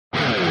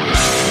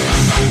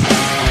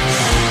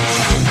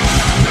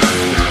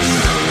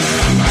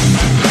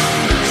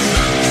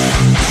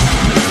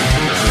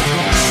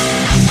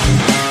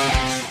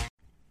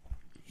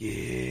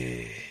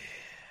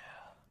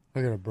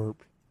I got a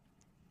burp.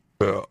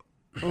 Yeah.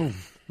 Oh,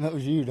 that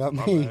was you, not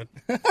me.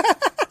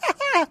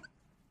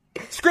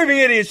 Screaming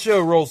Idiot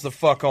Show rolls the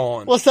fuck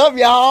on. What's up,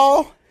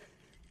 y'all?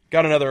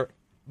 Got another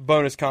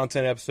bonus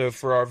content episode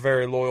for our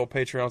very loyal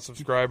Patreon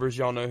subscribers.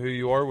 Y'all know who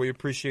you are. We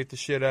appreciate the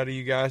shit out of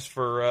you guys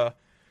for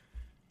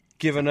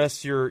giving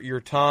us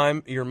your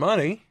time, your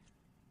money,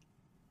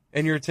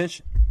 and your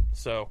attention.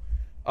 So,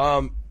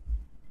 by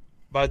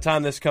the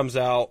time this comes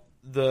out,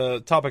 the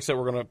topics that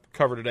we're going to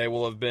cover today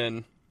will have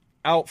been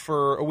out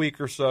for a week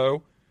or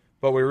so,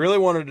 but we really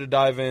wanted to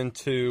dive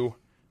into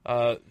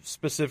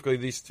specifically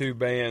these two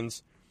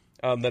bands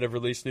that have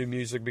released new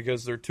music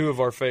because they're two of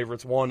our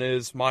favorites. One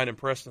is mine and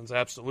Preston's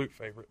absolute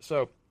favorite.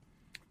 So,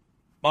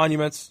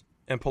 Monuments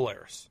and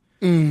Polaris.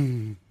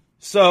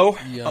 So,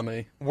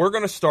 yummy. We're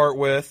going to start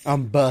with...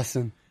 I'm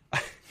bussing.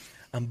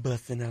 I'm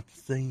busting out the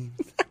seams.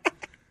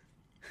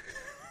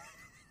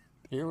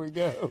 Here we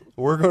go.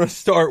 We're going to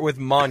start with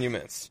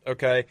Monuments,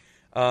 okay?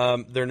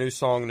 Their new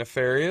song,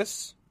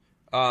 Nefarious,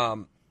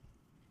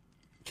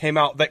 came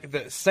out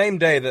the same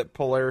day that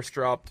Polaris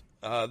dropped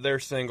their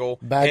single.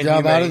 Bad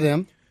job out of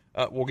them.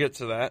 We'll get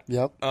to that.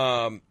 Yep.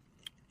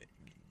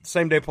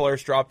 Same day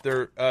Polaris dropped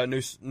their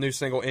new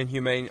single,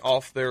 Inhumane,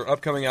 off their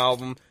upcoming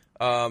album,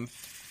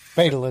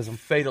 Fatalism.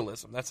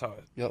 Fatalism. That's how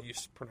you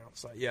used to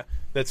pronounce that. Yeah.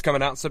 That's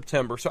coming out in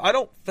September. So I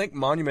don't think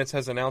Monuments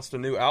has announced a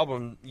new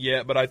album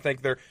yet, but I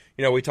think they're,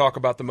 we talk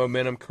about the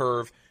momentum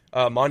curve.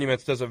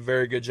 Monuments does a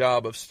very good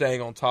job of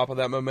staying on top of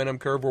that momentum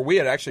curve where we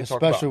had actually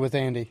talked about. Especially with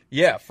Andy.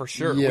 Yeah, for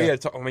sure. Yeah. We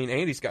had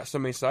Andy's got so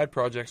many side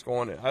projects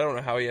going. I don't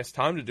know how he has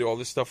time to do all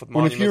this stuff with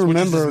Monuments, if you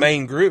remember, which is his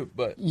main group.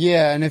 But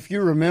yeah, and if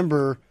you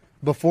remember,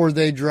 before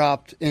they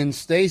dropped In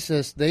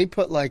Stasis, they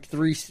put like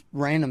 3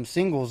 random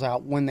singles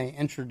out when they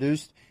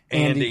introduced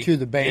Andy to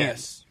the band.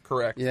 Yes,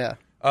 correct. Yeah.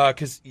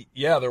 Because,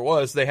 there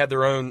was. They had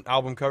their own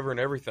album cover and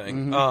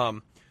everything. Mm-hmm.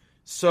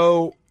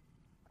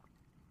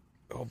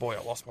 Oh boy,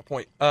 I lost my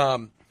point.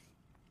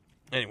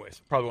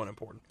 Anyways, probably wasn't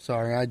important.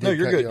 Sorry, I did. No,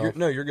 you're cut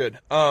good. You're good.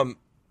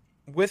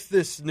 With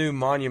this new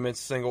Monuments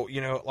single,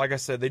 like I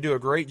said, they do a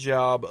great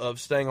job of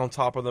staying on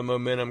top of the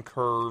momentum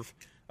curve.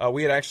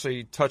 We had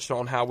actually touched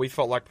on how we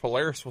felt like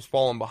Polaris was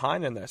falling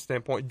behind in that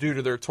standpoint due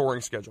to their touring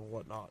schedule and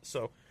whatnot.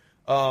 So,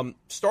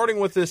 starting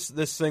with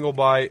this single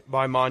by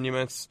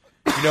Monuments,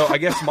 I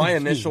guess my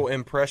initial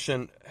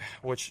impression,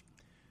 which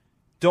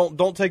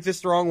don't take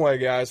this the wrong way,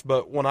 guys,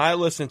 but when I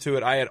listened to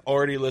it, I had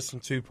already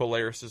listened to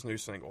Polaris' new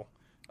single.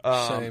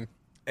 Same.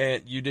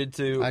 And you did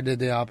too. I did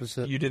the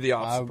opposite. You did the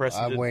opposite.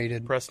 I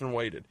waited. Preston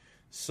waited.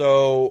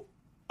 So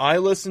I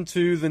listened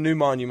to the new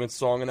Monuments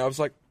song, and I was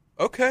like,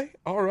 okay,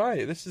 all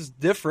right, this is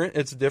different.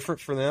 It's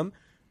different for them,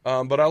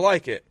 but I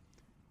like it.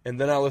 And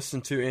then I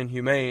listened to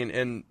Inhumane,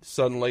 and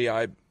suddenly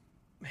I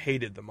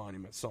hated the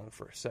Monuments song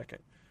for a second.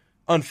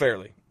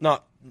 Unfairly.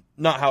 Not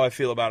how I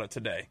feel about it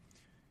today.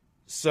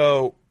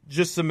 So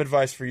just some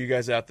advice for you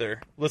guys out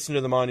there. Listen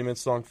to the Monuments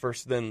song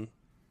first, then...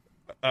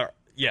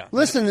 yeah.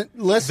 Listen to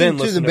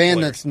the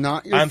band that's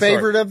not your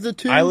favorite of the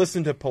two. I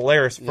listened to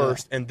Polaris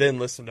first and then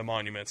listened to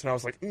Monuments, and I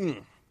was like,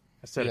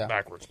 I said it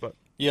backwards, but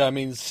yeah, I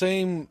mean,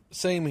 same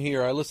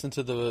here. I listened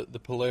to the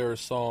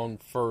Polaris song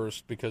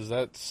first because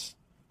that's.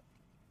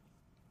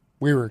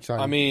 We were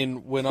excited. I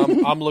mean, when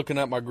I'm looking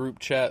at my group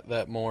chat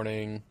that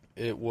morning,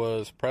 it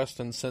was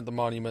Preston sent the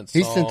Monument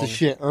song. He sent the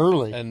shit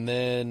early, and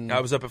then I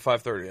was up at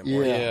 5:30 in the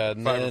morning. Yeah,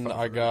 and then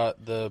I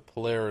got the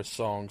Polaris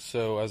song.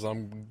 So as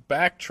I'm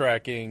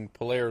backtracking,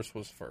 Polaris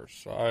was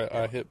first. So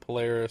I hit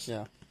Polaris.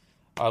 Yeah,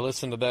 I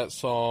listened to that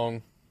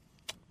song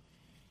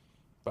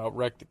about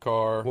wrecked the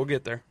car. We'll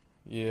get there.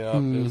 Yeah,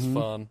 It was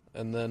fun.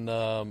 And then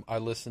I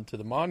listened to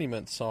the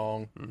Monument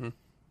song, and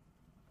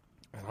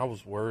I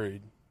was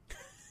worried.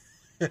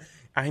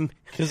 I'm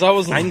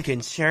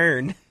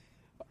concerned.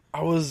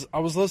 I was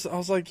listening. I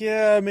was like,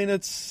 yeah. I mean,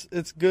 it's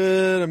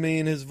good. I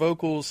mean, his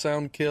vocals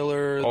sound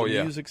killer.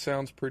 The music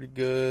sounds pretty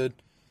good.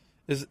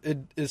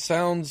 It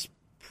sounds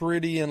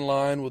pretty in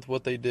line with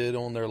what they did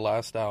on their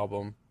last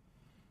album.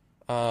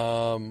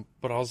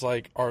 But I was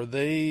like, are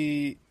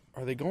they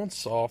going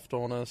soft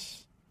on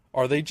us?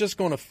 Are they just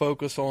going to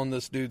focus on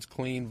this dude's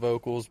clean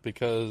vocals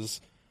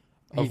because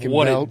of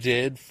what it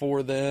did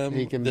for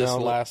them this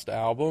last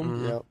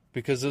album? Yep.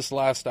 Because this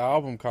last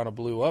album kind of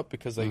blew up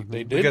because they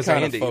did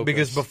kind of focus.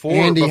 Because before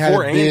Andy had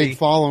a Andy, big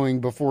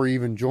following before he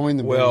even joined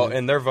the band. Well,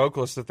 and their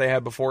vocalist that they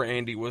had before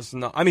Andy was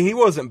not. I mean, he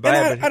wasn't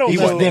bad. I don't he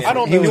know. was different. I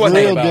don't He know was a ton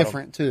real about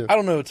different him. too. I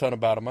don't know a ton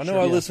about him. I know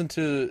I listened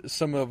to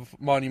some of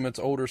Monument's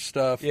older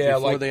stuff before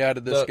like they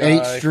added this guy.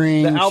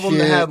 8-string, the album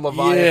that had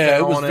Leviathan yeah,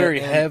 it was on very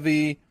and,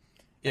 heavy.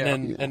 Yeah.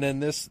 And then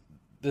this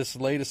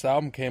latest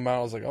album came out.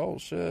 I was like, oh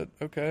shit,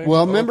 okay.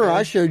 Well, remember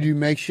I showed you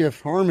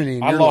Makeshift Harmony.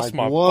 And I you're lost like,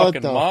 my what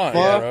fucking the mind,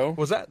 fuck?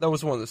 bro. That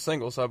was one of the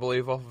singles, I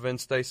believe, off of In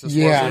Stasis.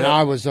 Yeah, wasn't and it?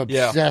 I was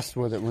obsessed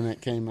with it when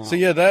it came out. So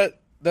yeah,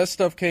 that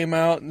stuff came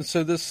out, and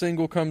so this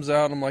single comes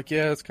out, and I'm like,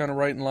 yeah, it's kind of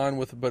right in line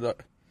with it.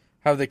 But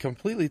have they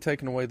completely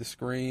taken away the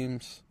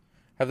screams?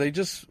 Have they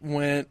just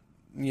went,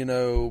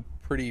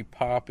 pretty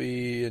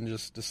poppy and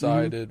just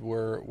decided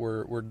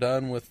we're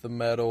done with the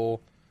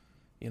metal?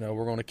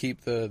 we're going to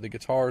keep the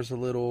guitars a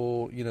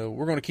little,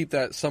 we're going to keep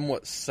that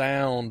somewhat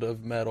sound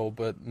of metal,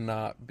 but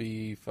not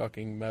be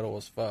fucking metal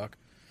as fuck.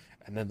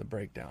 And then the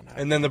breakdown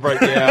happened. And then the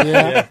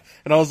yeah.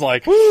 And I was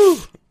like, woo!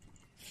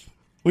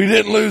 We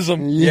didn't lose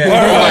them. Yeah.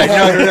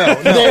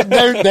 Right.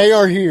 No. They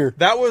are here.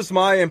 That was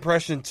my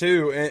impression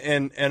too,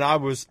 and I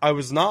was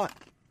not.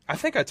 I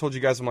think I told you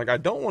guys, I'm like, I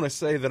don't want to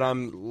say that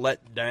I'm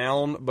let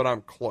down, but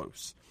I'm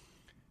close.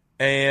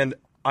 And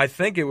I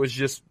think it was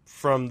just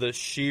from the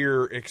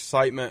sheer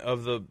excitement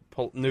of the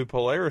new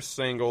Polaris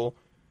single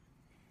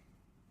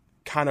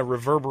kind of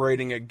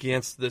reverberating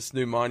against this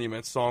new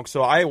Monument song.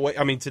 So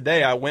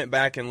today I went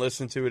back and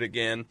listened to it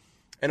again,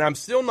 and I'm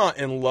still not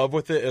in love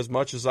with it as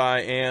much as I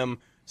am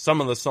some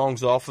of the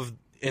songs off of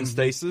In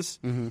Stasis.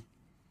 Mm-hmm.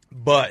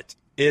 But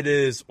it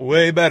is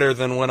way better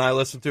than when I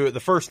listened to it the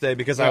first day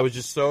because I was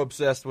just so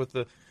obsessed with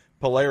the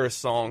Polaris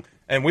song.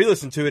 And we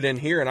listened to it in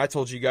here, and I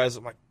told you guys,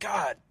 I'm like,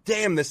 God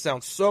damn, this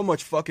sounds so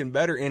much fucking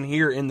better in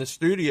here in the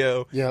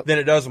studio than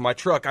it does in my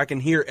truck. I can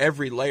hear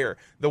every layer.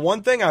 The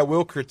one thing I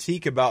will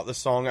critique about the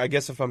song, I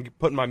guess if I'm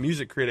putting my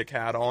music critic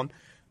hat on,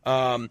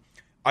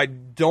 I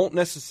don't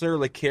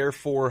necessarily care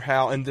for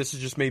how, and this is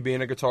just me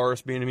being a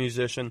guitarist, being a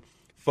musician,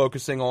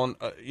 focusing on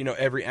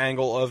every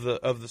angle of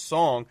the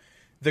song.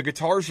 The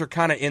guitars are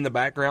kind of in the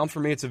background for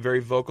me. It's a very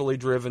vocally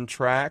driven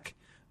track,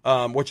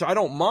 which I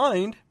don't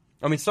mind.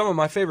 I mean, some of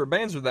my favorite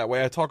bands are that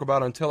way. I talk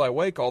about Until I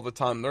Wake all the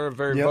time. They're a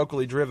very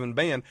vocally driven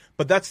band,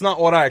 but that's not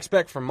what I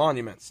expect from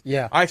Monuments.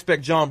 Yeah. I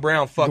expect John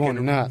Brown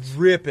fucking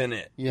ripping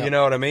it. Yep. You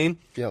know what I mean?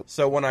 Yep.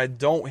 So when I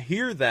don't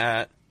hear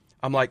that,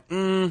 I'm like,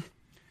 that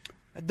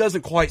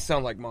doesn't quite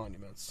sound like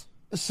Monuments.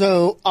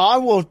 So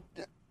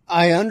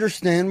I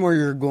understand where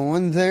you're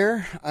going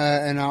there,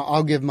 and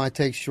I'll give my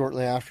take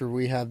shortly after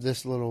we have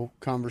this little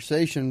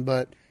conversation.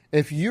 But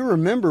if you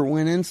remember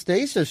when In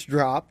Stasis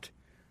dropped,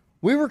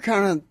 we were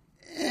kind of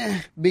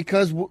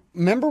because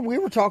remember we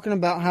were talking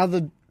about how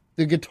the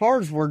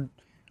guitars were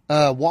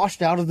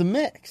washed out of the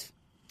mix.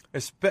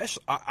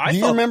 Especially, do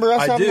you remember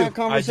us having that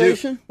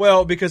conversation?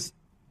 Well, because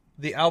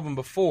the album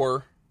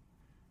before,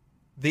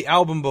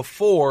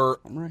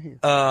 I'm right here.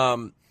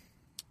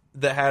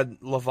 That had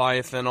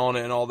Leviathan on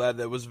it and all that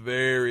was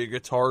very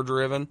guitar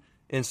driven.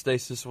 In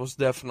Stasis was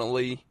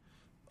definitely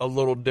a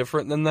little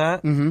different than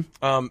that.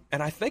 Mm-hmm.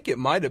 And I think it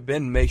might have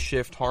been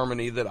Makeshift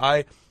Harmony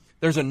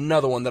there's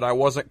another one that I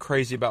wasn't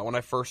crazy about when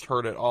I first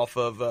heard it off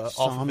of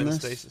In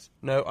Stasis.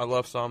 No, I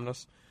love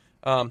Somnus.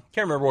 Can't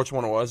remember which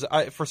one it was.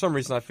 For some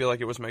reason I feel like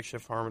it was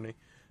Makeshift Harmony.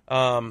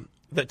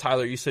 That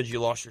Tyler, you said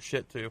you lost your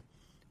shit to.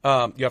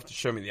 You have to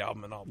show me the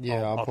album and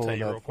I'll tell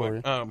you real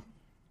quick.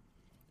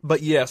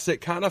 But yes,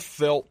 it kind of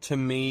felt to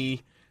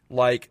me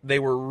like they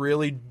were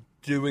really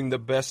doing the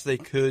best they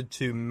could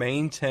to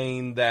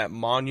maintain that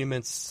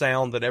Monument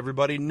sound that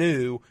everybody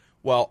knew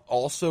while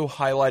also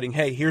highlighting,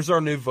 hey, here's our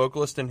new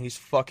vocalist and he's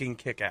fucking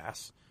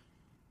kick-ass.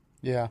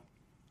 Yeah.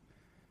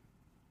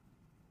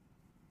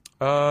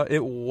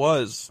 It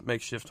was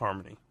Makeshift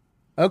Harmony.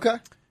 Okay.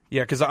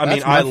 Yeah, because I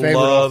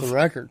love off the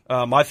record.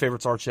 My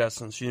favorites are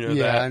Chessons,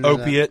 that. I know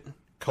Opiate, that.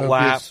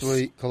 Collapse,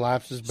 Sweet.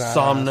 Collapse is bad.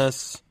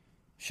 Somnus.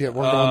 Shit,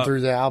 we're going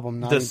through the album.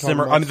 Not the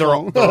Simmer. I mean, they're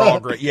all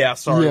great. Yeah,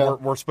 sorry, yeah.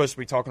 We're supposed to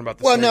be talking about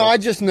the Well, singles. no, I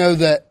just know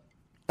that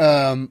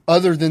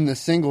other than the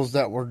singles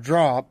that were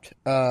dropped,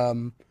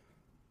 that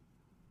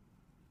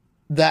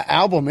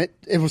album,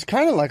 it was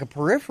kind of like a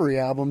periphery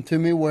album to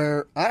me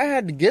where I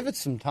had to give it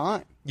some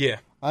time. Yeah.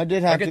 I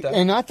did have to. That.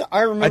 And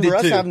I remember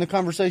us having the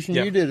conversation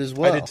you did as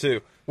well. I did too.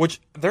 Which,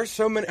 there's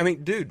so many. I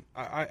mean, dude,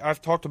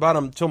 I've talked about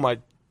them until my,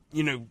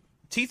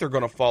 teeth are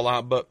going to fall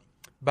out, but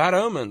Bad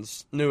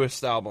Omen's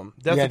newest album,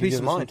 Death of Peace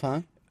of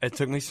Mind. It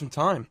took me some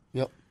time.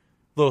 Yep.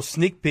 Little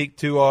sneak peek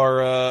to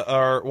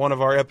our one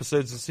of our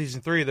episodes in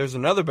season 3. There's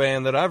another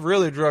band that I've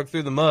really dragged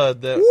through the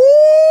mud that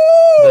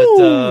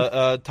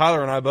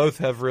Tyler and I both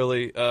have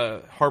really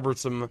harbored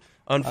some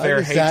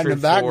unfair hatred for. Sat in the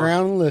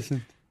background and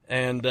listened.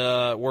 And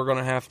we're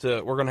gonna have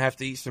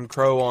to eat some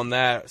crow on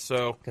that.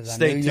 So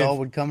stay tuned. Y'all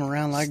would come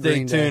around like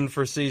Green Day. Stay tuned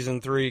for season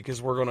 3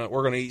 because we're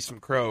gonna eat some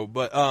crow.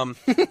 But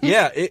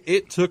yeah,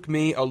 it took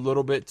me a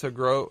little bit to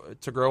grow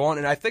on,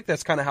 and I think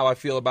that's kind of how I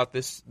feel about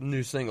this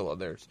new single of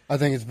theirs. I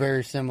think it's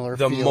very similar.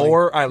 The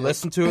more I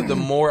listen to it, the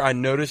more I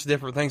notice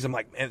different things. I'm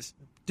like, man,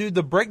 dude,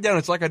 the breakdown.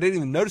 It's like I didn't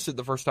even notice it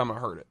the first time I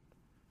heard it,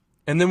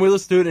 and then we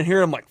listen to it and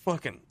hear. I'm like,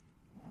 fucking.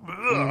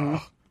 Mm-hmm.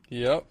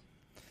 Yep.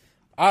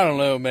 I don't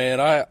know, man.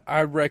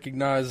 I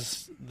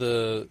recognize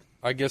the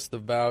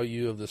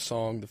value of the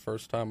song the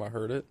first time I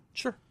heard it.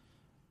 Sure.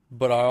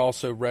 But I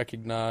also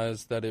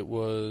recognize that it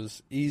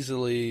was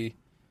easily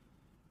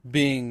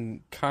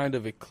being kind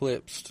of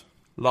eclipsed.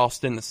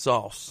 Lost in the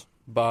sauce.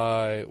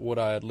 By what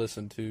I had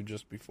listened to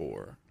just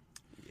before.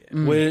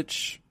 Yeah.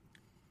 Which,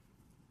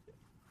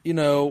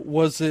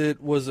 was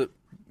it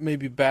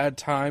maybe bad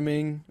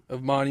timing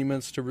of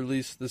Monuments to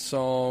release the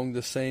song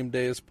the same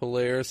day as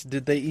Polaris?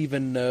 Did they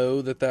even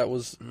know that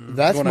was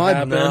that's my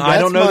happen? I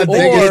don't know.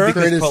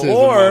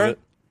 Or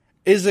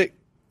is it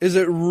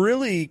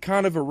really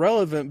kind of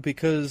irrelevant?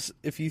 Because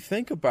if you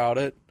think about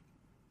it,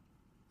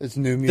 It's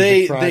New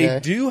Music Friday.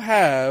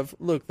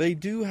 They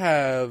do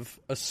have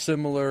a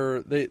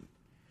similar.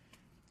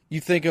 You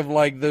think of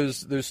like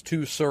those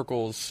two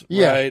circles,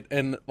 right?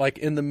 And like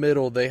in the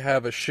middle, they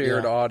have a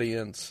shared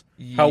audience.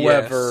 Yes.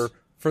 However,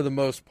 for the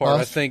most part,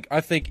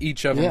 I think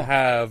each of them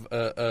have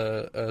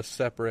a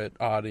separate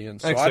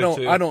audience. So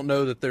I don't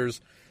know that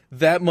there's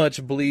that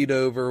much bleed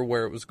over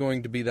where it was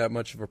going to be that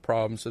much of a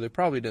problem. So they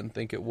probably didn't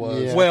think it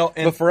was. Yeah. Well,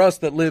 but for us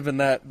that live in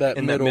that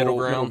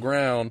middle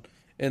ground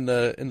in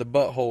the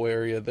butthole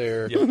area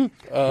there, right in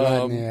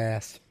the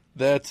ass.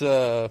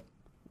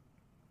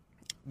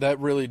 That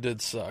really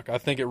did suck. I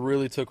think it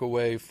really took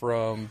away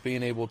from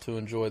being able to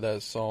enjoy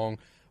that song.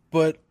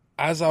 But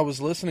as I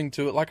was listening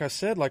to it, like I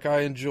said, like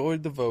I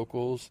enjoyed the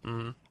vocals.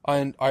 Mm-hmm.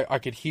 I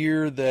could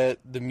hear that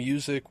the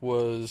music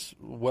was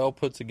well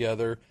put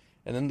together,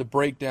 and then the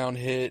breakdown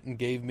hit and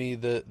gave me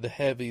the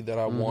heavy that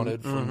I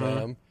wanted from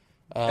them.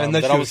 And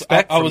that I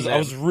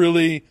was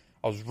really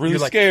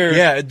scared.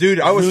 Yeah,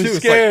 dude, I was really too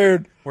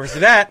scared. Like, where's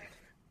it at?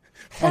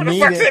 Where the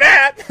fuck's it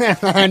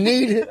at? I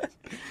need it.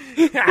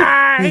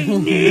 I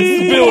need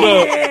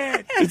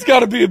it. It's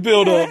got to be a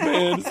build-up,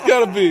 man. It's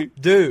got to be.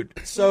 Dude,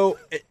 so,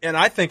 and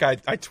I think I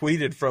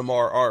tweeted from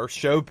our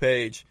show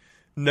page,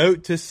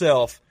 note to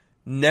self,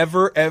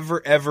 never,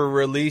 ever, ever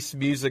release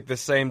music the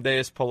same day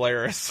as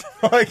Polaris.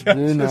 But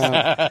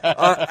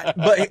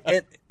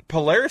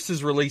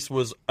Polaris's release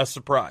was a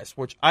surprise,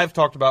 which I've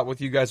talked about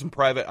with you guys in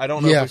private. I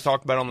don't know if we've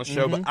talked about it on the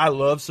show, but I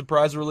love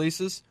surprise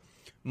releases.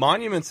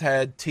 Monuments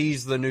had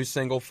teased the new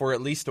single for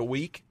at least a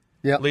week.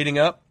 Leading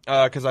up,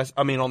 because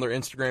I mean, on their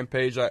Instagram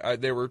page,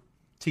 they were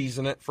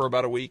teasing it for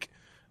about a week.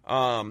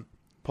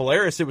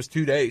 Polaris, it was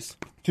 2 days.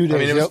 2 days. I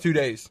mean, it was 2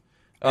 days.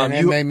 And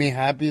it made me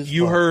happy as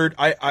you heard.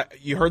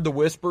 You heard the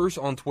whispers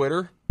on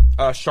Twitter.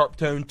 Sharp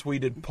Tone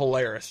tweeted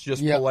Polaris,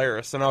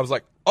 Polaris, and I was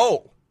like,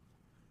 oh,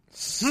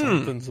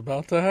 something's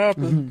about to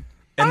happen.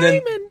 And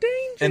then, I'm in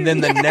danger. And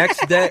then the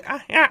next day,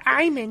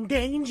 I'm in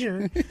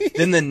danger.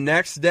 Then the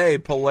next day,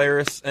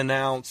 Polaris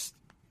announced,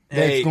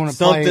 hey,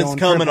 something's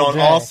coming on J.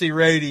 Aussie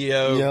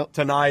Radio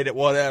tonight at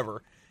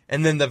whatever.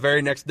 And then the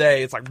very next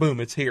day, it's like, boom,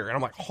 it's here. And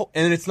I'm like,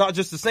 and it's not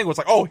just a single. It's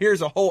like, oh,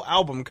 here's a whole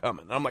album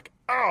coming. And I'm like,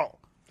 oh.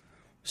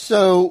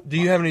 So, do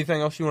you have anything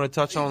else you want to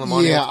touch on the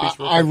Monuments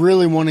piece? I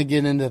really want to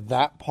get into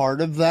that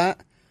part of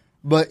that.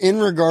 But in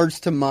regards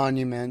to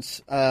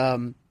Monuments,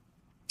 bad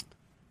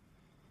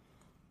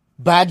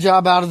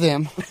job out of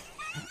them.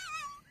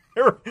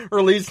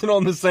 Releasing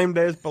on the same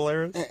day as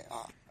Polaris?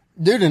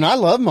 Dude, and I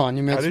love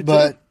Monuments,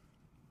 but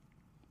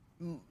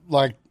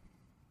like,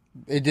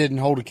 it didn't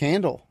hold a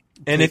candle.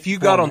 And if you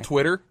got on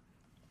Twitter,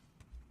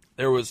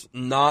 there was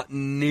not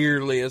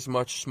nearly as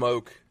much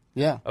smoke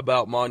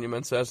about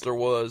Monuments as there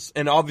was.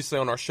 And obviously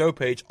on our show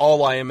page,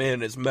 all I am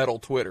in is metal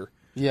Twitter.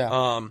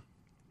 Yeah.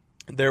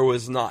 There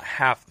was not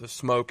half the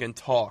smoke and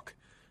talk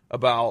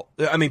about.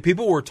 I mean,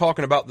 people were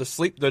talking about the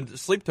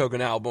Sleep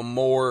Token album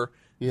more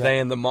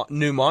than the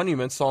new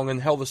Monument song.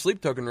 And hell, the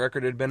Sleep Token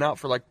record had been out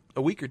for like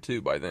a week or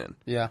two by then.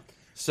 Yeah.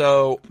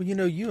 So, well,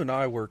 you and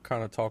I were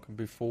kind of talking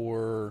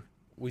before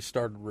we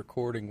started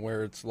recording,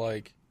 where it's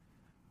like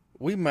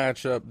we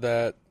match up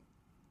that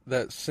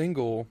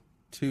single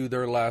to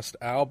their last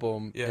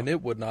album, and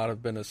it would not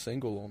have been a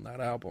single on that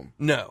album.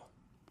 No.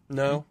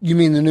 You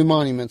mean the new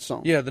Monument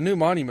song? Yeah, the new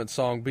Monument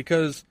song,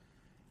 because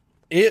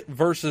it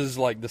versus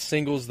like the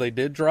singles they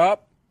did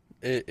drop,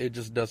 it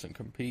just doesn't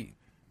compete.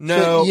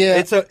 No,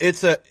 it's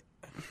a.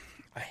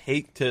 I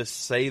hate to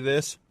say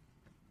this.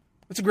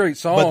 It's a great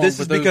song, but this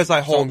is because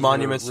I hold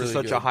Monuments to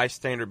such a high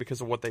standard because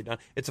of what they've done.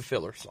 It's a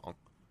filler song.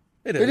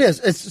 It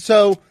is. It's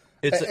so.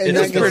 It's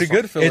a pretty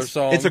good filler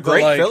song. It's a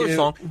great filler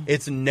song.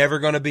 It's never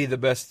going to be the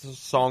best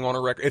song on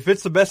a record. If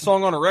it's the best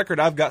song on a record,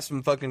 I've got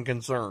some fucking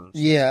concerns.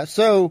 Yeah.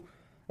 So,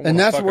 and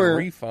that's where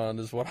refund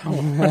is what I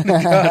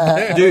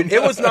want. Dude,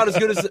 it was not as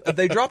good as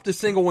they dropped a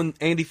single when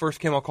Andy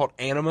first came out called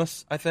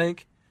Animus. I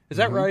think is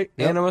that right?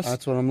 Yep. Animus.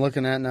 That's what I'm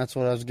looking at, and that's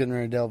what I was getting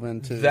ready to delve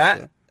into.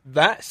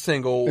 That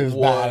single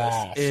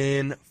was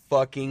in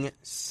fucking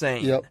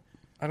insane. Yep.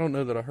 I don't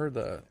know that I heard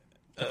that.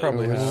 I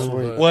probably have.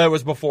 Well, it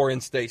was before In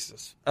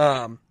Stasis.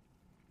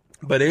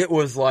 But it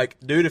was like,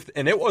 dude,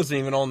 and it wasn't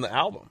even on the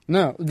album.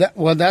 No, that's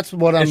what I'm about to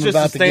get into. It's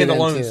just a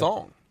standalone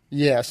song.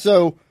 Yeah,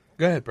 so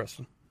go ahead,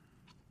 Preston.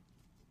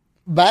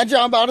 Bad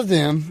job out of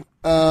them.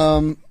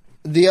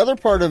 The other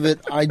part of it,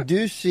 I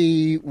do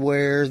see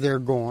where they're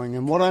going,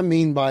 and what I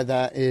mean by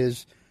that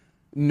is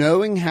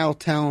knowing how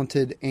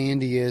talented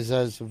Andy is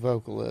as a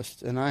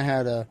vocalist, and I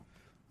had a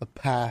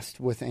past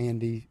with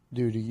Andy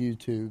due to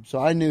YouTube, so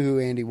I knew who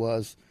Andy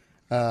was.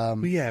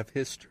 We have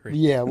history.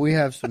 Yeah, we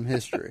have some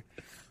history.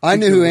 I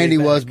knew who Andy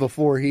was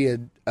before he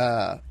had...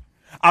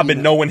 I've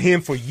been knowing him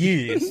for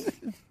years.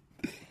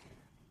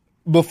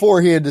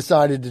 Before he had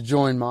decided to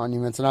join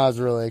Monuments, and I was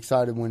really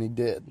excited when he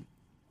did.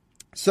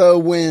 So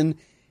when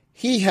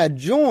he had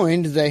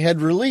joined, they had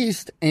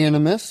released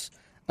Animus.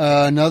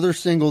 Another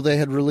single they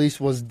had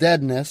released was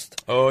Deadness.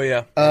 Oh,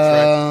 yeah.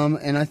 That's right.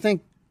 And I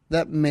think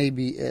That may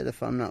be it,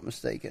 if I'm not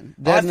mistaken.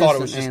 I thought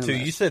it was Deadness just and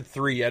 2. You said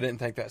 3. I didn't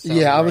think that sounded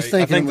Yeah, I was right.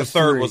 thinking I think it the was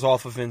third 3. was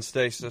off of In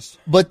Stasis.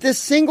 But this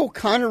single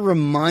kind of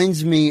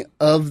reminds me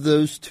of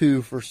those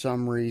two for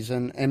some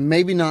reason, and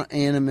maybe not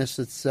Animus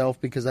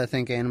itself, because I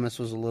think Animus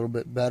was a little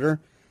bit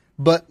better,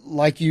 but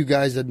like you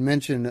guys had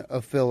mentioned,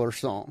 a filler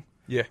song.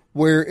 Yeah.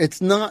 Where it's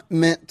not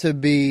meant to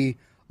be,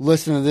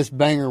 listen to this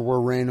banger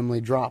we're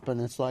randomly dropping.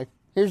 It's like,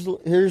 here's a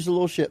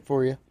little shit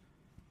for you.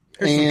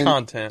 Here's some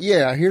content.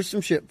 Yeah, here's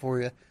some shit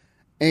for you.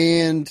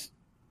 And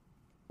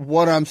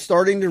what I'm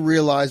starting to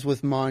realize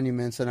with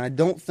Monuments, and I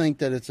don't think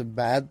that it's a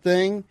bad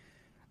thing,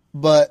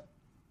 but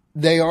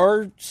they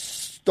are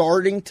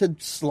starting to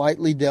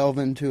slightly delve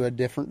into a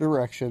different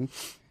direction,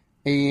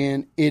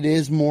 and it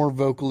is more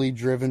vocally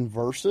driven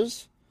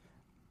verses.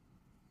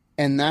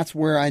 And that's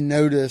where I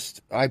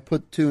noticed, I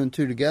put 2 and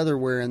 2 together,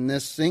 where in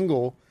this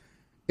single,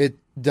 it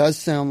does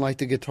sound like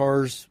the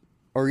guitars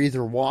are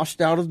either washed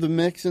out of the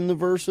mix in the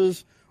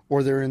verses,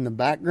 or they're in the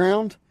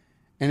background.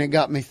 And it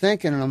got me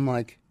thinking, and I'm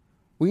like,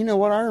 well, you know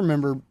what? I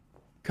remember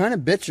kind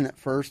of bitching at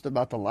first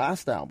about the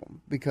last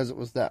album because it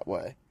was that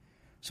way.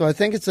 So I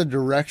think it's a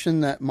direction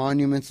that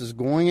Monuments is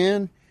going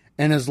in.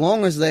 And as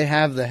long as they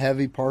have the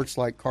heavy parts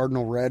like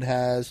Cardinal Red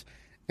has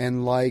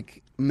and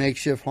like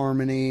Makeshift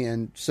Harmony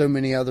and so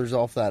many others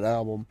off that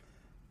album,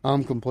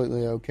 I'm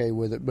completely okay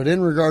with it. But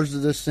in regards to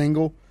this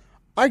single,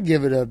 I'd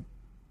give it a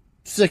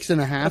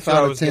 6.5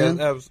 out of 10.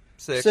 That was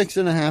 6.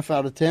 6.5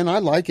 out of 10. I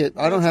like it.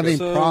 I don't have any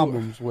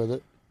problems with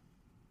it.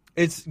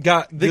 It's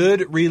got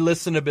good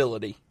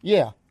re-listenability.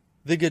 Yeah.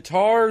 The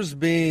guitars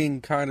being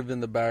kind of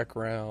in the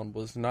background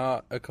was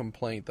not a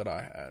complaint that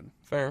I had.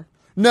 Fair.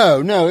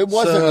 No, it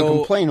wasn't a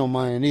complaint on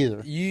my end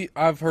either.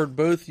 I've heard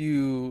both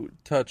you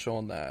touch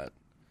on that.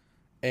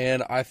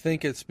 And I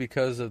think it's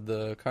because of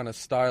the kind of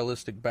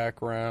stylistic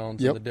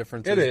backgrounds and the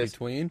differences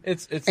between.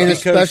 It's and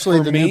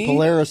especially the new me,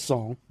 Polaris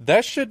song.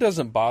 That shit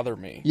doesn't bother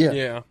me.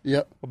 Yeah.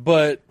 Yep.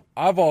 But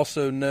I've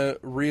also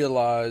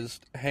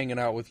realized, hanging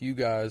out with you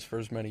guys for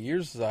as many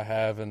years as I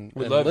have, and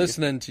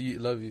listening to you,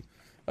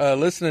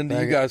 listening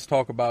to you guys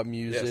talk about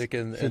music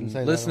and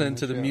listening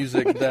to the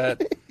music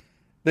that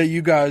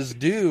you guys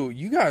do.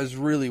 You guys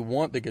really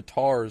want the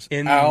guitars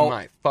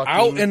out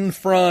in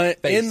front,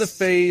 in the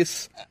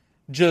face,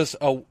 just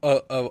a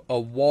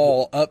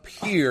wall up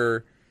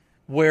here.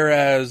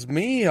 Whereas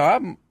me,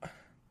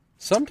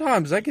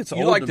 sometimes that gets old.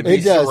 You like to me.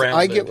 be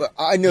surrounded.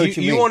 I know what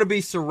you mean. You want to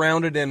be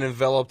surrounded and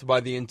enveloped by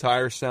the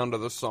entire sound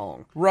of the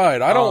song. Right.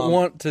 I don't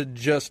want to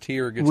just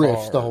hear guitars.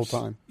 Riffs the whole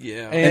time.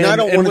 Yeah. And I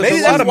don't want to...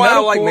 Maybe that's why I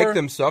like Make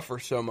Them Suffer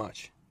so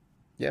much.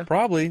 Yeah.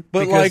 Probably.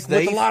 But because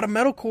with a lot of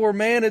metalcore,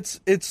 man, it's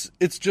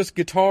just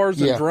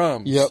guitars and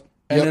drums. Yep.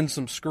 And then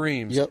some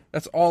screams. Yep.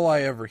 That's all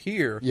I ever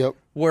hear. Yep.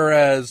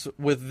 Whereas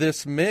with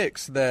this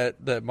mix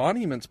that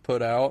Monuments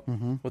put out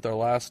with their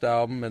last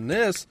album and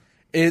this,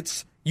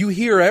 it's... You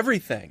hear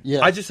everything. Yeah.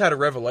 I just had a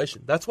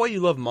revelation. That's why you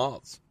love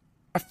Moths.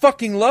 I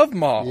fucking love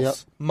Moths. Yep.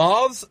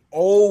 Moths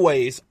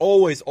always,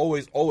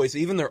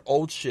 even their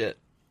old shit.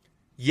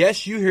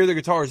 Yes, you hear the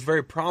guitars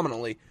very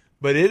prominently,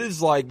 but it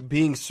is like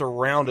being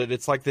surrounded.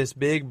 It's like this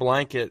big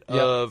blanket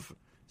of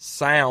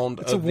sound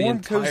it's of the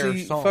entire warm,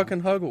 cozy song.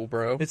 fucking huggle,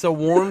 bro. It's a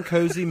warm,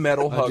 cozy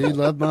metal huggle. I do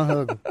love my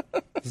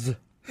huggle.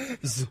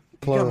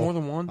 You got more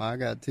than one? I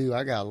got 2.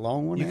 I got a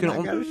long one. You can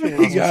only,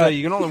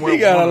 you can only wear he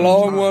got a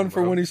long one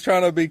for when he's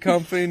trying to be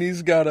comfy, and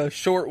he's got a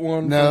short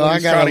one for when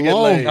he's trying to get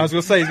laid. I was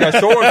going to say, he's got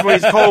short ones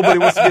when he's cold, but he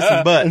wants to get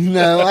some butt.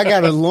 No, I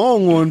got a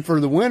long one for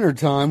the winter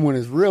time when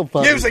it's real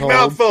fucking Music cold.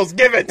 mouthfuls,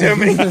 give it to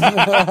me.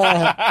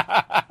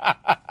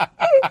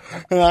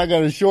 And I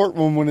got a short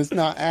one when it's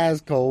not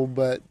as cold,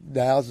 but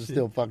the house is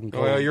still fucking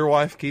cold. Well, your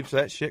wife keeps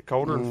that shit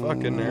colder than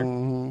fucking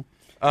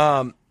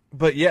there.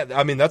 But yeah,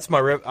 I mean, that's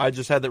I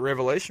just had that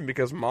revelation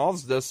because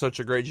Moths does such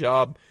a great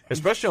job,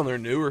 especially on their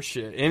newer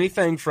shit.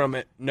 Anything from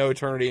No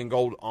Eternity and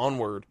Gold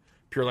onward,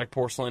 Pure Like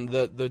Porcelain,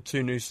 the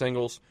 2 new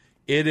singles,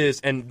 it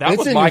is, and that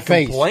was my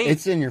complaint.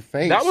 It's in your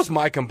face. That was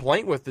my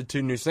complaint with the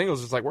 2 new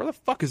singles. It's like, where the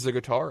fuck is the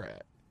guitar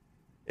at?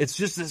 It's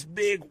just this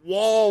big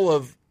wall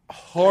of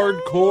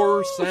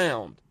hardcore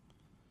sound.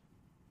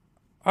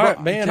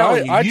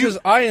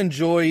 I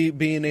enjoy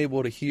being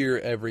able to hear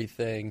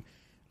everything.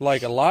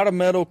 Like a lot of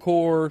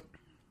metalcore,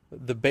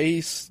 the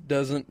bass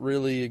doesn't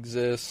really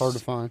exist. Hard to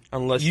find.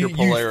 Unless you're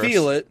Polaris. You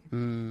feel it,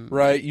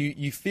 right?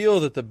 You feel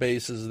that the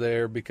bass is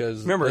there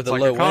because remember, of it's the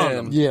like low a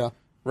condom. end. Yeah.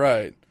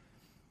 Right.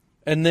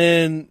 And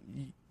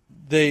then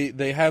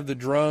they have the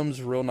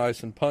drums real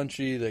nice and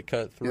punchy. They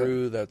cut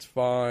through. Yep. That's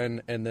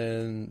fine. And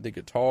then the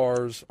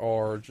guitars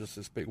are just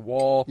this big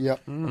wall.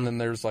 Yep. And then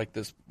there's like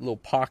this little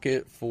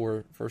pocket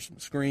for some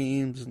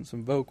screams and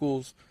some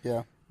vocals.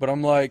 Yeah. But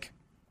I'm like,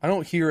 I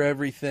don't hear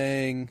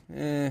everything.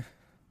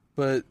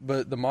 But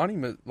the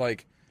Monument,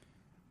 like,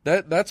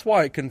 that's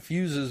why it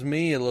confuses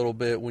me a little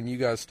bit when you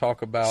guys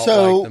talk about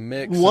like the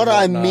mix. So what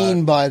I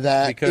mean by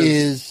that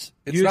is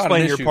you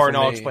explain your part and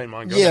I'll explain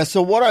mine. Go ahead.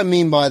 So what I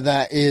mean by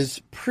that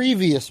is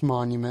previous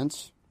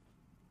Monuments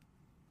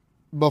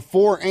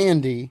before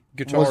Andy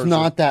was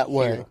not that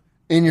way.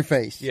 In your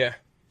face. Yeah.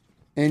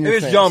 In it your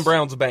was face. John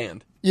Brown's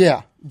band.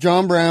 Yeah.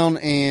 John Brown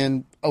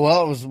and it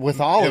was with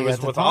Ollie. It was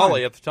at the with time.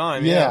 Ollie at the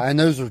time. Yeah, and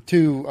those are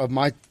two of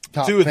my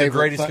top two of the favorite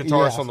greatest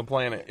guitarists on the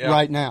planet. Yeah.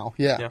 right now.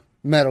 Yeah,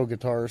 metal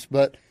guitarists.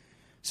 But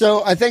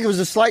so I think it was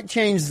a slight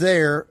change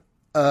there.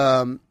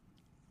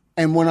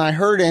 And when I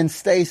heard "In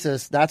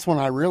Stasis," that's when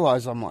I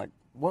realized I'm like,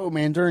 whoa,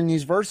 man! During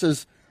these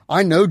verses,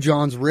 I know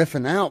John's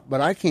riffing out, but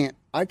I can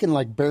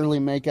like barely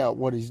make out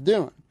what he's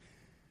doing.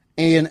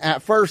 And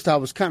at first, I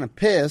was kind of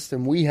pissed,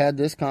 and we had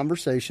this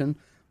conversation.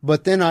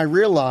 But then I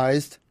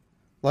realized,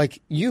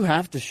 like, you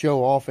have to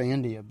show off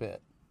Andy a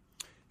bit.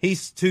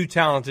 He's too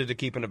talented to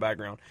keep in the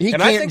background. He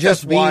and can't I think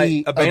just that's why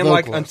be a band a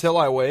like vocalist. Until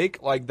I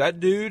Wake, like that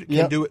dude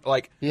can do it.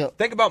 Like,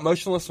 think about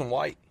Motionless in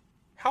White.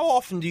 How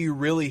often do you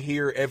really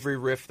hear every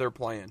riff they're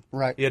playing?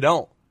 Right. You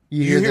don't.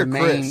 You hear the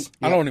Chris.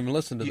 I don't even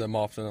listen to them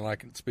often, and I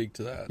can speak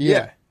to that.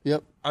 Yeah.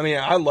 Yep. I mean,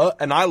 I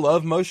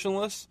love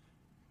Motionless.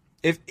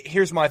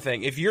 Here's my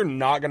thing. If you're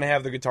not going to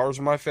have the guitars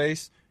in my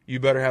face,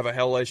 you better have a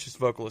hellacious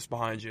vocalist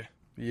behind you.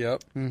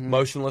 Yep. Mm-hmm.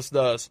 Motionless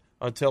does.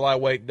 Until I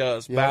Wake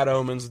does. Bad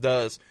Omens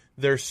does.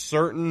 There's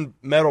certain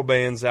metal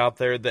bands out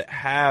there that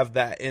have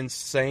that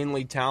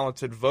insanely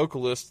talented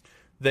vocalist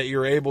that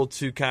you're able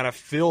to kind of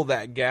fill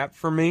that gap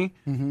for me.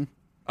 Mm-hmm.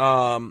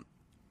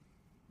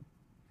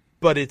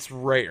 But it's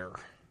rare.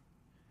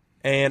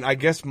 And I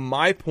guess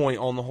my point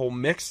on the whole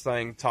mix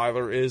thing,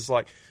 Tyler, is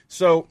like,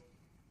 so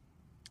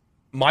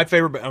my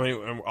favorite, I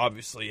mean,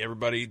 obviously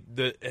everybody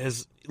that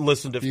has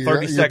listened to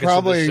 30 seconds of the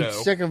probably show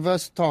sick of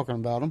us talking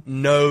about them.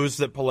 knows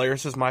that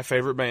Polaris is my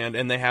favorite band,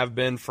 and they have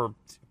been for,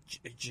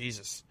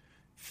 Jesus,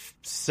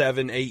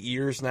 7-8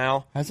 years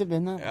now. Has it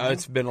been that long?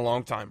 It's been a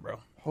long time, bro.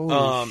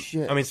 Holy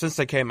shit. I mean, since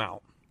they came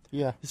out.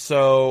 Yeah.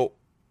 So,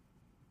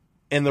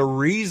 and the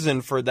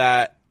reason for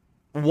that,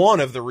 one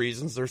of the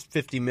reasons, there's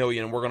 50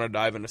 million, we're going to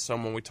dive into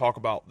some when we talk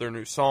about their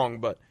new song,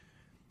 but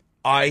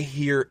I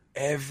hear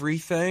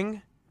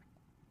everything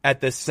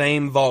at the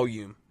same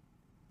volume.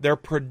 Their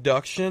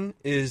production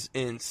is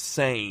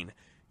insane.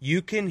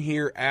 You can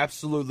hear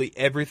absolutely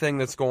everything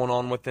that's going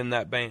on within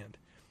that band.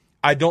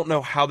 I don't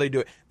know how they do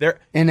it. They're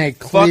in a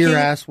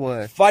clear-ass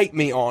way. Fight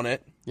me on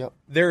it. Yep.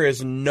 There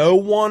is no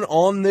one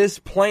on this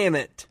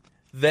planet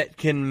that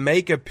can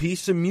make a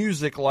piece of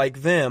music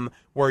like them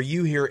where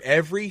you hear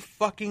every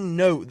fucking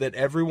note that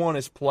everyone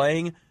is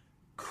playing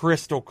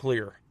crystal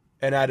clear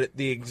and at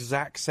the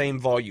exact same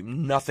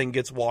volume. Nothing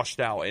gets washed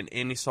out in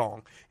any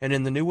song. And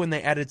in the new one,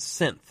 they added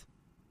synth,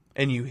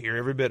 and you hear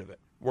every bit of it.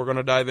 We're going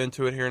to dive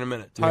into it here in a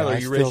minute. Tyler,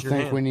 you raised your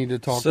hand. I think we need to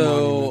talk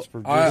So, monuments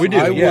for We do,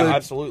 I would-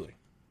 absolutely.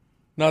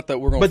 Not that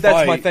we're going to But fight,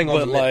 that's my thing on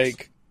but the mix.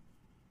 like,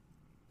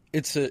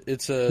 it's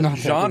a Not that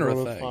genre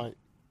we're gonna thing. fight.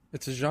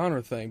 It's a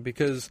genre thing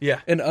because Yeah.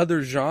 in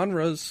other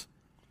genres,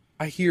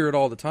 I hear it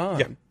all the time.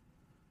 Yeah.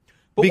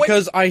 But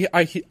Because I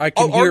can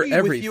I'll hear argue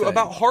everything. with you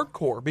about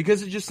hardcore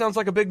because it just sounds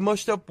like a big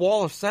mushed up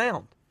wall of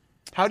sound.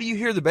 How do you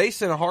hear the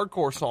bass in a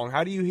hardcore song?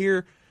 How do you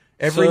hear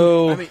every?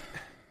 So- I mean,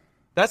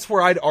 that's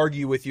where I'd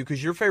argue with you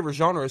because your favorite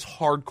genre is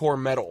hardcore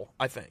metal.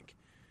 I think.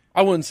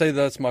 I wouldn't say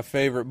that's my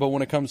favorite, but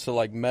when it comes to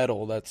like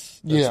metal,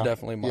 that's Yeah.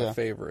 definitely my Yeah.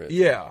 favorite.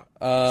 Yeah.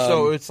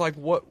 So it's like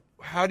what?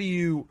 How do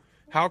you?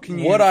 How can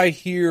you? What I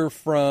hear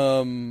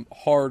from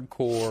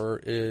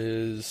hardcore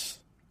is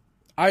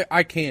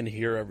I can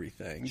hear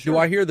everything. Sure. Do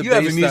I hear the You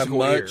have a bass that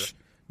musical ear. much?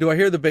 Do I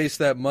hear the bass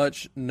that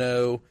much?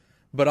 No.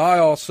 But I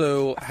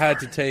also had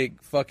to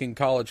take fucking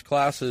college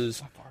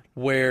classes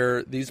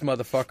where these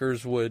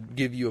motherfuckers would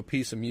give you a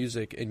piece of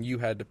music and you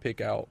had to pick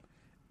out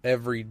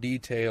every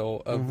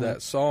detail of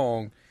that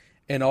song,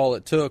 and all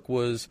it took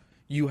was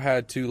you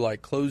had to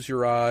like close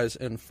your eyes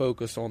and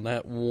focus on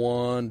that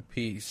one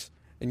piece,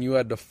 and you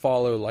had to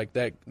follow like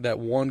that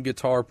one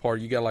guitar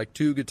part. You got like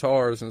two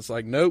guitars and it's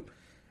like, nope,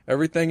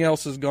 everything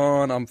else is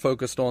gone, I'm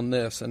focused on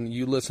this, and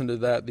you listen to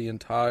that the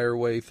entire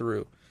way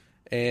through,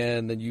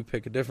 and then you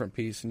pick a different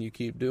piece and you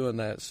keep doing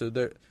that. So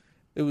there,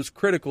 it was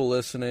critical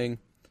listening,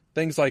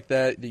 things like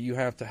that you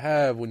have to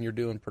have when you're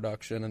doing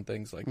production and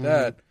things like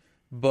that.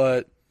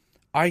 But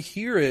I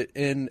hear it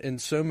in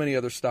so many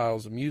other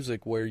styles of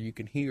music where you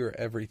can hear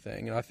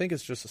everything. And I think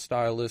it's just a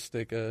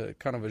stylistic,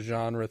 kind of a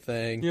genre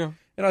thing. Yeah.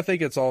 And I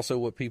think it's also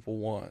what people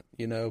want.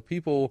 You know,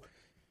 people,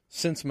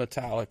 since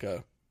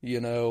Metallica, you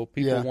know,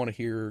 people want to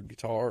hear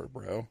guitar,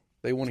 bro.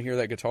 They want to hear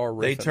that guitar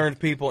riff. They turned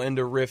people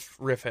into riff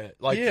head,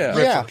 like Yeah.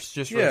 riffers,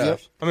 just Yeah.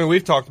 riffers. I mean,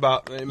 we've talked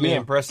about me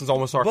and Preston's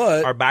almost our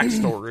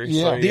backstory.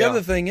 Yeah. So, The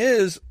other thing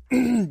is,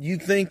 you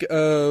think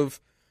of,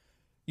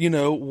 you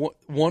know,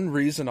 one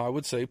reason I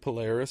would say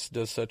Polaris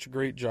does such a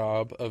great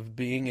job of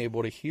being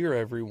able to hear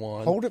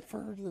everyone Hold it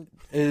for the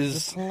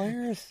is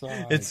Polaris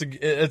side. it's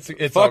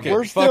fuck all it.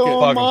 We're good. still fuck it,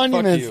 on fuck him,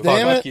 monuments, fuck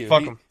damn fuck it. you.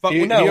 Fuck him. Fuck He,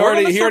 him. No, he we're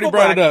already gonna circle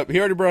brought back. it up. He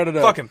already brought it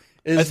up. Fuck him.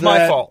 Is It's my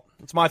that- fault.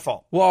 It's my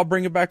fault. Well, I'll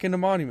bring it back into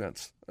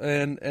monuments.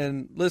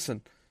 And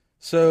listen,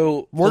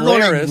 so We're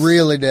Polaris, going to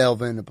really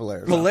delve into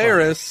Polaris.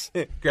 Polaris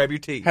Grab your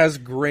teeth. has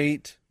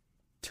great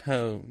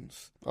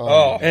tones.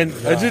 Oh. And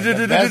best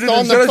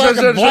on the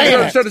fucking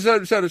planet.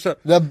 shut up.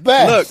 The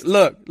best.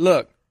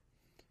 Look.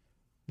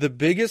 The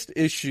biggest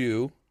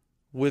issue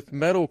with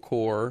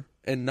metalcore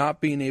and not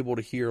being able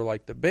to hear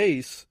like the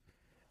bass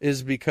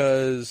is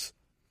because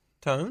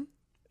tone.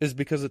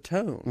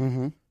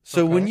 Mm-hmm.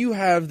 So when you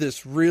have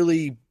this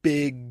really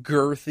big,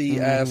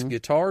 girthy-ass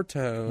guitar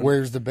tone...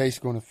 Where's the bass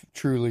going to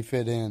truly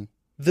fit in?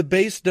 The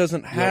bass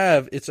doesn't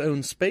have its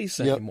own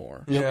space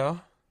anymore. Yeah.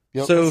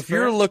 Yep. So if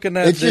you're looking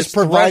at it's this just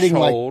providing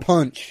threshold, like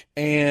punch,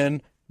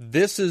 and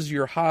this is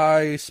your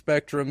high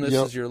spectrum, this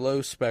is your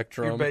low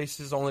spectrum. Your bass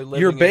is only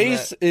living Your in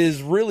bass that.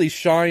 is really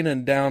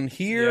shining down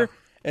here,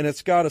 and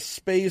it's got a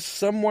space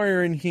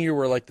somewhere in here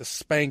where like the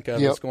spank of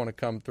it's going to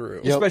come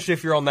through. Especially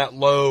if you're on that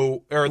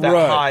low or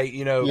that high,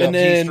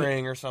 G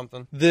string or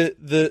something.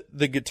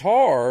 The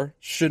guitar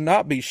should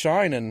not be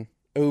shining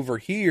over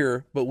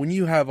here, but when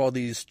you have all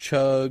these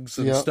chugs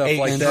and stuff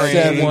like that,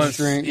 7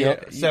 string,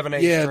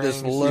 7/8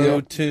 this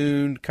low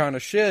tuned kind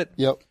of shit.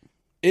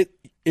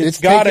 It's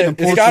got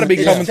to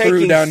be coming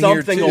through down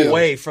here too. Something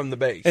away from the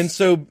bass, and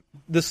so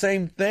the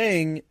same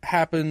thing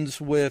happens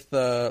with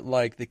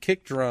like the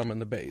kick drum and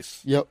the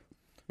bass. Yeah.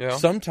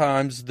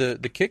 Sometimes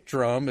the kick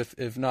drum,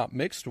 if not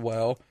mixed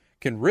well,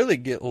 can really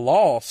get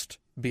lost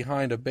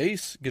behind a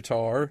bass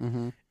guitar.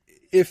 Mm-hmm.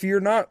 If you're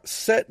not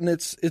setting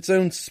its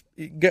own,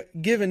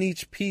 giving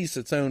each piece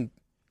its own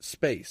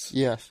space.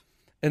 Yes.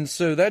 And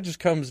so that just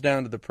comes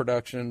down to the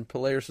production.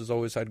 Polaris has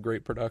always had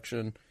great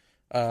production.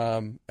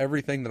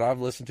 Everything that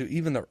I've listened to,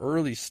 even the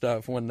early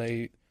stuff when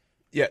they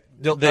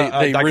really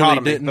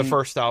didn't, the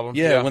first album.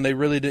 When they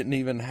really didn't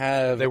even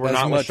have they were as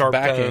not much with Sharp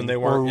backing Tone, they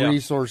weren't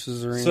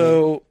resources or anything.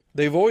 So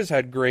they've always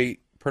had great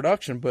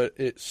production, but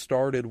it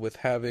started with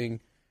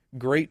having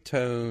great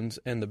tones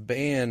and the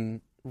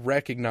band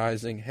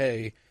recognizing,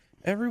 hey,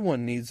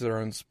 everyone needs their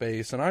own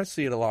space. And I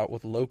see it a lot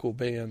with local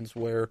bands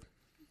where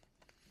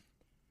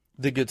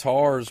the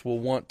guitars will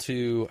want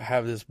to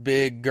have this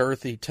big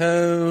girthy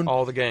tone.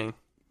 All the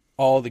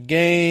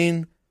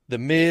gain. The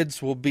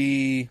mids will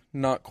be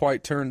not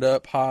quite turned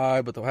up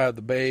high, but they'll have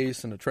the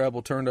bass and the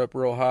treble turned up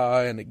real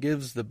high, and it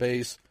gives the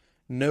bass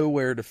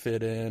nowhere to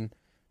fit in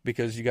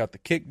because you got the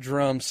kick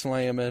drum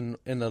slamming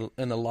in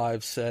the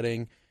live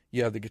setting,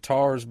 you have the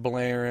guitars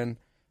blaring,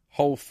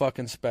 whole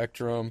fucking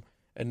spectrum,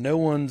 and no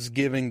one's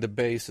giving the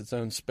bass its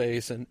own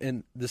space.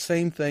 And the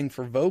same thing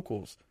for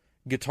vocals.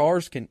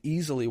 Guitars can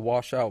easily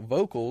wash out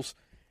vocals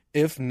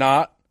if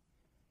not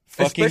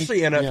fucking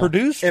especially in a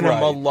produced in right.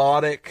 a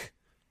melodic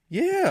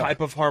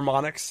type of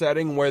harmonic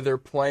setting where they're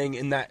playing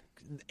in that,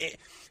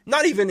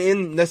 not even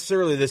in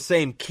necessarily the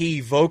same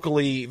key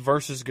vocally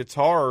versus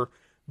guitar,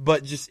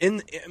 but just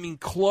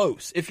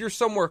close. If you're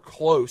somewhere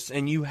close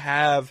and you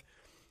have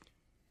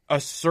a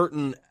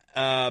certain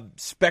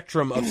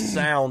spectrum of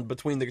sound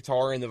between the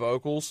guitar and the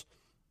vocals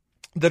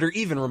that are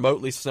even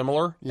remotely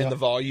similar, and the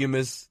volume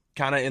is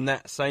kind of in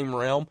that same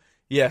realm.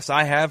 Yes,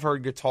 I have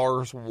heard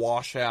guitars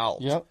wash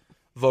out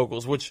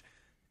vocals, which,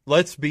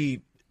 let's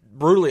be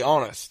brutally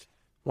honest,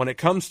 when it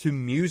comes to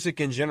music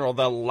in general,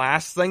 the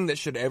last thing that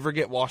should ever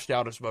get washed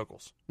out is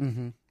vocals.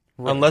 Mm-hmm.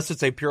 Right. Unless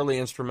it's a purely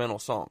instrumental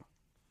song.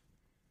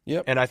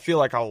 Yep. And I feel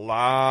like a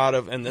lot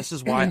of, and this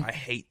is why I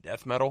hate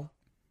death metal.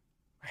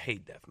 I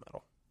hate death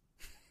metal.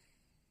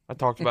 I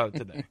talked about it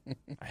today.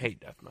 I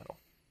hate death metal.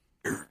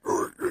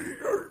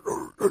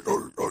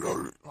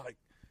 Like,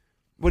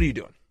 what are you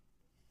doing?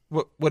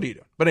 What are you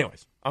doing? But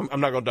anyways,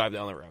 I'm not going to dive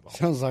down that rabbit hole.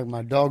 Sounds like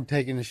my dog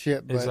taking a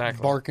shit, but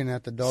barking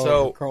at the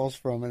dog across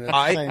from it at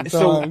the same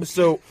time.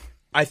 So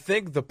I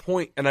think the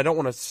point, and I don't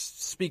want to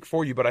speak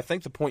for you, but I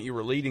think the point you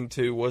were leading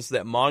to was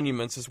that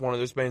Monuments is one of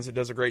those bands that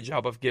does a great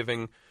job of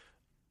giving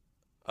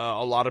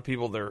a lot of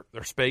people their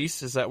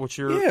space. Is that what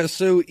you're... Yeah,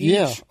 so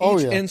each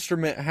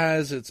instrument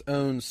has its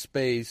own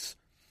space.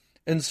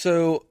 And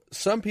so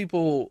some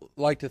people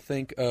like to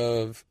think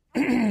of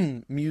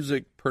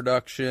music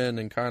production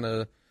and kind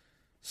of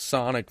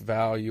sonic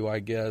value, I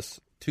guess,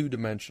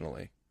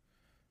 two-dimensionally.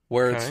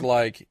 Where it's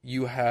like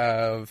you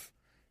have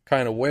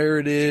kind of where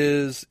it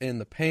is in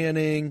the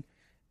panning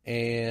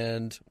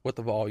and what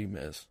the volume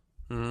is.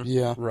 Mm-hmm.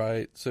 Yeah.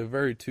 Right? So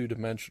very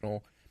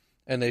two-dimensional.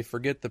 And they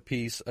forget the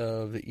piece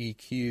of the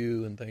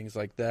EQ and things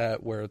like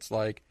that, where it's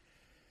like,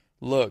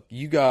 look,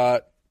 you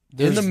got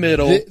in the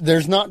middle.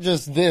 There's not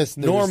just this.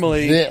 There's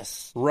normally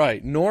this.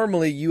 Right.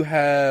 Normally you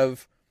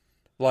have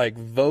like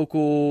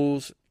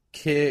vocals,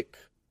 kick,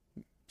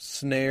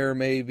 snare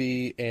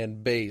maybe,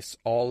 and bass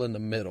all in the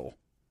middle.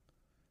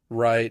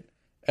 Right?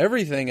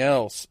 Everything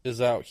else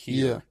is out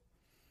here. Yeah.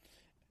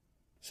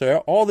 So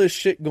all this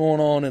shit going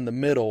on in the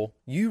middle,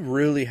 you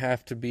really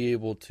have to be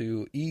able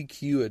to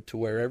EQ it to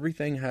where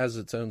everything has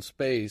its own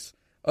space.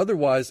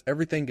 Otherwise,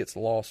 everything gets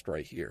lost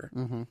right here.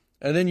 Mm-hmm.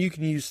 And then you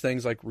can use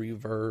things like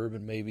reverb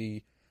and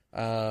maybe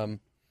a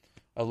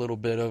little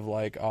bit of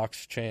like aux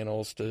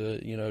channels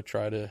to,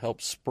 try to help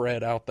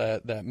spread out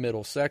that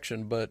middle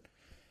section. But,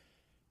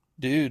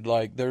 dude,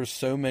 like there's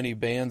so many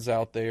bands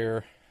out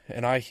there,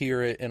 and I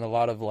hear it in a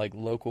lot of like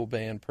local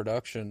band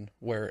production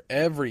where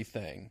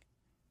everything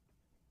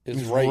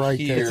is right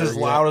here. It's as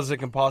loud as it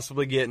can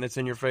possibly get, and it's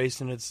in your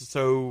face, and it's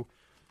so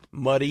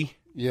muddy.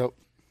 Yep.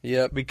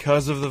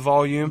 Because of the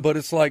volume. But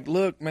it's like,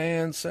 look,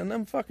 man, send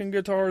them fucking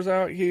guitars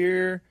out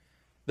here.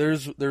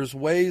 There's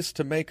ways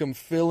to make them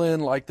fill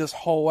in like this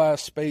whole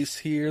ass space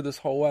here, this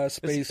whole ass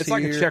space it's here.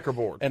 It's like a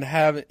checkerboard. And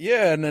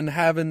then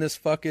having this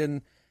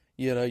fucking,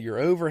 your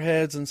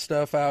overheads and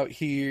stuff out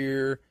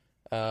here.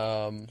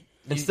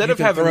 Instead you of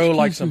can having throw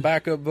like some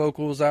backup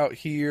vocals out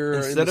here.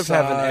 Instead of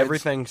having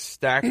everything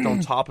stacked on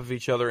top of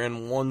each other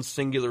in one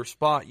singular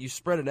spot, you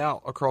spread it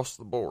out across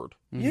the board.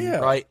 Yeah.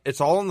 Right?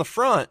 It's all in the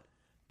front,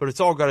 but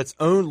it's all got its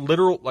own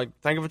literal, like,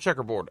 think of a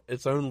checkerboard,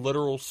 its own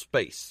literal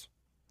space.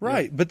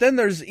 Right. Yeah. But then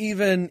there's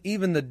even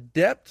the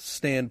depth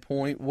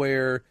standpoint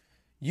where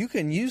you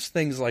can use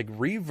things like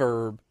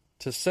reverb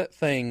to set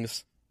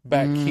things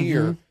back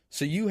here.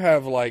 So you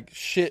have like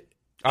shit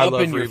up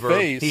in your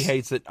face. He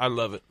hates it. I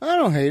love it. I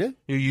don't hate it.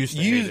 You used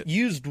to hate it.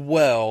 Used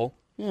well,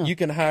 Yeah. you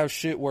can have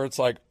shit where it's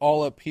like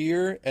all up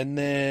here, and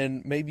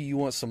then maybe you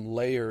want some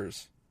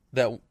layers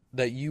that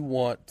you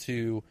want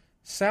to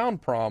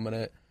sound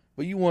prominent,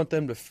 but you want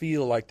them to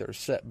feel like they're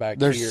set back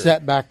They're here.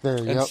 set back there,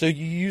 And so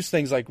you use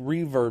things like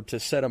reverb to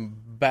set them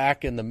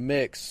back in the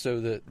mix so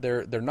that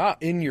they're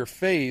not in your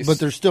face. but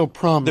they're still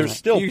prominent. They're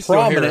still You still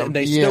hear prominent, them. and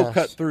they still Yes.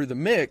 cut through the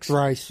mix.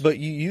 Thrice. But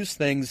you use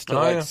things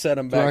to set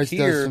them back Bryce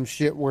here. does some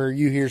shit where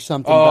you hear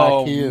something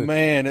Oh, back here.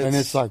 man, and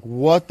it's like,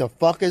 what the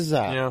fuck is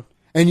that? Yeah.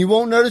 And you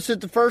won't notice it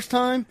the first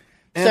time.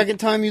 Second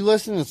time you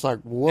listen, it's like,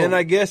 whoa. And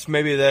I guess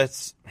maybe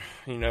that's,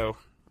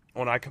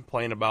 when I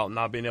complain about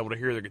not being able to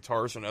hear the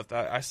guitars enough,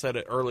 I said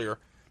it earlier.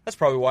 That's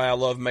probably why I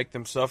love Make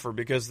Them Suffer,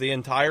 because the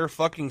entire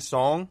fucking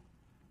song,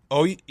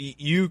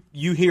 you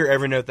hear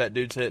every note that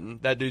dude's hitting,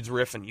 that dude's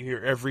riffing. You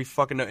hear every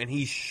fucking note, and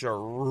he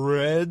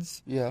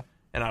shreds. Yeah.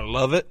 And I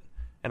love it,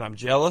 and I'm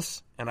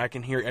jealous, and I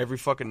can hear every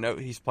fucking note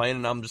he's playing,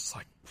 and I'm just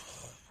like,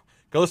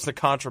 go listen to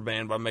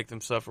Contraband by Make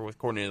Them Suffer with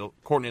Courtney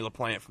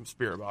LaPlante from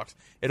Spirit Box.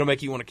 It'll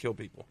make you want to kill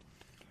people.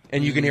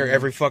 And you can hear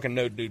every fucking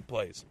note dude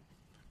plays.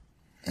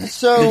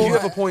 So Did you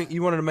have a point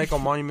you wanted to make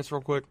on Monuments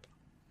real quick?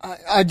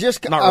 I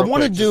Not real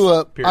want to quick, do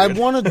just I period.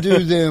 want to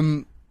do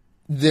them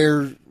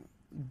their You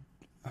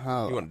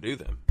want to do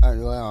them?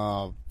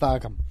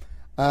 fuck 'em.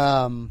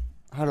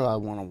 How do I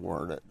want to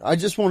word it? I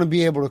just want to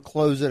be able to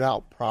close it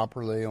out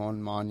properly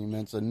on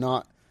Monuments and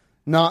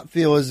not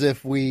feel as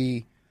if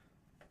we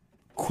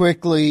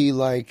quickly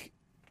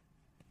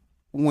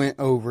went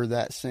over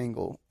that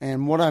single.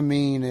 And what I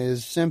mean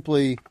is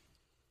simply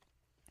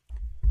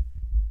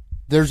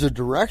there's a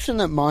direction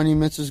that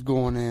Monuments is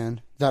going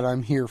in that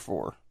I'm here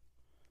for.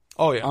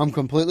 Oh, yeah. I'm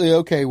completely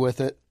okay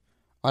with it.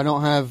 I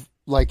don't have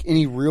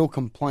any real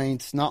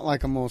complaints. Not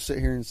like I'm going to sit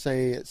here and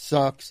say it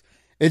sucks.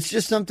 It's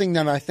just something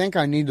that I think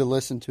I need to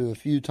listen to a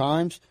few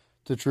times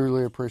to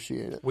truly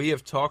appreciate it. We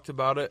have talked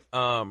about it.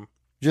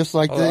 Just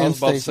like the I was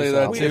about to Instasis say that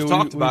album. We too. have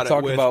talked about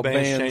talked it with about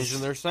bands bands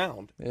changing their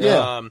sound.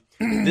 Yeah.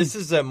 This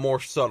is a more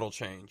subtle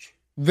change.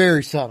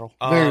 Very subtle.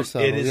 Very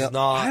subtle. It is yep.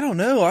 not. I don't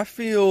know. I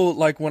feel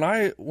like when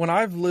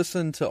I've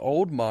listened to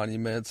old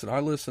Monuments and I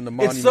listen to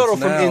Monuments It's subtle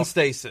now, from In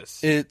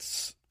Stasis.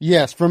 It's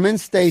Yes, from In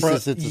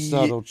Stasis, it's a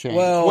subtle change.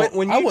 Well,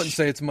 When I you wouldn't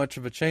say it's much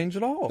of a change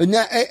at all.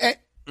 Now,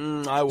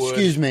 I would.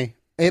 excuse me.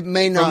 It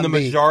may not From the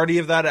be. majority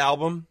of that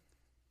album,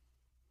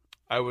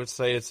 I would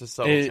say it's a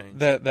subtle change.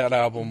 That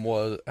album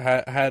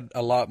had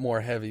a lot more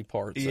heavy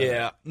parts. in it.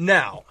 Yeah.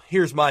 Now,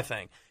 here's my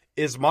thing.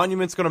 Is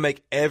Monuments going to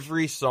make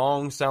every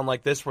song sound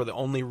like this where the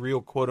only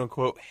real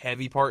quote-unquote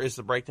heavy part is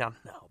the breakdown?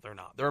 No, they're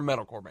not. They're a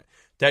metalcore band.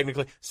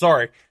 Technically,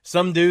 sorry,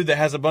 some dude that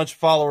has a bunch of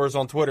followers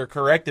on Twitter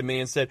corrected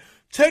me and said,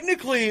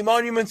 technically,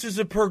 Monuments is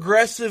a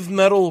progressive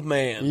metal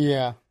band.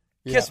 Yeah.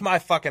 Kiss my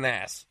fucking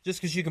ass.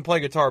 Just because you can play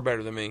guitar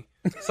better than me.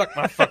 Suck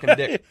my fucking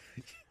dick.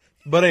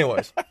 But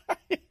anyways, I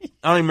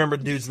don't even remember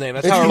the dude's name.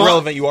 That's how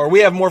irrelevant you are.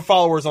 We have more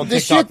followers on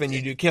TikTok than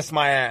you do. Kiss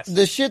my ass.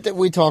 The shit that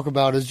we talk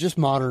about is just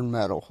modern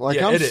metal.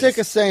 Yeah, I'm it sick is.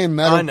 of saying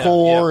I know,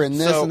 metalcore yeah. and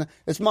this So- and that.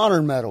 It's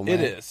modern metal, man.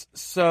 It is.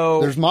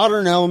 So There's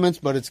modern elements,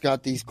 but it's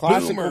got these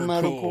classical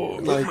Boomercore.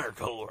 metalcore. Like,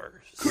 Boomercore.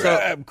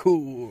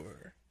 Crabcore.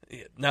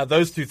 Now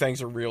those two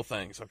things are real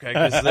things, okay?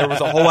 Because there was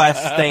a whole ass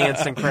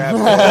stance and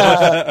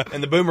crap,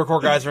 and the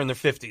Boomercore guys are in their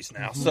 50s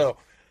now. So,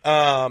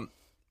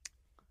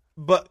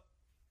 but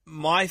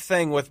my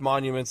thing with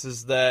Monuments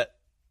is that,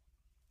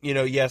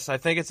 yes, I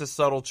think it's a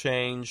subtle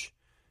change,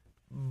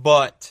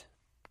 but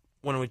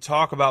when we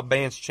talk about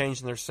bands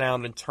changing their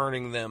sound and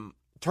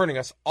turning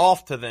us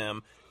off to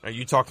them,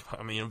 you talked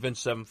about, Avenged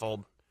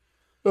Sevenfold.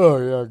 oh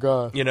yeah,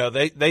 God.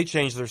 They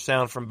changed their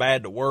sound from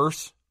bad to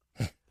worse.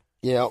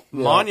 Yeah.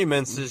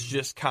 Monuments is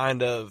just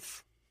kind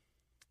of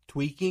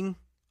tweaking,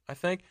 I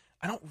think.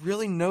 I don't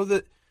really know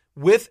that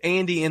with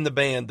Andy in the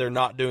band, they're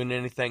not doing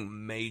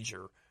anything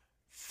major.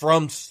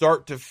 From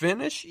start to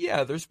finish,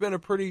 yeah, there's been a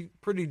pretty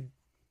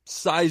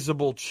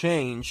sizable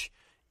change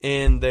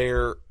in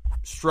their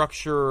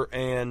structure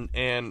and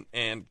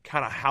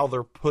kind of how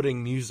they're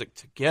putting music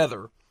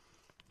together.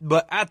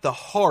 But at the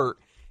heart,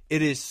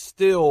 it is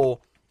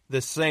still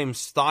the same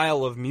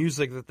style of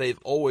music that they've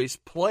always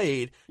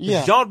played.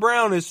 Yeah. John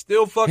Brown is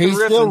still fucking He's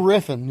riffing. still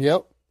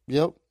riffing.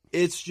 Yep.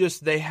 It's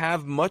just they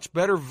have much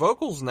better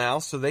vocals now,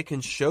 so they can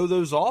show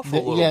those off a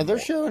little Yeah, more. they're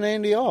showing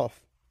Andy off.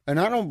 And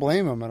I don't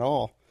blame him at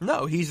all.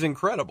 No, he's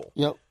incredible.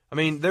 Yep. I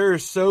mean, there are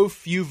so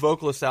few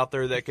vocalists out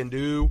there that can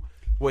do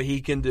what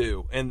he can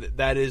do, and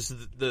that is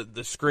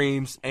the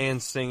screams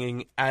and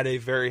singing at a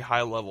very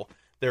high level.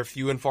 They're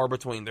few and far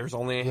between. There's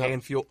only a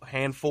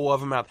handful of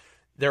them out.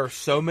 There are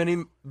so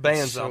many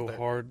bands out there.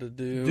 So hard to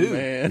do,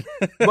 man.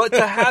 But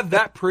to have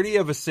that pretty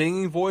of a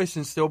singing voice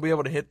and still be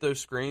able to hit those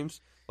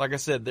screams, like I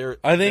said,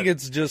 I think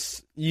it's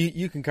just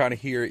you can kind of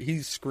hear it.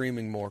 He's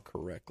screaming more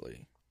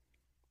correctly.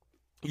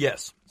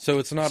 Yes. So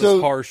it's not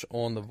as harsh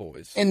on the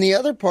voice. And the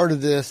other part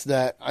of this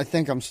that I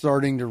think I'm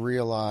starting to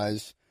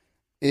realize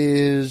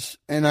is,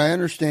 and I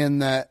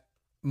understand that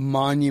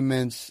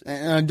Monuments,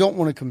 and I don't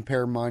want to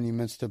compare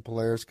Monuments to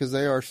Polaris because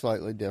they are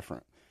slightly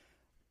different.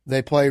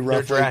 They play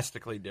roughly... They're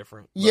drastically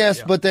different.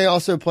 Yes, but they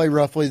also play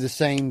roughly the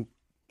same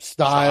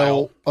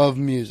style of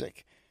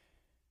music.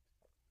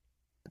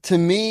 To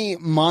me,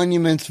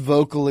 Monuments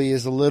vocally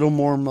is a little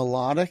more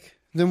melodic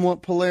than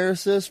what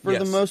Polaris is for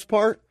the most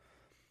part.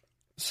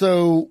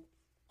 So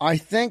I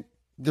think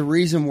the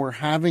reason we're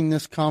having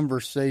this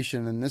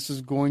conversation, and this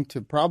is going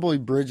to probably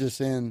bridge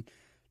us in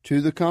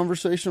to the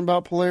conversation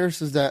about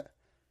Polaris, is that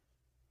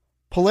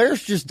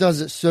Polaris just does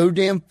it so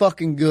damn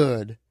fucking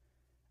good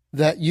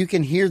that you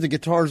can hear the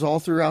guitars all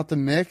throughout the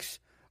mix,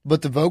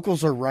 but the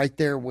vocals are right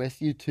there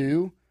with you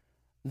too,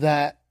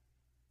 that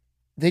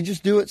they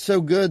just do it so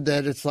good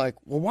that it's like,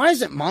 well, why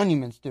isn't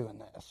Monuments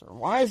doing this? Or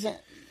why isn't,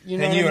 you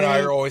know? And you and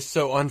I are always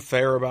so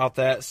unfair about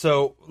that.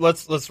 So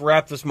let's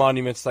wrap this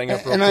Monuments thing up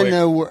real quick. And I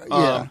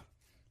know,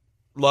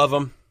 love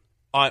them.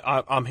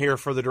 I'm here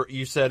for the,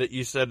 you said it,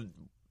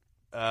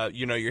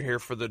 you're here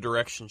for the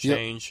direction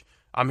change. Yep.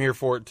 I'm here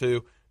for it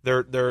too.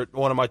 They're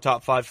one of my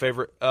top 5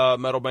 favorite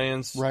metal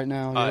bands right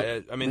now.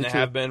 Yep. I mean, they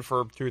have been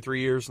for 2 or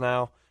 3 years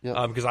now.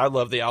 Yep. Because I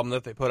love the album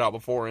that they put out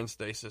before In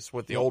Stasis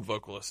with the old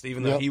vocalist.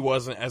 Even though he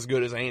wasn't as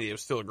good as Andy, it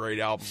was still a great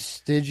album.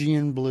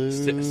 Stygian Blue.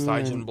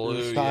 Stygian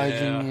Blue,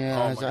 Stygian,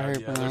 yeah. is that how you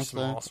pronounce that?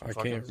 Awesome I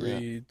can't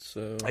read,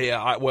 so... Yeah,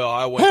 I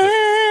went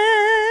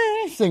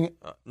to... Sing it.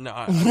 No.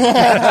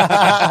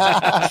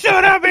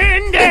 Should have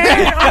been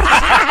there.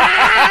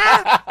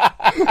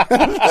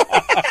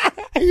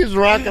 He's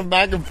rocking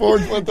back and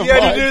forth with the You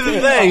had to do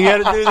the thing.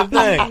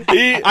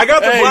 I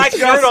got the black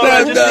shirt on.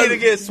 I just need to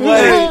get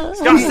sweaty.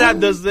 Scott Stapp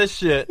does this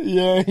shit.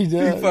 Yeah, he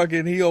does.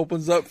 He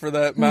opens up for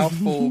that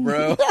mouthful,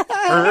 bro.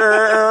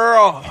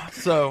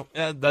 So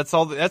that's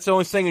all. That's the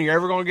only singing you're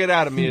ever going to get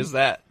out of me is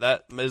that.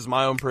 That is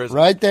my own prison.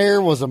 Right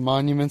there was a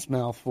Monuments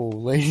mouthful,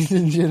 ladies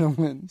and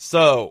gentlemen.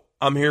 So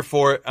I'm here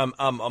for it. I'm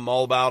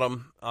all about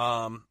them.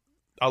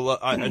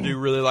 I do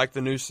really like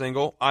the new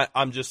single.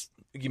 I'm just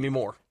give me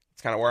more.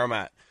 It's kind of where I'm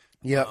at.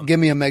 Yeah, give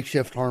me a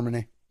Makeshift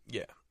Harmony.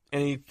 Yeah.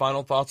 Any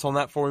final thoughts on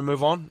that before we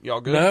move on? Y'all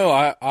good? No,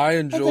 I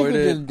enjoyed it.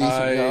 Did a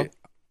decent job.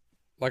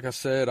 Like I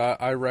said,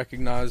 I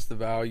recognized the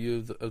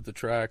value of the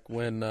track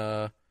when,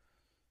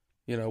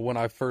 when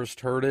I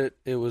first heard it.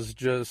 It was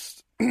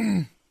just,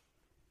 dude,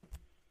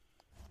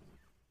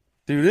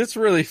 it's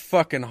really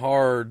fucking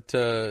hard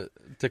to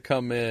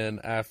come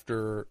in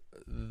after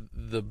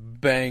the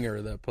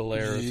banger that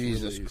Polaris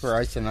Jesus released.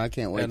 Christ, and I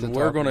can't wait and to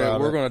we're talk gonna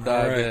about we're it. gonna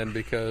dive in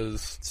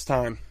because it's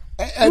time.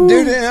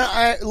 Dude,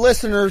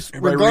 listeners,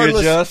 Everybody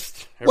regardless,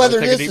 readjust. Everybody whether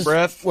take this a deep is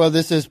breath. well,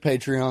 this is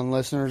Patreon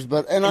listeners,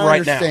 but I Right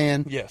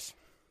understand. now. Yes.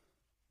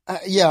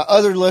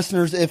 Other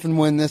listeners, if and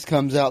when this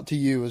comes out to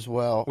you as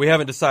well. We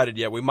haven't decided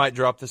yet. We might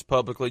drop this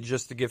publicly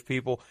just to give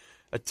people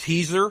a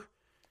teaser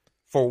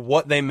for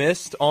what they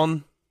missed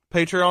on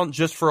Patreon,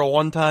 just for a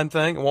one-time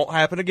thing. It won't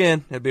happen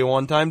again. It'll be a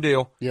one-time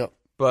deal. Yep.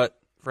 But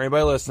for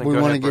anybody listening,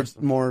 we want to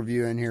get more of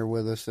you in here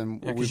with us,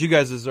 and because you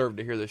guys deserve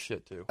to hear this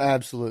shit too.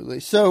 Absolutely.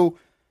 So,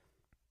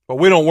 but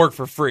we don't work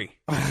for free.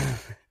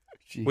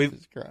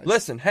 Jesus Christ.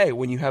 Listen, hey,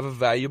 when you have a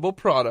valuable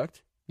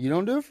product, you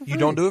don't do it for free. You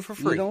don't do it for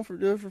free. You don't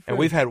do it for free. And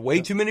we've had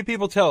way too many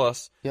people tell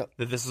us that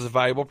this is a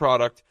valuable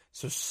product.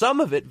 So some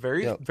of it,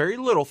 very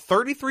little,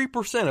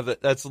 33% of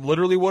it, that's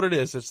literally what it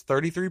is. It's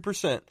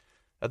 33%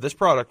 of this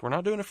product. We're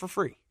not doing it for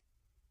free.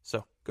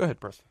 So go ahead,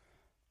 Preston.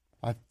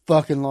 I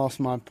fucking lost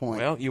my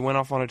point. Well, you went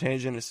off on a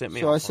tangent and sent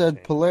me. So I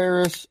said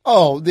Polaris.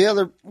 Oh,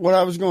 what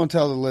I was going to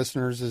tell the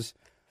listeners is,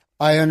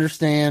 I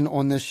understand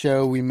on this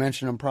show we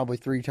mention them probably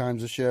 3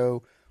 times a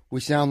show.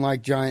 We sound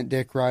like giant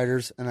dick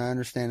riders, and I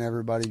understand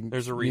everybody.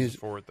 There's a reason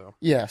for it, though.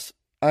 Yes,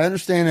 I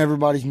understand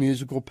everybody's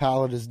musical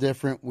palette is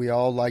different. We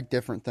all like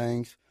different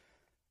things,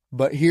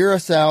 but hear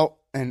us out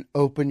and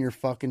open your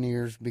fucking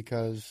ears,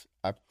 because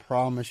I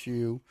promise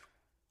you,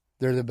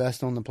 they're the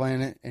best on the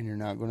planet, and you're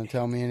not going to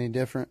tell me any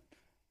different.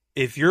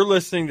 If you're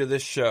listening to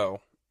this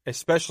show,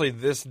 especially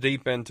this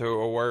deep into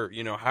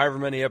however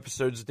many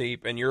episodes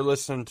deep, and you're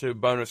listening to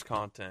bonus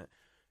content,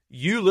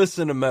 you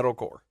listen to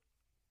metalcore.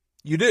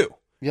 You do.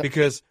 Yep.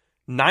 Because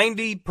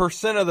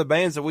 90% of the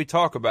bands that we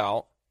talk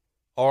about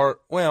are,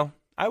 well,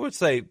 I would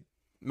say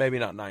maybe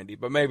not 90,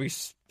 but maybe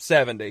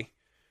 70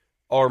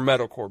 are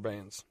metalcore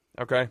bands.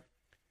 Okay?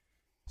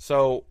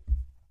 So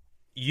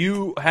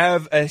you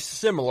have a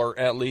similar,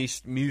 at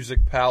least,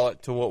 music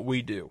palette to what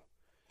we do.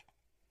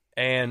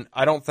 And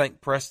I don't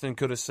think Preston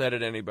could have said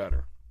it any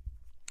better.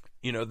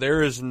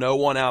 There is no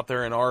one out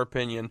there, in our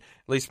opinion,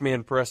 at least me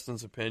and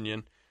Preston's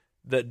opinion,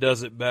 that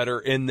does it better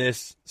in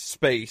this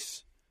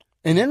space.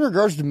 And in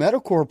regards to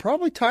metalcore,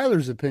 probably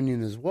Tyler's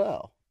opinion as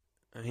well.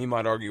 And he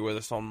might argue with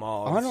us on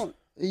Moz.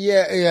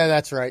 Yeah,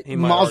 that's right.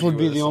 Moz would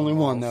be the only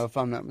one, though, if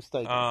I'm not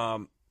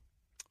mistaken.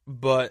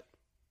 But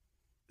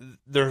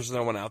there's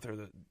no one out there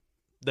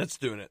that's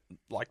doing it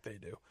like they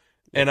do.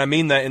 And I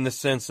mean that in the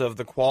sense of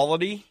the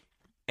quality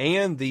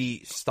and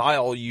the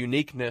style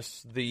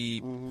uniqueness,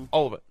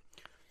 all of it.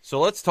 So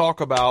let's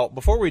talk about,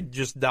 before we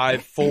just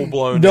dive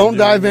full-blown. Don't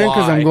dive in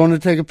because I'm going to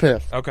take a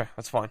piss. Okay,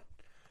 that's fine.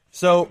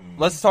 So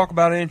let's talk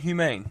about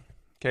Inhumane.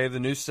 Okay, the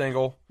new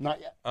single. Not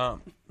yet.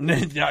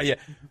 Not yet.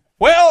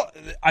 Well,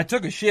 I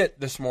took a shit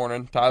this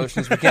morning, Tyler,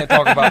 since we can't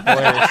talk about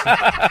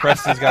Polaris.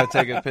 Preston's got to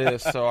take a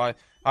piss, so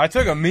I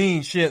took a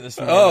mean shit this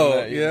morning.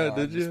 Oh,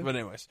 did you? But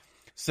anyways.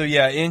 So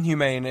yeah,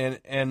 Inhumane,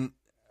 and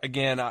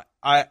again,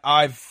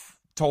 I've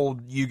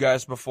told you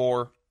guys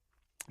before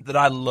that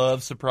I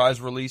love surprise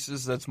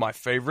releases. That's my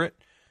favorite.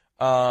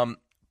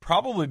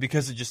 Probably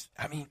because it just,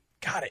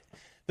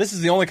 this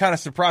is the only kind of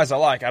surprise I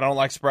like. I don't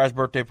like surprise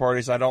birthday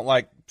parties. I don't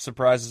like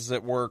surprises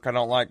at work. I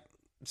don't like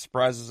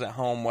surprises at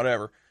home,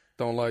 whatever.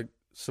 Don't like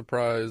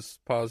surprise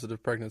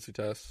positive pregnancy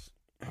tests.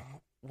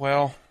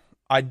 Well,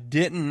 I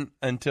didn't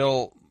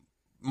until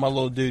my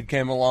little dude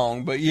came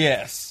along, but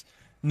yes.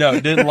 No,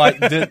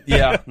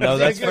 no,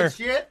 that's fair.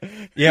 Shit?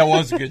 Yeah, it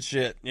was a good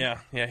shit. Yeah.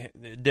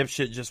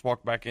 Dipshit just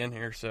walked back in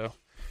here, so.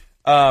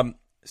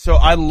 So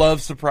I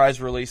love surprise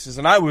releases,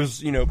 and I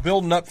was,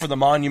 building up for the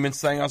Monuments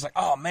thing. I was like,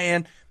 oh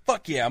man,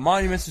 fuck yeah,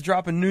 Monuments is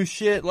dropping new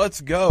shit. Let's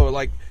go.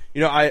 Like,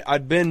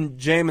 I'd been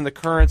jamming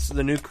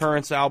the new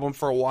Currents album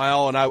for a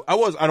while, and I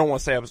don't want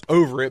to say I was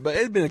over it, but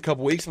it had been a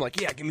couple weeks. I'm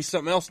like, yeah, give me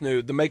something else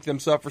new. The Make Them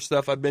Suffer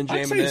stuff I'd been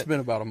jamming. I'd say it's been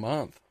about a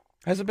month.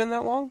 Has it been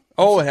that long?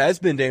 Oh, it has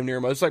been damn near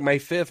a month. It's like May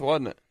 5th,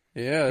 wasn't it?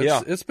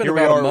 Yeah, it's been here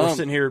about a month. We're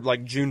sitting here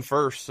like June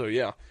 1st, so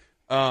yeah.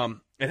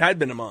 It had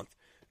been a month.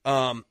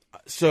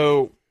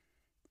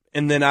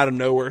 And then out of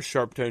nowhere,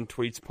 Sharptone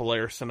tweets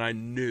Polaris, and I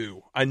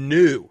knew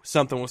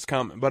something was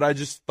coming, but I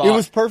just thought... It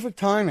was perfect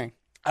timing.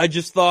 I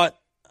just thought,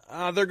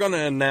 they're going to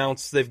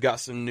announce they've got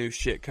some new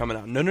shit coming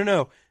out.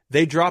 No.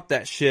 They dropped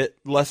that shit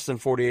less than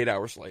 48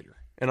 hours later.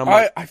 And I'm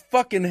like... I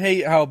fucking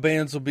hate how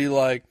bands will be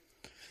like,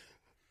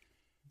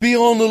 be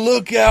on the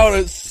lookout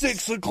at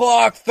 6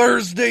 o'clock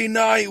Thursday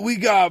night. We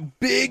got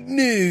big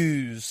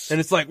news. And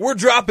it's like, we're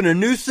dropping a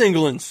new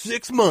single in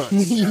 6 months.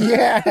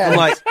 Yeah. I'm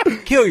like,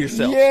 kill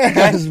yourself.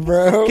 Yes,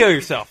 bro. Kill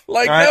yourself.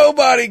 Like,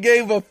 nobody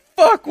gave a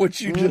fuck what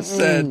you just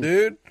said,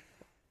 dude.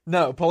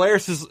 No,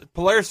 Polaris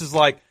is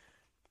like,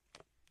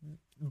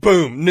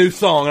 boom, new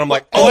song. And I'm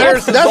like,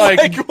 Polaris is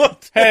like,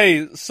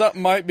 hey,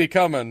 something might be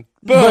coming.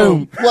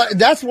 Boom. Well,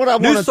 that's what I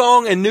want. New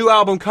song and new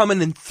album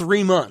coming in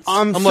 3 months.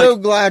 I'm so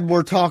glad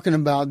we're talking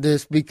about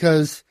this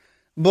because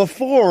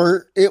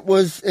before it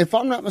was, if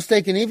I'm not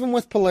mistaken, even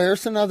with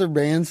Polaris and other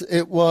bands,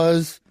 it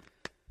was,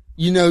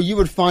 you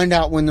would find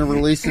out when they're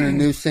releasing a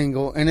new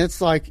single, and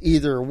it's like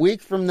either a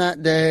week from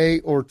that day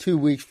or 2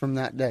 weeks from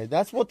that day.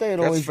 That's what they had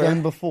always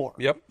done before.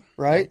 Yep.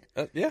 Right?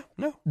 Yeah,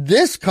 no.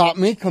 This caught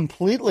me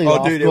completely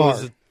off guard. It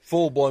was a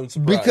full-blown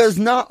surprise. Because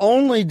not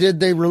only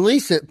did they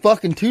release it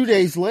fucking 2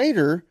 days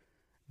later,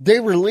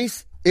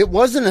 it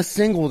wasn't a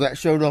single that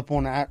showed up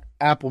on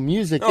Apple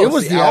Music. No, it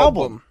was the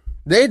album.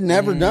 They'd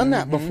never done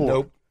that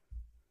before.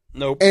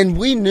 Nope. And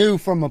we knew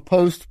from a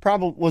post,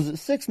 probably, was it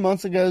 6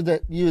 months ago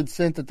that you had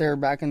sent that they were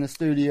back in the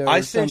studio?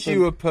 I sent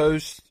you a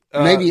post.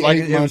 Maybe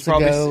 8 months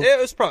ago. It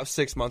was probably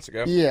 6 months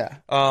ago. Yeah.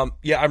 I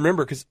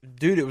remember because,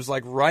 dude, it was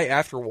like right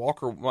after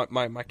Walker,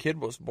 my kid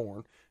was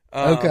born.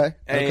 Okay.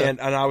 And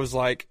I was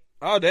like,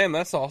 oh, damn,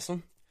 that's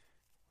awesome.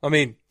 I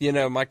mean,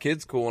 my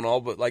kid's cool and all,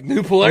 but like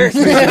new Polaris,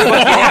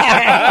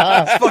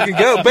 let's fucking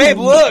go, babe.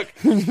 Look,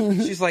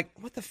 she's like,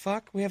 "What the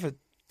fuck? We have a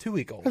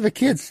 2-week-old. I have a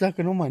kid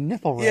sucking on my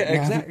nipple right now."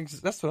 Yeah, exactly.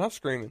 That's what I'm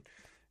screaming.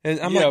 And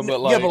I'm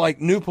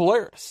but new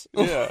Polaris.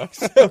 Yeah.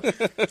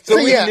 so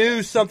we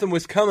knew something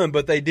was coming,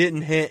 but they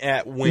didn't hint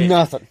at when.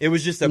 Nothing. It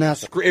was just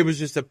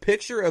a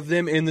picture of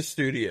them in the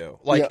studio.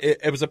 Like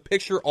it was a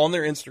picture on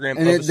their Instagram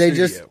and of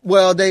the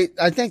studio.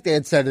 I think they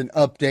had said an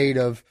update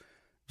of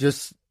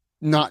just.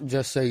 Not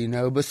just so you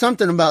know, but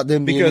something about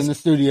them being in the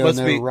studio and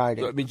they were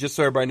writing. I mean, just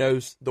so everybody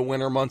knows, the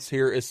winter months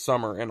here is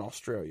summer in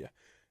Australia.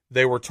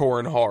 They were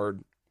touring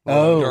hard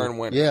during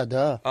winter. Yeah,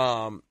 duh.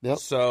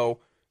 So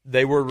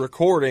they were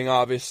recording,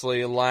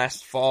 obviously,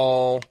 last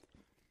fall,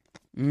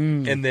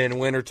 and then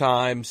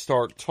wintertime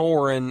start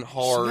touring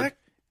hard.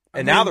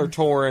 Now they're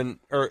touring,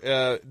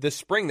 or this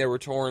spring they were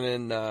touring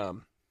in the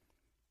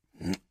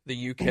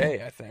UK,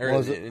 I think,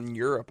 or in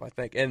Europe, I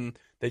think. And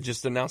they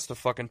just announced a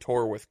fucking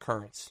tour with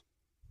Currents.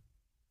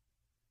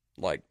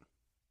 Like,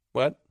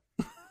 what?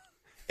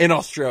 In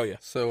Australia.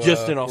 So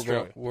just in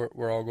Australia.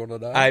 We're all going to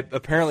die?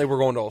 Apparently we're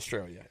going to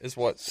Australia, is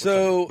what.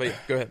 So, but yeah,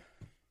 go ahead.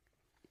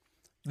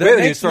 That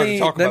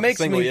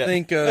makes me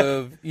think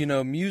of,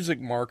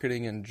 music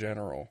marketing in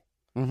general.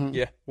 Mm-hmm.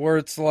 Yeah. Where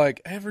it's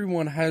like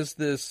everyone has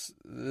this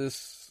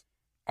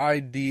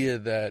idea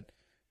that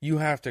you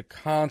have to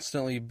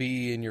constantly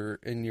be in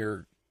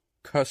your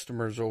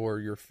customers or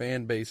your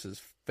fan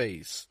base's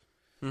face.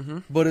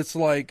 But it's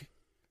like,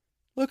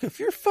 look, if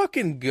you're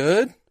fucking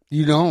good,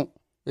 you don't.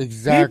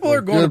 Exactly. People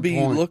are going to be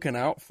looking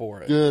out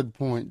for it. Good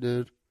point,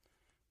 dude.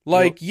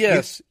 Like,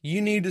 yes,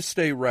 you need to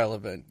stay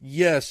relevant.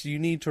 Yes, you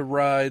need to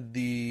ride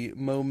the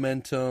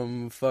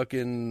momentum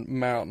fucking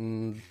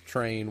mountain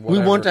train,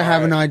 whatever. We want to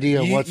have an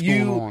idea of what's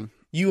going on.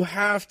 You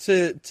have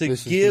to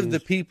give the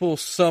people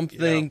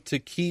something to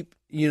keep,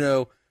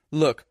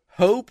 look,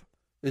 hope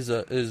is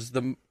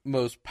the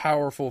most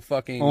powerful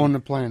fucking on the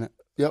planet.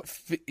 Yep.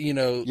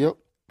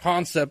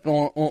 Concept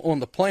on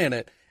the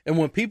planet. And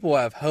when people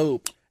have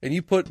hope and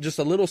you put just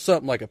a little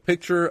something like a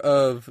picture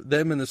of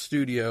them in the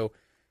studio,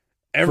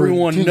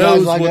 everyone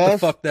knows what the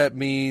fuck that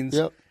means.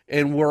 Yep.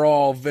 And we're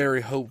all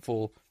very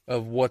hopeful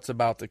of what's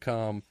about to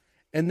come.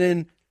 And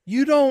then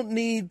you don't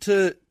need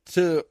to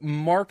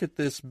market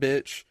this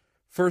bitch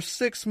for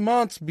 6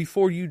 months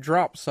before you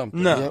drop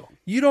something. No. Yep.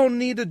 You don't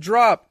need to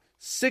drop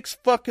 6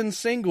 fucking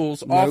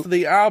singles off of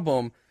the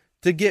album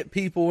to get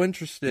people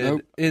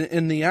interested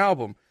in the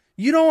album.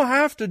 You don't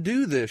have to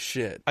do this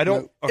shit. I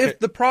don't. Okay. If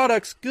the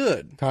product's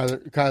good.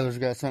 Kyler's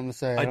got something to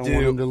say. I don't do.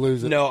 want him to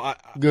lose it. No,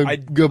 good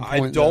point.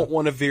 I don't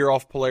want to veer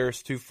off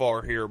Polaris too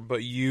far here,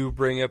 but you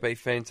bring up a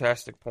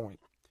fantastic point.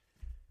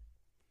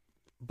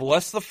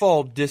 Bless the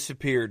Fall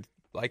disappeared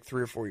like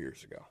 3 or 4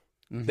 years ago.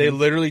 Mm-hmm. They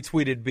literally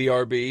tweeted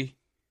BRB,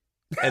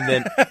 and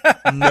then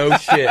no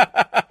shit,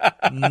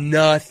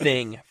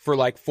 nothing for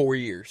like 4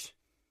 years,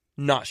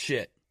 not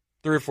shit,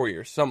 3 or 4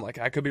 years, something like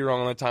that. I could be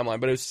wrong on the timeline,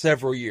 but it was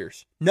several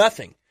years,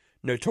 nothing.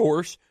 No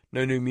tours,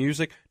 no new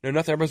music, no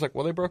nothing. Everybody's like,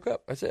 well, they broke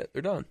up. That's it.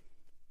 They're done.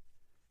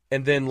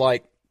 And then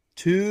like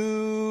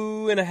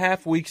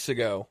 2.5 weeks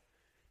ago,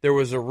 there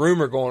was a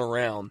rumor going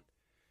around.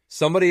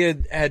 Somebody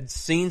had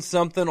seen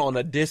something on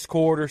a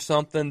Discord or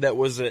something that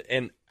was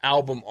an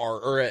album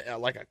art or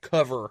like a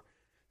cover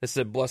that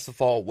said "Bless the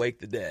Fall, Wake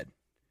the Dead,"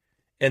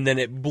 and then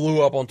it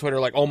blew up on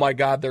Twitter like, "Oh my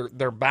God,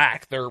 they're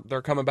back.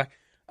 They're coming back."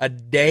 A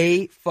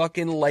day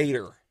fucking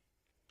later,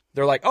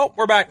 they're like, "Oh,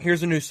 we're back.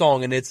 Here's a new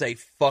song," and it's a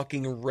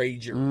fucking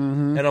rager.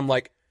 Mm-hmm. And I'm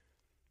like,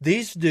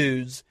 these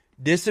dudes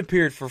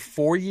disappeared for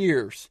 4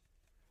 years,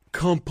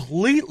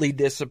 completely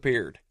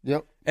disappeared.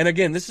 Yep. And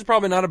again, this is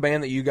probably not a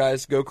band that you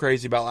guys go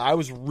crazy about. I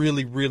was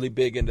really, really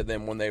big into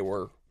them when they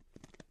were.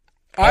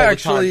 I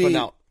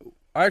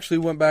actually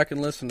went back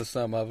and listened to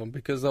some of them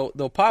because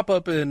they'll pop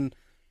up in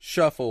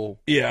shuffle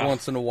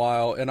once in a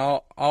while, and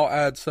I'll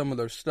add some of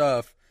their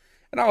stuff.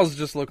 And I was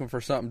just looking for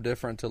something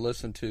different to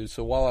listen to.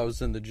 So while I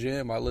was in the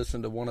gym, I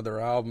listened to one of their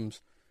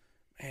albums.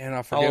 Man,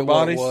 I forget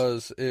what it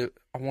was.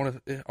 I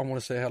want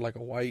to say it had like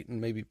a white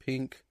and maybe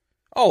pink.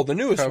 Oh, the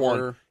newest cover.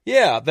 one.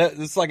 Yeah,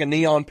 it's like a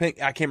neon pink.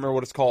 I can't remember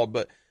what it's called,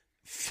 but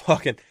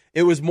fucking,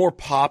 it was more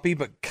poppy.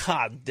 But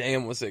god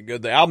damn, was it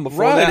good? The album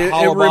before that,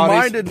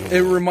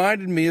 it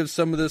reminded me of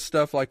some of this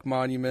stuff like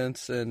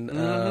Monuments and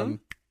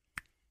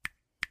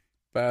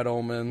Bad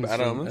Omens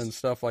and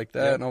stuff like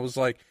that. Yep. And I was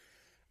like,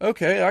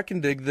 okay, I can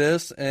dig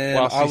this. And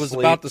I was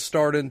about to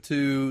start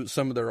into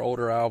some of their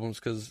older albums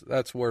because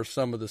that's where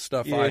some of the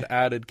stuff I'd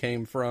added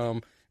came from.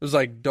 It was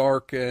like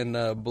dark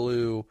and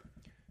blue.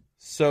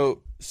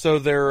 So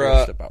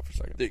their step out for a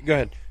second. Go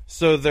ahead.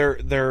 So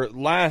their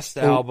last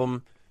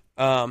album,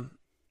 was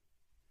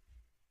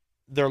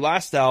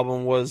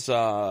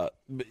I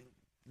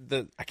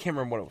can't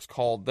remember what it was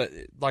called.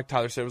 Like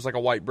Tyler said, it was like a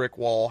white brick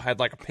wall, had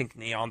like a pink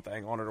neon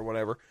thing on it or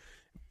whatever.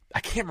 I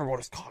can't remember what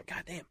it's called.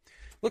 God damn,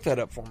 look that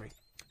up for me.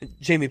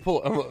 Jamie,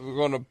 we're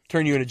going to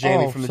turn you into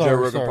Jamie from the Joe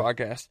Rogan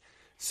podcast.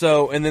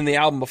 So, and then the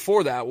album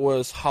before that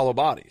was Hollow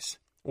Bodies,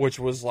 which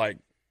was like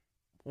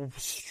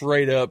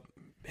straight up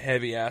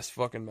heavy ass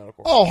fucking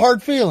metalcore. Oh,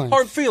 Hard Feelings.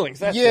 Hard Feelings.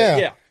 That's it.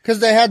 Yeah. Because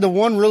they had the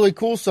one really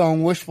cool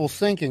song, Wishful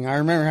Thinking. I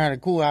remember it had a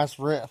cool ass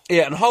riff.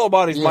 Yeah, and Hollow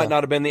Bodies might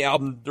not have been the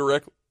album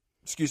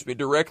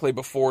directly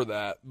before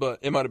that, but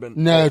it might have been.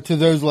 No, To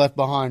Those Left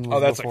Behind was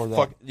that's before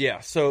like that. Yeah,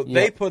 so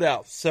they put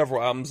out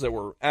several albums that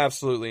were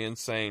absolutely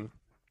insane,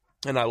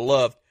 and I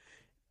loved.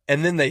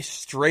 And then they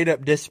straight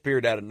up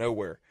disappeared out of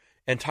nowhere.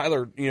 And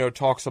Tyler,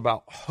 talks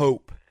about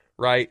hope,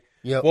 right?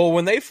 Yep. Well,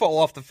 when they fall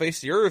off the face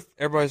of the earth,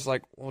 everybody's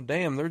like, well,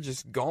 damn, they're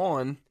just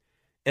gone.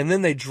 And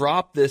then they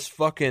drop this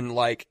fucking,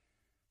 like,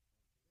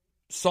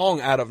 song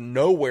out of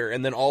nowhere,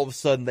 and then all of a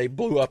sudden they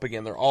blew up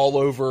again. They're all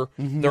over.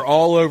 Mm-hmm. They're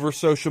all over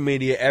social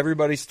media.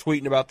 Everybody's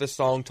tweeting about this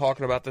song,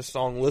 talking about this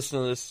song,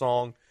 listening to this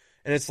song.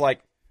 And it's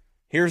like,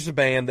 here's a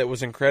band that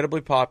was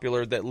incredibly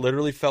popular that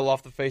literally fell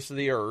off the face of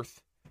the earth.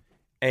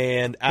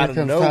 And out of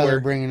nowhere, Tyler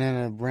bringing in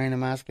a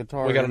random ass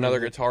guitar. We got another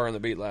guitar in the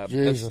Beat Lab.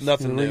 Jesus, that's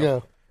nothing new.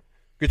 Go.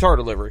 Guitar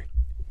delivery.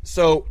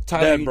 So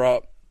Tyler Dad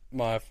brought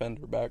my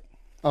Fender back.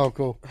 Oh,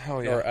 cool.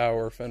 Hell yeah. Or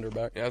our Fender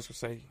back. Yeah, I was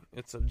gonna say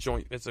it's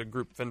a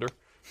group Fender.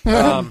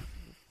 Yeah,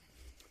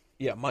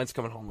 mine's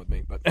coming home with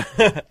me, but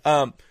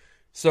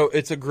so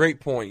it's a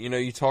great point.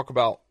 You talk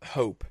about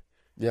hope,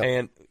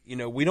 and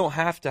we don't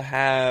have to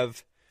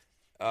have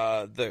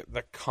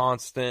the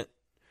constant.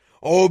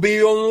 Oh,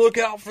 be on the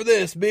lookout for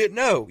this.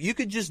 No, you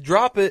could just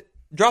drop a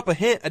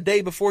hint a day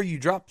before you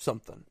drop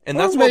something, and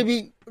that's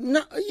maybe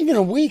not even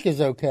a week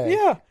is okay.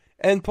 Yeah,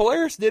 And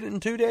Polaris did it in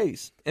 2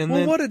 days. And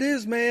well, what it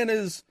is, man,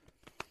 is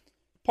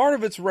part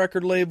of it's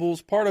record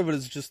labels, part of it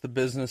is just the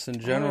business in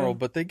general.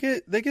 But they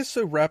get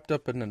so wrapped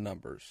up in the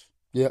numbers.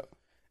 Yep.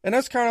 And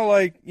that's kind of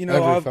like,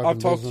 I've talked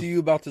business. to you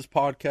about this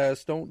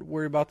podcast. Don't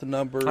worry about the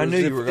numbers. I knew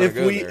you were going to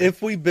go there.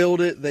 If we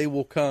build it, they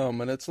will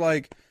come. And it's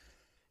like,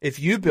 if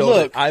you build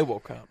it, I will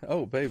come.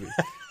 Oh, baby.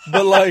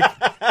 But like,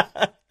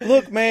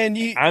 look, man,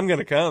 I'm going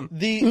to come.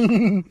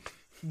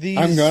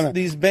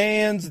 These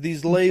bands,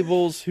 these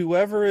labels,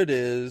 whoever it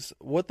is,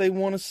 what they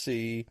want to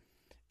see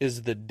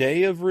is the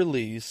day of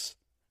release,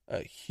 a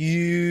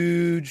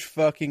huge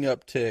fucking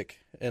uptick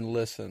in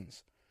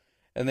listens.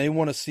 And they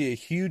want to see a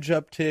huge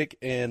uptick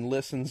in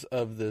listens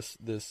of this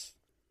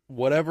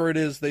whatever it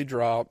is they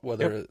drop,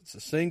 whether it's a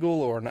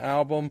single or an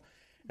album.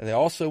 And they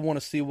also want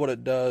to see what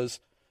it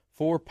does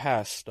for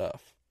past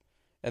stuff.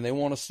 And they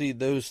want to see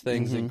those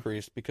things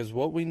increase, because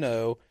what we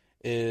know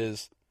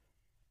is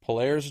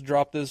Polaris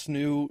dropped this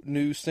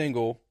new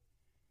single.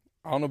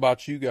 I don't know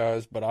about you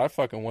guys, but I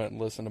fucking went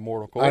and listened to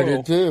Mortal Coil. I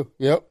did too.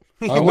 Yep.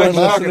 I went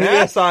fucking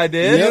ass, I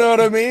did. You know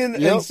what I mean?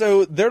 Yep. And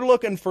so they're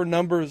looking for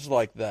numbers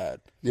like that.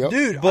 Yep.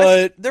 Dude,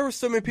 but there were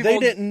so many people. They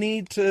didn't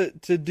need to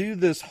do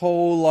this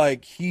whole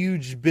like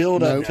huge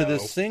build up to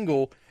this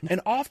single.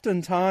 And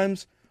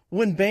oftentimes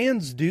when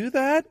bands do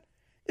that,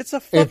 it's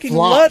a fucking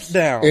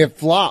letdown. It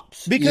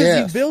flops. Because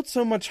you build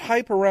so much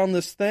hype around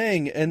this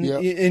thing, and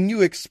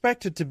you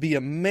expect it to be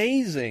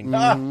amazing.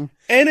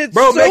 And it's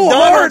so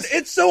hard.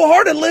 It's so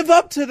hard to live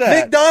up to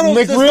that.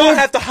 McDonald's does not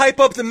have to hype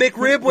up the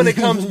McRib when it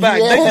comes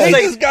back. Yeah. They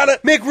just gotta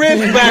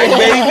McRib's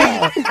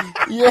back,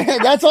 baby. Yeah,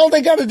 that's all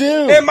they got to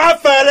do. And my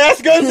fat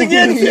ass goes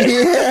against it.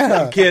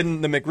 Yeah. I'm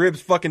kidding. The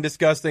McRib's fucking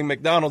disgusting.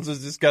 McDonald's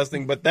is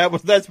disgusting. But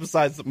that's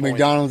besides the point.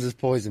 McDonald's is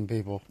poison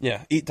people.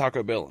 Yeah, eat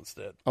Taco Bell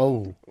instead.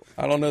 Oh,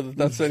 I don't know that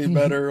that's any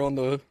better on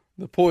the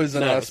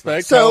poison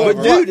aspect. So,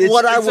 but dude,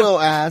 what I will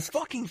ask,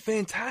 fucking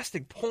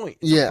fantastic point.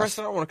 Yes.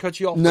 Preston, I don't want to cut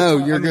you off. No,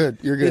 you're good.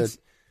 You're good.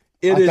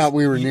 I thought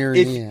we were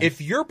nearing the end.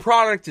 If your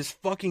product is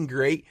fucking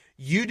great,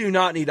 you do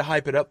not need to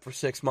hype it up for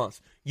 6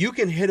 months. You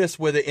can hit us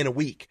with it in a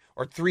week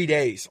or 3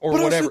 days or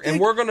whatever, and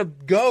we're going to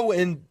go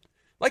and,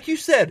 like you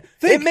said,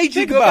 it made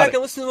you go back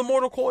and listen to the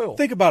Mortal Coil.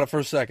 Think about it for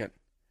a second.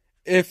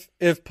 If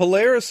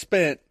Polaris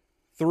spent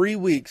 3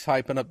 weeks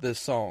hyping up this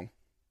song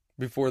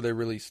before they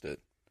released it,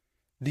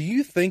 do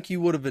you think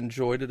you would have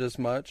enjoyed it as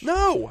much?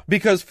 No.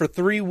 Because for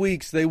 3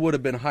 weeks, they would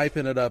have been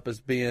hyping it up as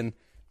being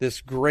this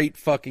great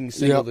fucking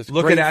single, this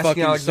Look great at Asking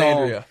fucking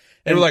Alexandria. song.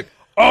 They were like,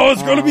 oh,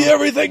 it's going to be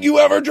everything you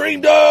ever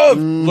dreamed of.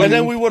 And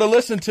then we would have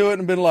listened to it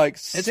and been like,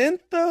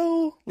 synth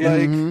though?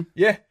 Like,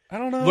 yeah. I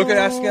don't know. Look at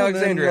Asking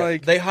Alexandria.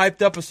 They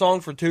hyped up a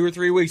song for 2 or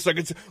 3 weeks.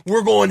 Like,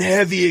 we're going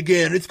heavy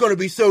again. It's going to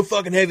be so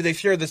fucking heavy. They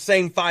share the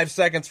same 5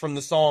 seconds from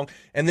the song,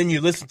 and then you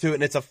listen to it,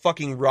 and it's a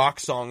fucking rock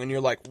song, and you're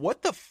like,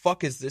 what the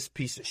fuck is this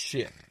piece of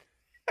shit?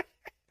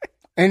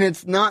 And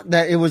it's not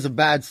that it was a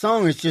bad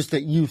song. It's just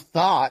that you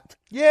thought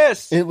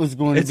it was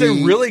going to be. It's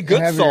a really good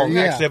heavier. song,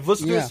 Yeah. actually. I've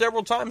listened to it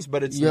several times,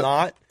 but it's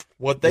not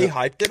what they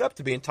hyped it up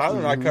to be. And Tyler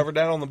and I covered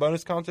that on the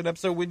bonus content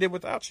episode we did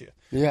without you.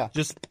 Yeah.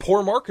 Just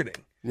poor marketing.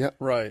 Yep.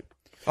 right.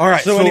 All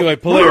right. So anyway,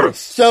 Polaris.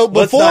 So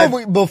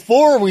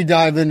before we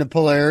dive into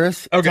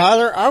Polaris,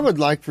 Tyler, I would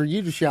like for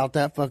you to shout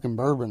that fucking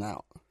bourbon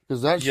out,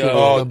 because that shit is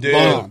the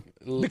bomb.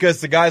 Because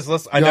the guys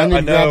listen, I Do I need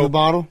to grab know. the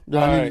bottle? Do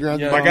I need to right, grab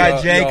the yeah. My bottle?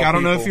 guy Jake, y'all I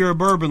don't know people. if you're a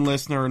bourbon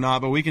listener or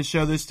not, but we can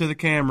show this to the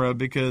camera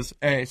because,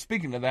 hey,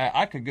 speaking of that,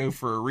 I could go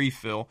for a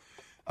refill.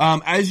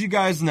 As you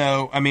guys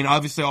know, I mean,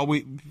 obviously,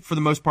 for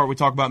the most part, we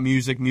talk about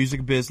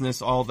music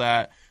business, all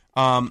that.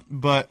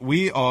 But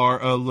we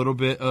are a little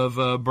bit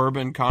of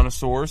bourbon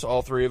connoisseurs,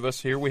 all three of us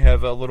here. We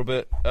have a little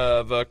bit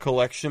of a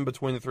collection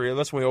between the three of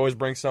us. We always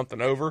bring something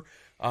over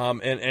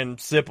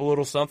and sip a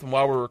little something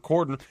while we're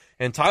recording.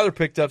 And Tyler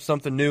picked up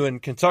something new in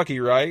Kentucky,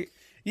 right?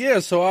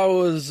 Yeah, so I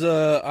was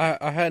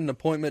I had an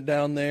appointment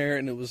down there,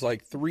 and it was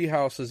like 3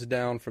 houses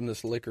down from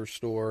this liquor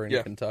store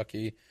in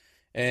Kentucky.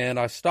 And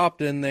I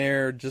stopped in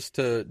there just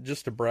to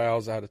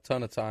browse. I had a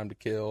ton of time to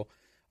kill.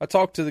 I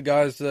talked to the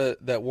guys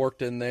that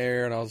worked in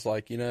there, and I was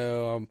like,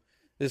 this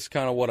is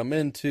kind of what I'm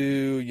into.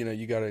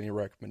 You got any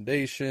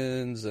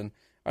recommendations? And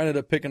I ended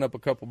up picking up a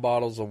couple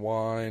bottles of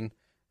wine.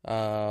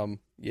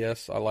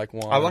 Yes, I like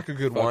wine. I like a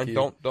good wine. You.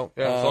 Don't.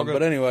 Yeah, it's all good.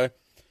 But anyway,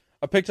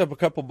 I picked up a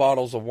couple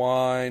bottles of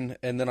wine,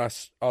 and then I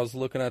was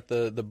looking at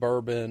the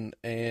bourbon,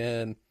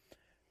 and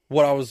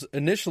what I was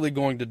initially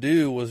going to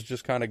do was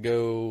just kind of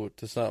go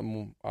to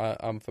something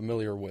I'm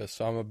familiar with.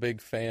 So I'm a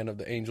big fan of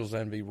the Angel's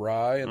Envy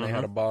Rye, and they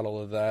had a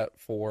bottle of that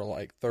for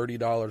like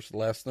 $30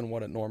 less than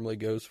what it normally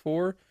goes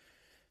for.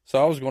 So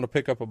I was going to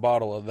pick up a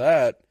bottle of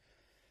that,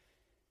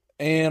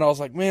 and I was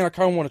like, man, I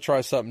kind of want to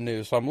try something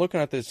new. So I'm looking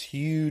at this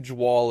huge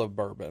wall of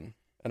bourbon,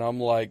 and I'm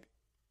like,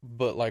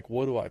 but like,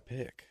 what do I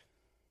pick?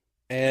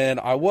 And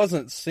I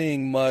wasn't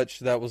seeing much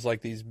that was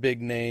like these big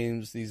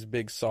names, these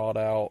big sought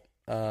out,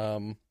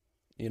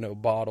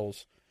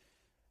 bottles.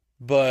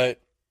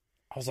 But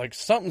I was like,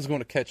 something's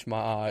going to catch my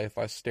eye if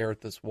I stare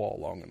at this wall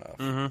long enough.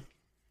 Mm-hmm.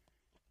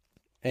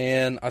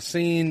 And I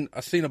seen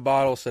a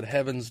bottle that said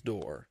Heaven's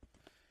Door.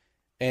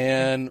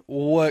 And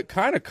what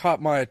kind of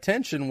caught my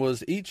attention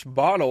was each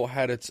bottle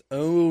had its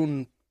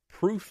own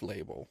proof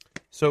label.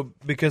 So,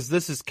 because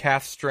this is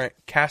cask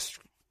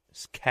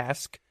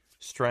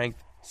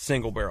strength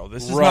single barrel.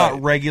 This is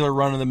not regular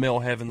run-of-the-mill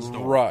Heaven's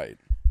Door. Right.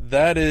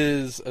 That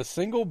is a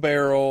single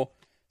barrel,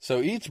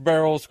 so each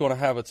barrel is going to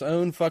have its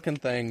own fucking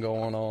thing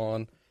going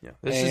on. Yeah,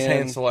 this is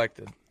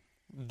hand-selected.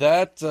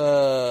 That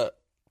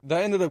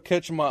ended up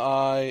catching my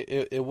eye.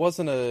 It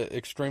wasn't an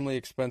extremely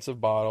expensive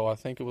bottle. I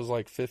think it was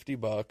like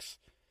 $50.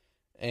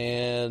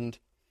 And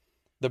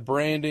the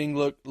branding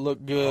looked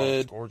good. Oh,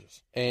 it's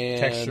gorgeous.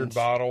 And textured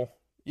bottle.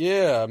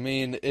 Yeah, I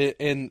mean,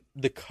 and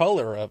the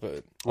color of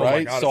it, right? Oh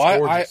my God, so it's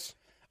gorgeous.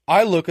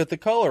 I look at the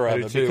color of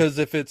it too. because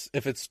if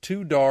it's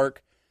too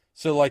dark,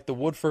 so like the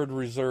Woodford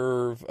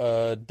Reserve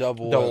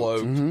double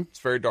oaked, It's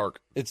very dark.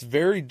 It's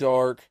very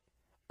dark.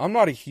 I'm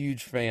not a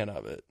huge fan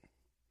of it.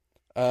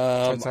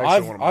 That's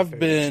actually one of my I've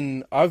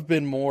favorites.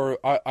 been more.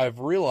 I've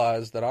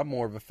realized that I'm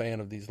more of a fan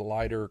of these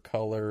lighter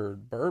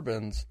colored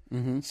bourbons.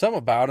 Some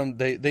about them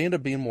they end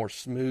up being more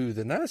smooth,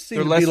 and that seemed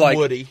They're to less be like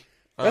woody.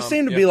 That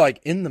seemed to be like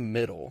in the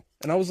middle,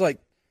 and I was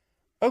like,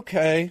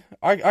 okay,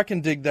 I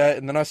can dig that.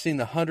 And then I seen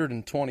the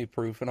 120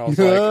 proof, and I was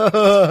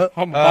like,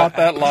 I'm about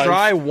that life.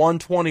 Try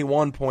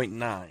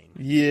 121.9.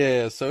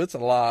 Yeah, so it's a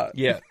lot.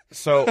 Yeah,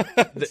 so you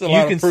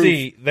can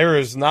see there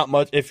is not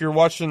much. If you're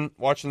watching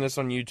this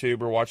on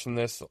YouTube or watching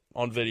this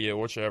on video,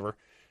 whichever,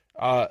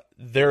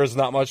 there is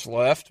not much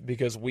left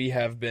because we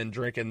have been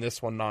drinking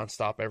this one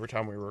nonstop every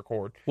time we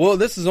record. Well,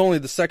 this is only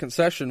the second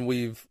session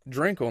we've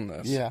drank on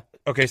this. Yeah.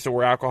 Okay, so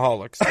we're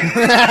alcoholics. We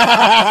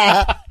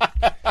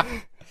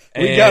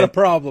got a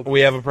problem.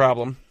 We have a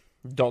problem.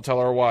 Don't tell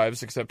our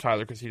wives, except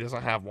Tyler, because he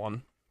doesn't have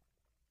one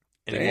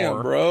anymore.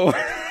 Damn, bro.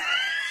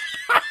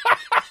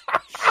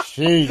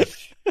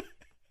 Sheesh.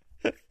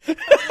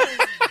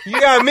 You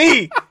got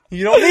me.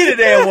 You don't need a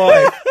damn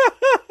wife.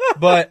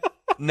 But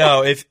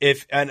no,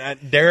 if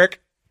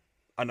Derek,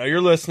 I know you're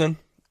listening.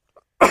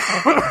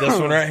 This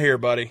one right here,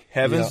 buddy,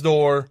 Heaven's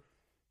Door.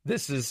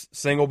 This is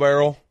single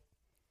barrel.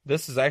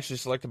 This is actually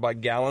selected by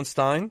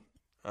Gallenstein.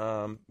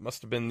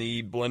 Must have been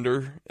the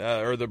blender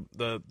or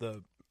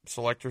the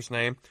selector's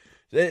name.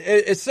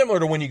 It's similar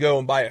to when you go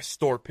and buy a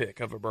store pick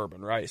of a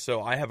bourbon, right?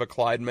 So I have a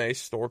Clyde May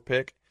store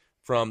pick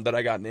that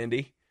I got in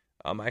Indy.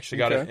 I actually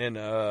got it in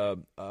where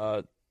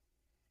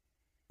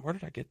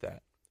did I get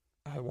that?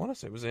 I want to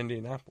say it was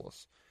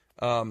Indianapolis.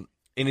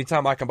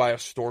 Anytime I can buy a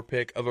store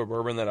pick of a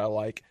bourbon that I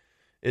like,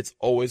 it's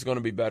always going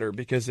to be better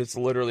because it's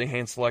literally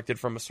hand selected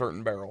from a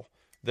certain barrel.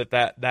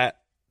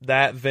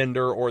 That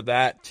vendor or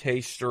that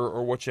taster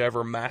or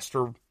whichever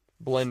master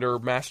blender,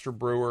 master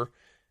brewer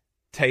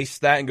tastes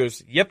that and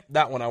goes, yep,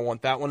 that one I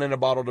want. That one in a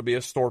bottle to be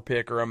a store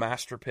pick or a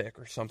master pick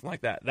or something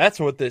like that. That's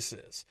what this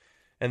is.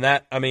 And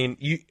that, I mean,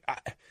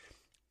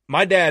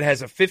 my dad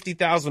has a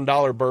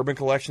 $50,000 bourbon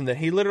collection that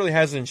he literally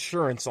has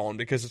insurance on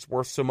because it's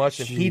worth so much,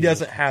 and he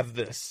doesn't have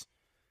this.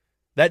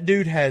 That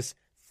dude has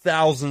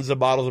thousands of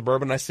bottles of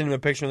bourbon. I sent him a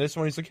picture of this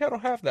one. He's like, yeah, I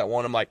don't have that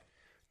one. I'm like,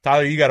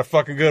 Tyler, you got a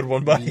fucking good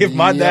one, buddy. If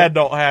my dad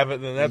don't have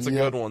it, then that's a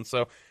good one.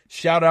 So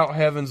shout out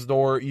Heaven's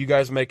Door. You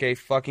guys make a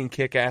fucking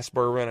kick-ass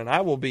bourbon, and I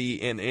will be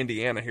in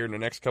Indiana here in the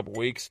next couple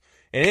weeks.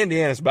 And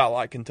Indiana's about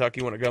like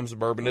Kentucky when it comes to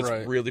bourbon. It's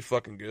really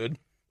fucking good.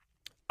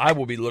 I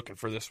will be looking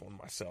for this one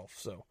myself.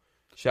 So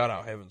shout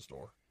out Heaven's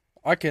Door.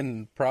 I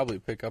can probably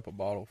pick up a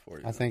bottle for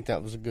you. I think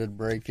that was a good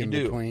break in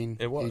between.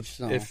 It was. Each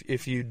song.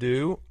 If you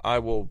do, I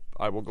will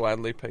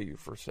gladly pay you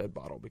for said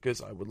bottle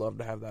because I would love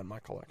to have that in my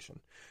collection.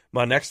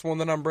 My next one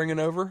that I'm bringing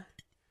over,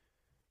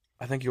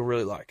 I think you'll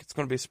really like. It's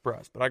going to be a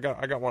surprise, but I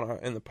got one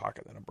in the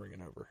pocket that I'm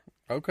bringing over.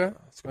 Okay.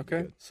 It's gonna be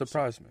good.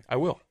 Surprise me. I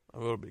will.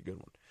 It'll be a good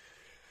one.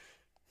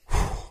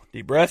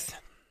 Deep breath.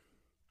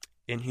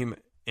 Inhumane.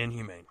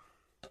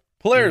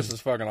 Polaris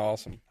is fucking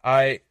awesome.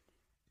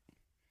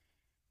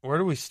 Where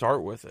do we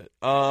start with it?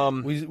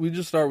 We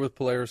just start with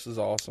Polaris is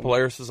awesome.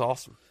 Polaris is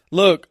awesome.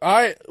 Look,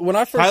 when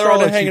I first Tyler,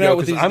 started hanging out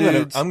with these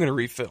dudes, I'm gonna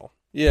refill.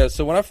 Yeah,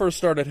 so when I first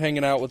started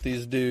hanging out with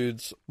these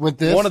dudes, with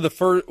this, one of the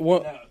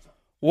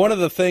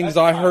things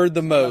I heard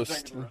the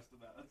most.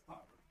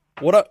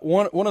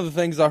 One of the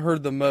things I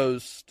heard the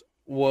most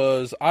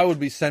was I would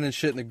be sending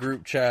shit in the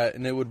group chat,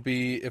 and it would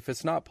be, if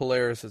it's not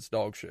Polaris, it's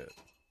dog shit.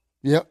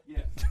 Yep.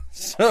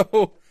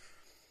 So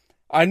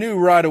I knew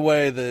right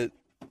away that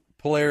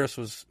Polaris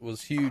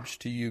was huge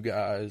to you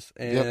guys,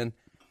 and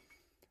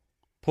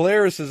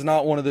Polaris is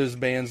not one of those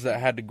bands that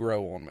had to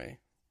grow on me,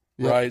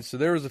 right? So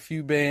there was a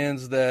few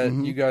bands that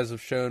you guys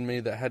have shown me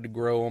that had to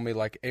grow on me,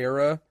 like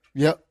Era.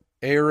 Yep.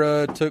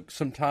 Era took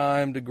some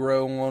time to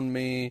grow on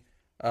me.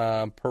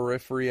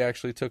 Periphery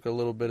actually took a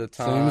little bit of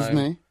time. Same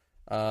as me.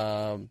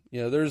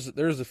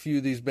 There's a few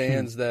of these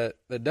bands that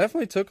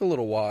definitely took a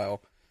little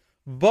while,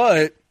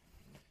 but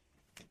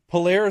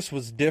Polaris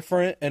was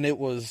different, and it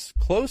was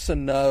close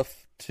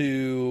enough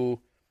to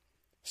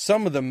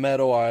some of the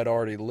metal I had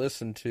already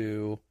listened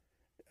to.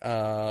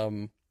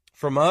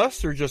 From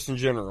us or just in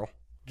general?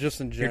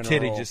 Just in general. Your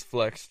titty just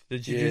flexed.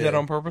 Did you do that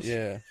on purpose?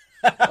 Yeah.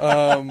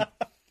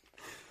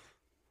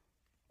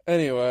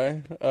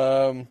 Anyway,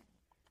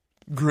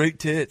 Great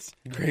tits.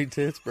 Great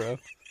tits, bro.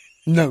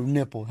 No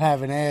nipple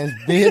having ass,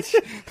 bitch.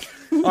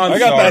 I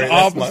got that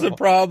opposite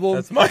problem.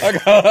 That's my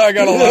I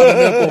got a lot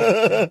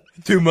of nipple.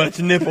 Too much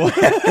nipple.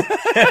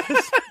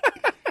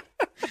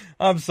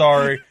 I'm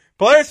sorry.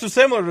 Polaris are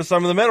similar to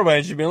some of the metal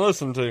bands you've been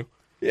listening to.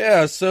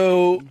 Yeah,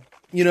 so,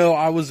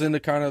 I was into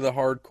kind of the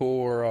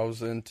hardcore. I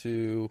was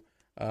into,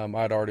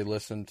 I'd already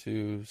listened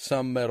to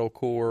some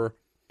metalcore,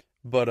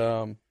 but,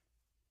 sorry,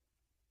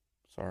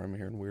 I'm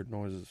hearing weird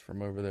noises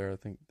from over there. I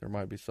think there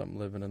might be something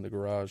living in the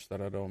garage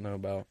that I don't know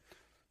about.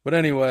 But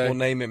anyway. We'll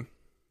name him.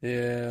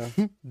 Yeah,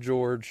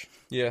 George.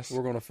 Yes.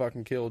 We're going to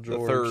fucking kill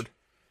George. The third.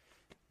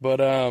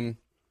 But,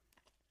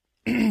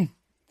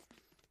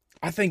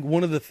 I think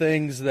one of the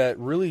things that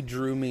really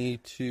drew me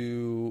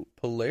to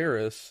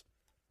Polaris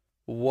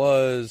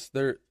was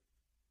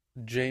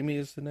Jamie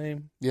is the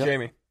name? Yep.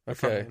 Jamie.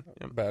 Okay.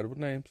 Yep. Bad with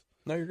names.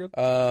 No, you're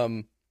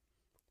good.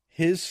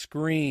 His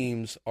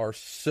screams are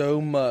so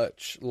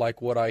much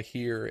like what I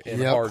hear in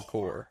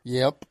hardcore.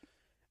 Yep.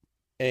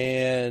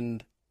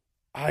 And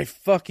I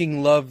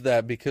fucking love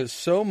that because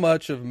so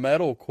much of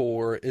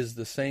metalcore is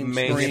the same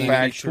scream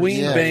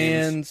between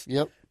bands.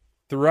 Yep.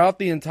 Throughout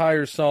the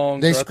entire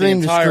song, they throughout the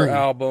entire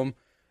album.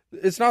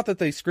 It's not that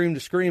they scream to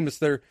scream, it's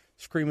they're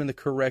screaming the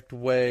correct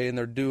way and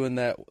they're doing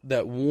that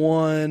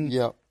one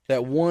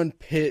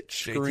pitch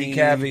scream. JT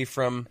Cavey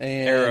from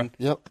Era.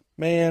 Yep.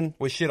 Man.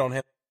 We shit on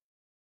him.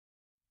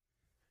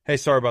 Hey,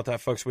 sorry about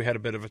that, folks. We had a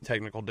bit of a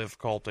technical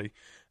difficulty.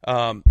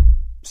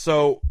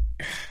 So,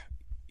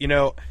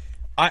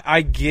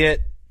 I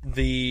get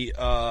the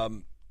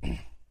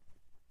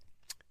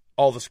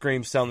all the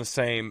screams sound the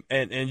same,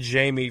 and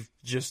Jamie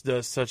just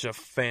does such a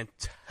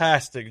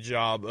fantastic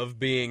job of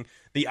being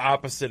the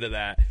opposite of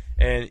that.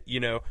 And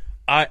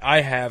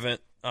I haven't.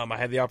 I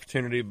had the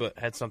opportunity, but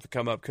had something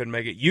come up, couldn't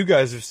make it. You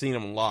guys have seen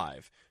him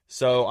live,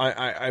 so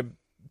I'm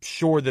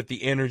sure that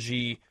the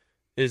energy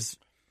is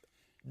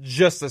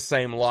just the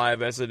same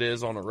live as it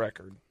is on a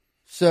record.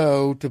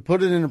 So to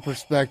put it into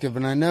perspective,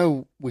 and I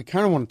know we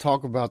kind of want to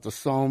talk about the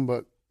song,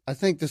 but I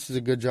think this is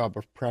a good job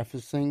of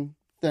prefacing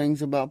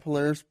things about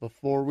Polaris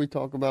before we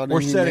talk about it.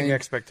 We're setting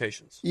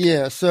expectations.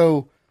 Yeah,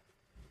 so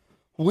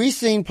we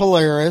seen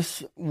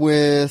Polaris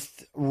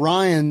with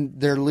Ryan,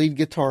 their lead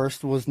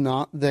guitarist, was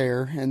not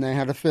there, and they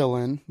had a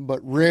fill-in,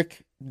 but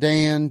Rick,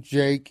 Dan,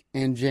 Jake,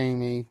 and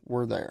Jamie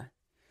were there.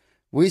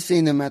 We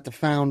seen them at the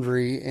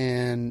Foundry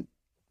in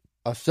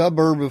a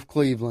suburb of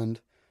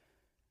Cleveland,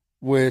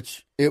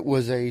 which it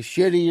was a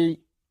shitty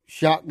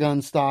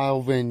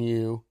shotgun-style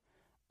venue.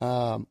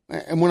 And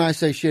when I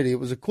say shitty, it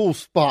was a cool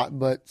spot,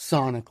 but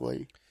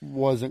sonically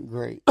wasn't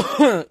great.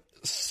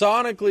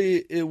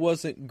 Sonically, it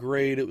wasn't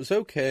great. It was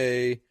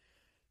okay.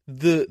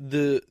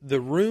 The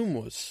room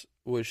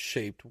was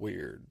shaped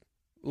weird.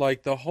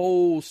 Like the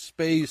whole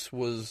space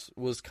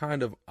was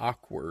kind of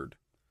awkward.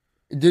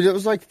 Dude, it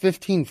was like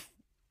 15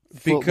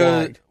 foot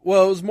wide.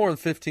 Well, it was more than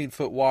 15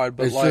 foot wide,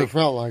 but it sure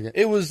felt like it.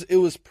 It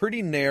was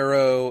pretty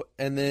narrow,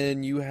 and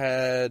then you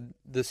had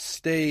the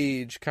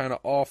stage kind of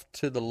off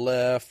to the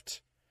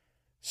left.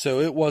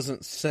 So it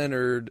wasn't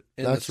centered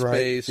in the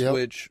space, right. Yep.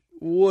 which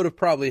would have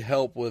probably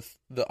helped with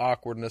the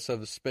awkwardness of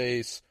the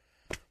space.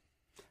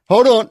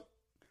 Hold on.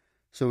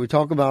 So we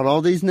talk about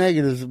all these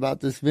negatives about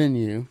this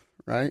venue,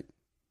 right?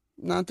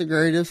 Not the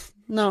greatest,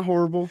 not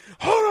horrible.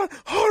 Hold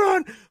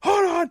on.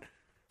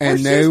 And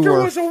they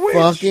were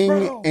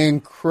fucking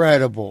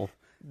incredible.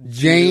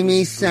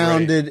 Jamie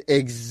sounded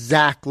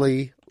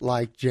exactly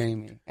like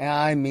Jamie.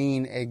 I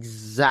mean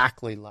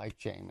exactly like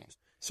Jamie.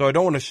 So I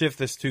don't want to shift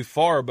this too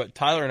far, but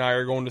Tyler and I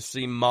are going to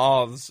see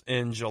Moths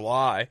in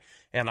July,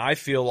 and I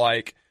feel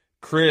like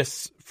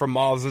Chris from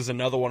Moths is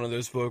another one of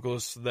those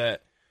vocalists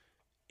that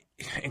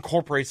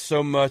incorporates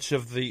so much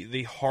of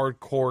the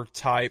hardcore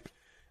type.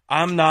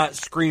 I'm not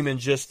screaming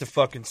just to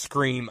fucking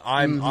scream.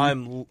 I'm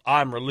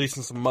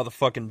releasing some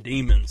motherfucking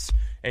demons,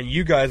 and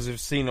you guys have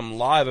seen them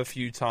live a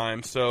few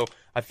times, so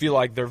I feel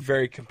like they're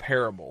very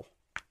comparable.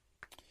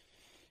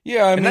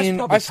 Yeah, I mean,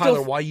 that's probably,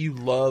 Tyler, why you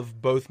love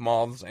both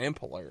Moths and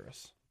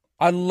Polaris.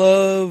 I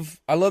love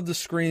the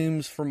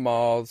screams from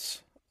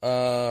Moths.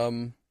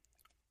 Would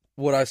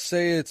I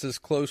say it's as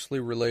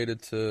closely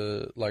related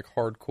to like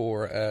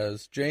hardcore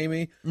as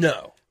Jamie?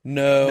 No.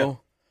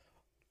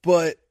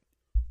 But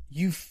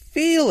you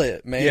feel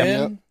it,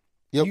 man.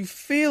 Yep. You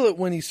feel it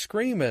when he's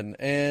screaming,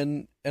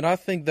 and I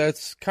think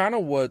that's kind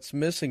of what's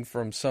missing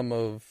from some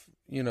of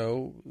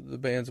the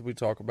bands that we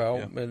talk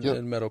about in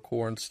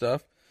metalcore and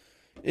stuff.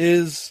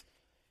 Is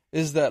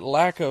that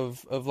lack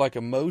of like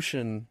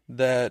emotion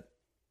that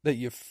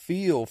you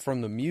feel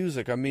from the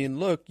music. I mean,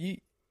 look,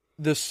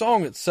 the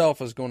song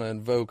itself is going to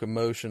invoke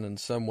emotion in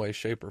some way,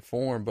 shape, or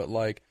form, but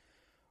like,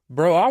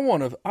 bro, I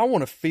want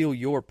to feel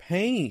your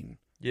pain.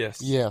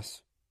 Yes.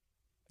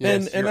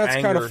 And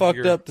that's kind of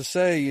fucked up to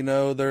say,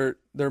 they're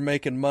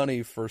making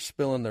money for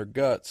spilling their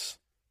guts,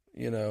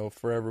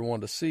 for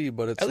everyone to see,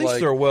 but it's at least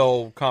they're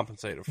well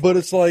compensated for. But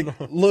it's like,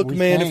 look,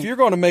 man, if you're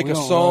going to make a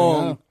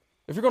song, really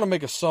if you're going to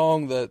make a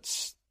song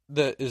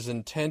that is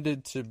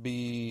intended to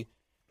be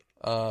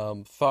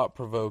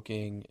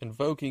thought-provoking,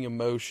 invoking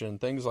emotion,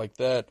 things like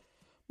that.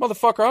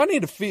 Motherfucker, I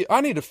need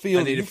to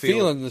feel you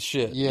feeling the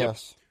shit.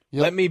 Yes.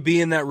 Yep. Let me be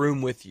in that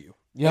room with you.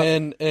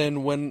 Yep.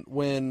 And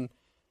when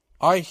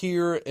I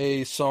hear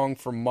a song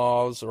from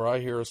Moz or I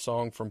hear a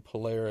song from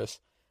Polaris,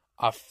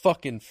 I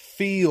fucking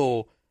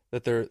feel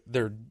that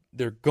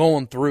they're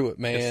going through it,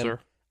 man. Yes, sir.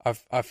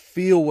 I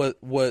feel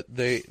what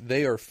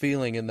they are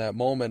feeling in that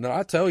moment. And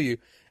I tell you,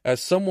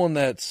 as someone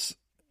that's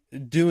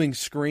doing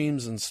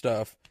screams and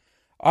stuff,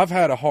 I've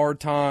had a hard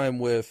time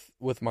with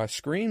my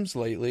screams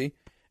lately,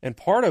 and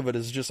part of it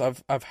is just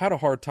I've had a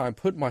hard time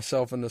putting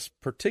myself in this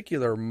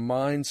particular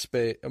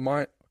mindset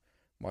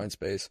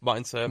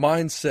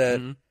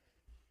Mm-hmm.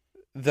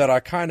 that I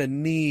kind of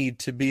need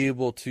to be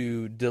able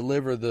to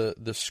deliver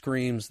the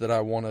screams that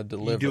I want to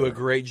deliver. You do a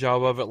great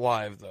job of it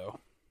live, though.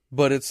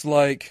 But it's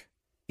like,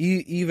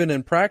 even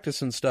in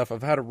practice and stuff,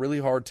 I've had a really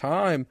hard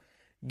time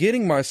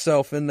getting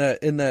myself in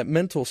that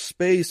mental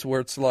space where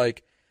it's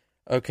like,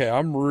 okay,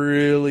 I'm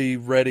really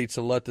ready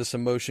to let this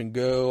emotion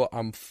go.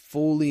 I'm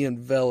fully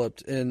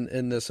enveloped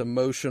in this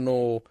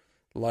emotional,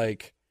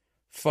 like,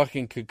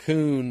 fucking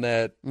cocoon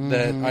that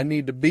I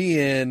need to be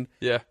in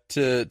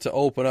to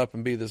open up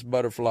and be this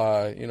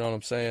butterfly. You know what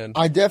I'm saying?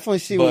 I definitely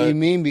see what you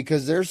mean,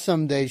 because there's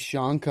some days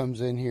Sean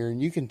comes in here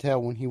and you can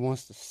tell when he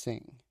wants to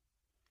sing.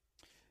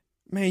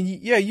 Man,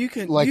 yeah, you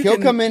can. Like, he'll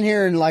come in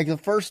here and, like, the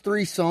first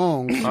 3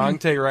 songs. I can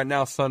tell you right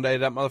now, Sunday,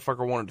 that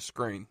motherfucker wanted to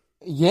scream.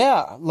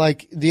 Yeah,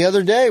 like the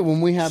other day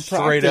when we had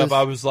Straight practice. up,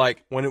 I was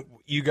like,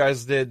 you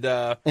guys did...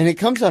 and it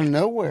comes out of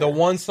nowhere. The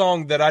one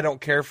song that I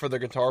don't care for the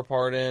guitar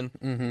part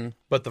in,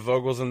 but the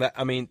vocals and that,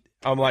 I mean,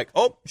 I'm like,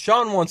 oh,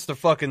 Sean wants to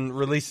fucking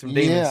release some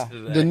demons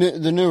today.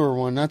 The newer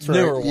one, that's right.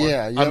 Newer one.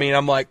 Yeah, I mean,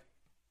 I'm like,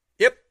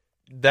 yep,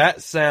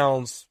 that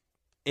sounds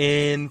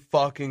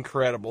fucking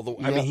incredible.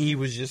 I mean, he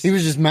was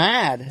just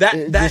mad.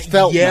 That just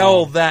felt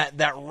yell,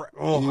 mad.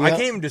 I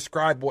can't even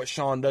describe what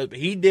Sean does, but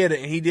he did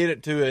it. He did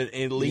it to an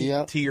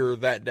elite tier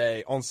that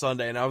day on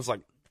Sunday, and I was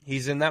like,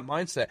 he's in that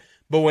mindset.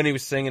 But when he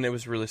was singing, it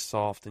was really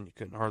soft, and you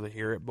couldn't hardly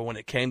hear it. But when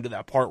it came to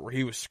that part where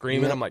he was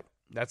screaming, I'm like,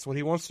 that's what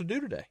he wants to do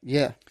today.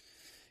 Yeah.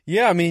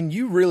 Yeah, I mean,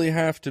 you really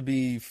have to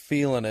be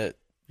feeling it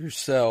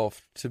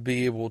yourself to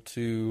be able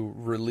to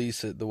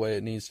release it the way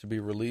it needs to be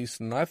released.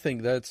 And I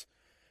think that's,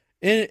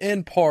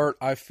 in part,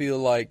 I feel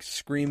like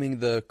screaming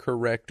the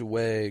correct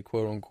way,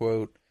 quote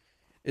unquote,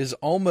 is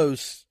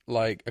almost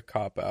like a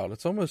cop-out.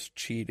 It's almost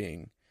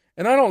cheating.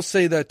 And I don't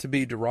say that to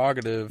be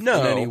derogative in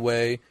any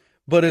way,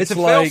 but it's a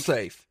like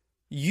fail-safe.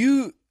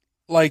 You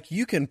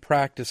can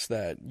practice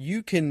that.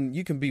 You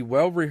can be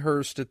well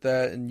rehearsed at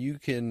that, and you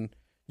can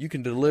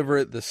deliver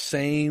it the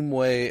same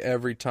way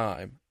every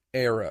time.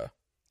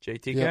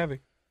 JT Cavey.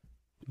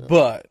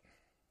 But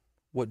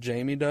what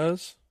Jamie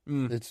does,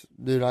 it's,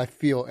 dude, I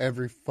feel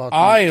every fucking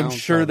I am ounce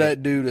sure of that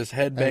it. dude is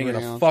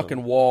headbanging a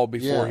fucking wall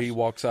before he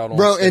walks out on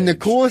stage. And the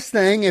coolest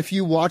thing, if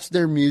you watch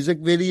their music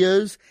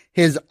videos,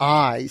 his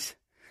eyes,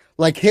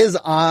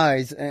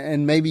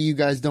 and maybe you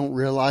guys don't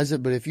realize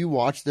it, but if you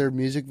watch their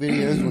music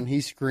videos when he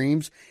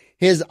screams,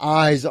 his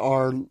eyes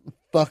are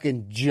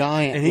fucking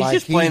giant. And he's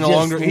just playing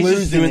along.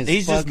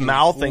 He's just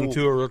mouthing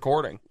to a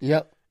recording.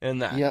 Yep.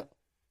 And that. Yep.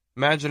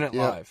 Imagine it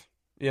live.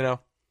 You know?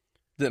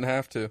 Didn't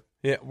have to.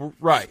 Yeah,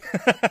 right.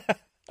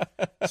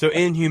 So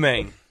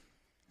Inhumane.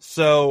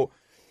 So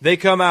they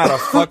come out of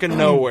fucking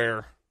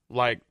nowhere,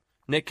 like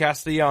Nick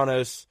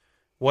Castellanos,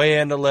 way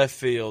into left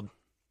field,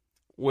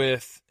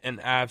 with an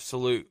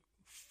absolute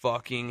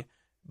fucking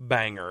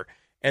banger.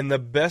 And the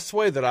best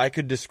way that I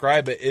could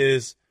describe it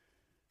is,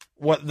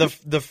 what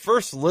the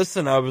first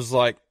listen, I was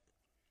like,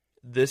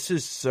 this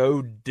is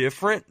so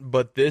different,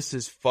 but this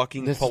is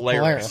fucking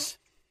Polaris.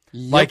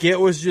 Yep. Like, it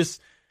was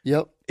just,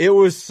 it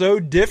was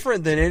so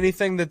different than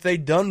anything that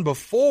they'd done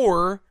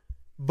before,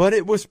 but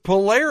it was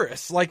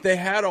Polaris. Like, they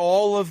had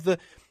all of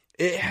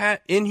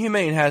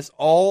Inhumane has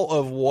all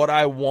of what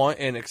I want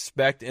and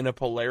expect in a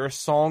Polaris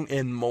song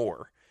and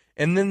more.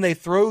 And then they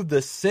throw the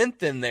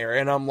synth in there,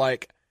 and I'm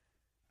like,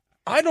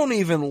 I don't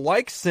even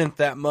like synth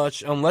that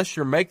much unless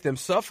you make them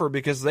suffer,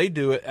 because they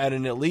do it at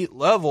an elite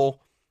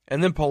level.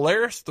 And then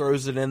Polaris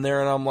throws it in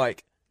there, and I'm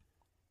like,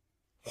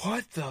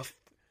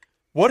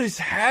 what is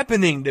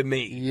happening to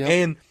me? Yep.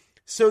 And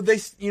so they,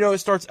 it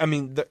starts,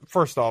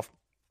 first off,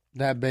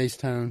 that bass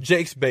tone.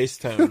 Jake's bass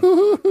tone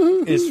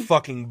is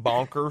fucking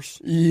bonkers.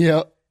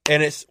 Yep.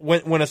 And it's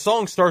when a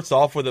song starts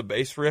off with a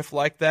bass riff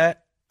like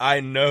that,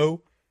 I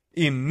know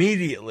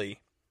immediately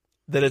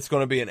that it's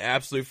going to be an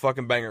absolute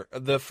fucking banger.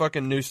 The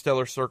fucking new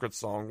Stellar Circuit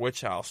song,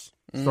 Witch House,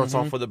 starts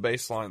off with a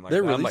bass line like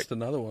that. They released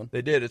another one.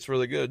 They did. It's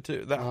really good,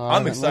 too.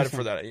 I'm excited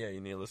for that. Yeah,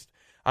 you need to listen.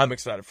 I'm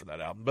excited for that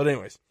album. But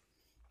anyways,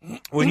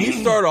 when you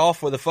start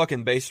off with a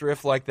fucking bass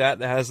riff like that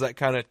has that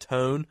kind of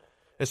tone,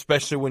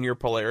 especially when you're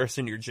Polaris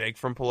and you're Jake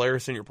from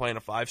Polaris and you're playing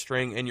a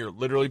 5-string and you're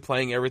literally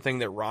playing everything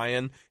that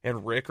Ryan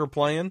and Rick are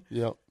playing,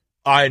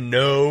 I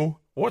know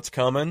what's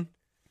coming,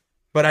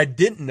 but I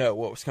didn't know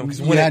what was coming.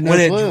 Because when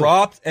it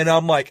dropped, and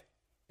I'm like,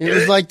 it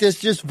was like this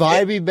just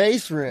vibey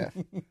bass riff.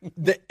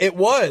 It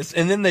was.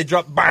 And then they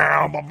dropped,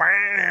 bow, bow,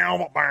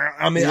 bow, bow.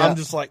 I mean, I'm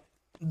just like,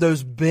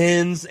 those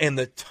bends and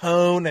the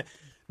tone.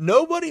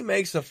 Nobody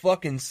makes a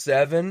fucking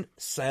 7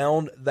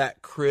 sound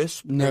that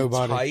crisp and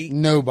tight.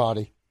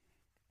 Nobody.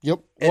 Yep.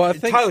 Well, I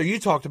think, Tyler, you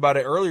talked about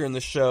it earlier in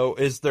the show,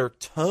 is their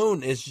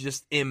tone is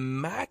just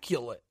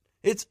immaculate.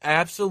 It's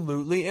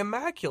absolutely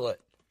immaculate.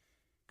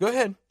 Go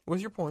ahead.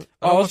 What's your point?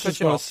 I was just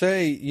going to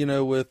say,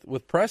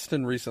 with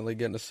Preston recently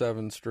getting a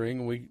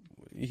 7-string,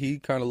 he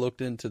kind of looked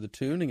into the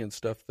tuning and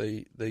stuff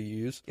they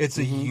use. It's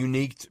a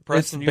unique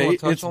Preston. You want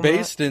to touch on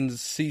based that? in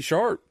C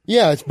sharp.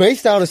 Yeah, it's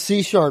based out of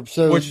C sharp.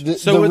 So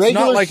it's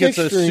not like it's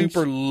a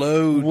super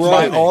low.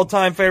 My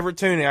all-time favorite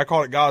tuning, I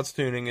call it God's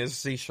tuning, is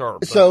C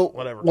sharp. So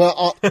whatever.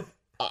 Well,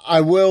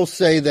 I will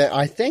say that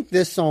I think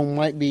this song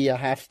might be a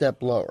half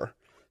step lower.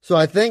 So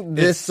I think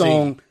this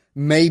song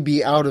may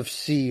be out of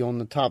C on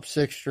the top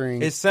 6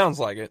 string. It sounds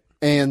like it.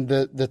 And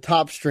the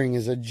top string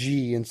is a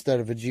G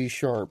instead of a G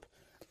sharp.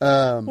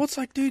 Well, it's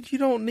like, dude, you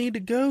don't need to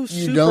go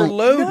super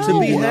low to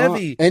be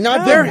heavy. And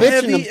they're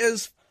heavy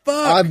as fuck.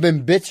 I've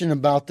been bitching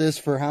about this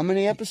for how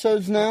many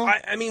episodes now?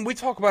 I mean, we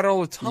talk about it all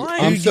the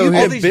time. I'm so you've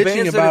been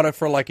bitching about it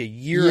for like a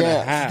year and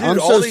a half. Dude, I'm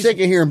so sick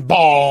of hearing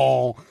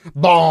bong,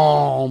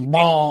 bong,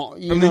 bong.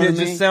 It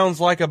just sounds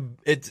like a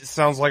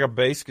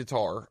bass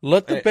guitar.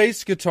 Let the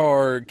bass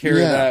guitar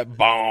carry that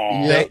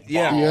bong. You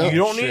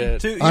don't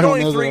need two. You don't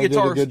need 3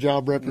 guitars. Did a good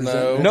job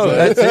representing. No,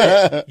 that's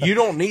it. You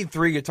don't need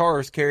 3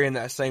 guitars carrying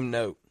that same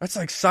note. That's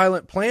like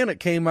Silent Planet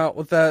came out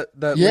with that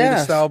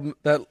latest album,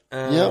 that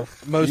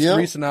most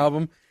recent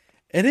album.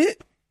 And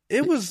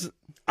it was.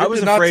 I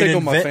was did not afraid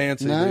tickle my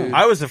fancy. No. Dude.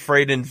 I was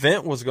afraid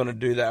Invent was going to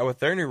do that with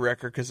their new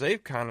record because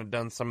they've kind of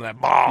done some of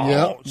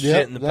that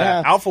shit in the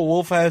past. Alpha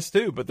Wolf has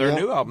too, but their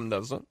new album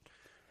doesn't.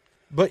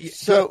 But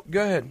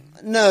go ahead.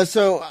 No,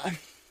 so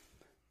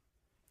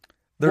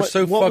they're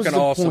so fucking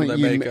awesome. They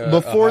make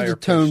before a the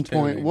tone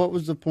tuning. point. What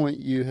was the point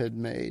you had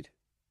made?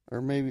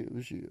 Or maybe it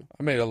was you.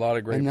 I made a lot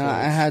of great points.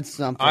 I had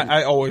something.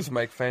 I always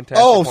make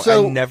fantastic points.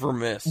 I never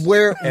miss.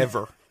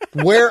 Ever.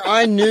 Where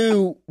I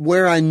knew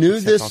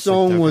this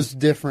song was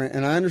different,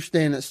 and I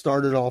understand it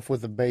started off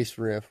with a bass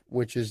riff,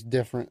 which is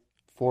different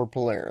for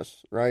Polaris,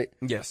 right?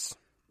 Yes.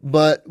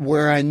 But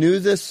where I knew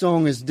this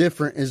song is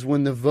different is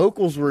when the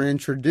vocals were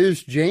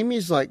introduced.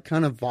 Jamie's like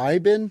kind of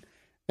vibing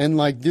and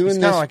like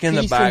doing this like in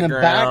the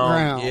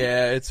background.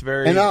 Yeah, it's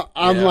very. And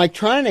I'm like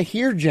trying to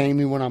hear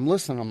Jamie when I'm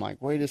listening. I'm like,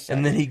 wait a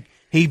second. And then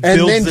he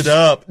builds it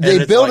up.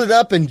 They build it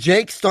up, and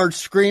Jake starts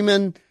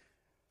screaming.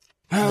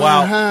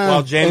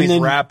 While Jamie's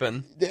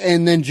rapping.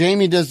 And then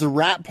Jamie does the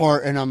rap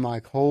part, and I'm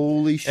like,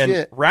 holy shit.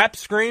 And rap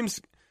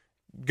screams,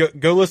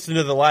 go listen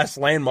to the last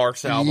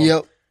Landmarks album.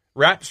 Yep.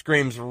 Rap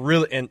screams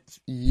really, and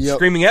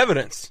Screaming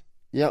Evidence.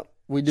 Yep.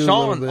 We do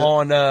Sean a little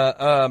bit.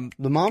 On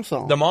the Mom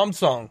Song. The Mom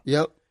Song.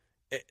 Yep.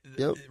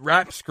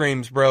 Rap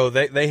screams, bro,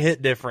 they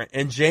hit different.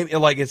 And Jamie,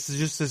 like, it's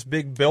just this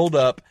big build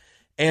up.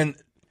 And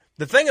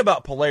the thing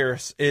about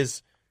Polaris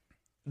is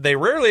they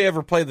rarely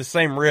ever play the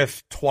same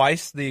riff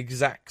twice the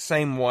exact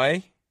same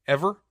way,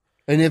 ever.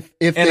 And if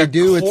they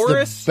do,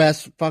 it's the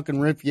best fucking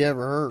riff you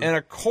ever heard. And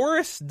a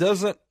chorus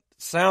doesn't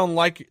sound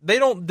like, they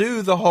don't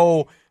do the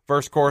whole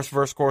verse, chorus.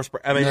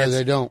 I mean, no,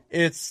 they don't.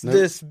 It's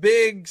this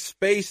big,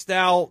 spaced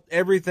out,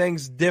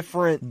 everything's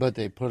different. But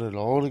they put it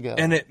all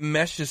together. And it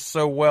meshes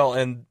so well.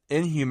 And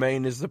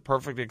Inhumane is the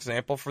perfect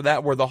example for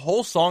that, where the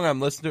whole song I'm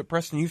listening to,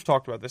 Preston, you've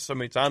talked about this so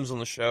many times on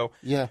the show.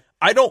 Yeah.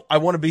 I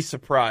want to be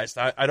surprised.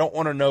 I don't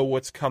want to know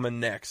what's coming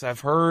next.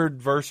 I've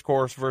heard verse,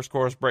 chorus,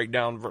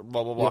 breakdown, blah,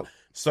 blah, blah,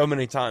 so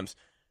many times.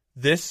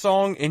 This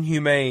song,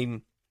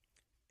 Inhumane,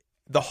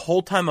 the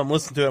whole time I'm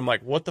listening to it, I'm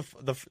like, what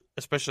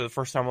especially the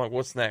first time, I'm like,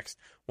 what's next?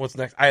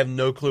 I have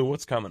no clue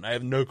what's coming.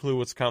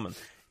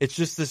 It's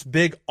just this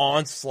big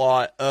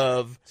onslaught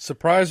of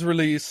surprise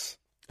release,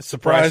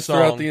 surprise song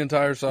throughout the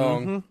entire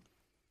song. Mm-hmm.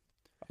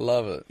 I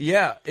love it.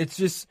 Yeah, it's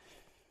just,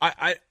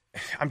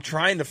 I'm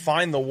trying to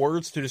find the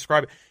words to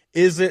describe it.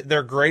 Is it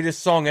their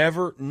greatest song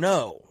ever?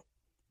 No.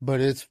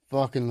 But it's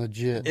fucking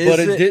legit. But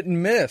it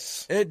didn't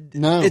miss.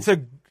 No.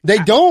 They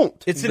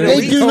don't. It's an elite.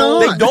 They do not.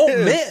 They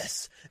don't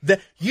miss.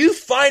 You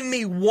find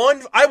me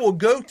one, I will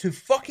go to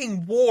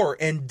fucking war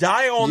and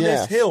die on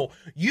this hill.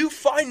 You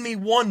find me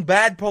one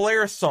bad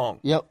Polaris song.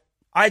 Yep.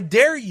 I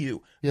dare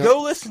you. Yep.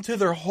 Go listen to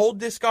their whole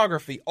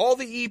discography, all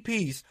the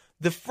EPs,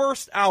 the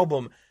first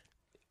album,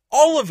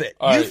 all of it.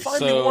 All you right,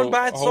 find me one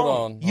bad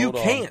song. You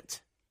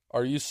can't.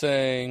 Are you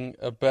saying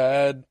a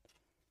bad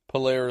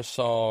Polaris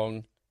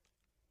song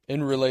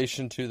in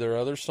relation to their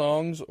other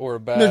songs, or a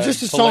bad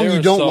just a song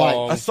you don't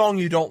like? A song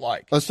you don't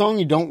like. A song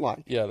you don't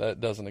like. Yeah, that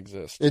doesn't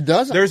exist. It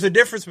doesn't. There's a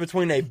difference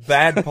between a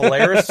bad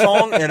Polaris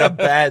song and a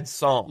bad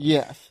song.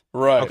 Yes.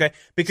 Right. Okay.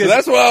 Because so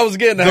that's what I was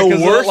getting at.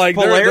 The worst like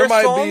Polaris there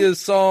might song, be a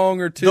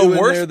song or two. The in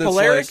worst there that's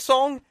Polaris like,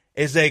 song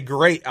is a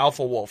great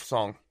Alpha Wolf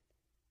song.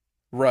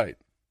 Right.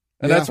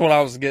 And that's what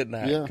I was getting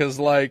at. Because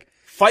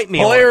fight me.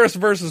 Polaris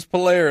versus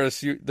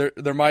Polaris.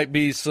 There might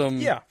be some.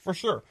 Yeah, for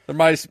sure. There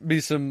might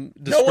be some.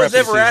 No one's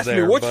ever asked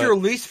me what's but... your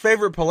least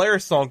favorite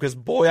Polaris song, because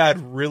boy, I'd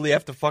really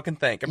have to fucking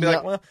think. I'd be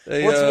like, well,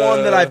 what's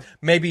one that I've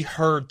maybe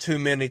heard too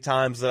many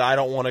times that I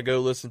don't want to go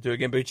listen to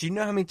again? But you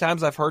know how many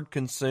times I've heard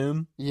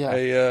 "Consume"? Yeah.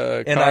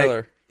 Hey,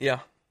 Kyler. Yeah.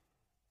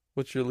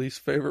 What's your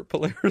least favorite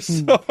Polaris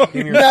song? No, we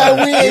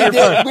ain't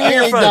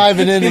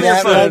diving into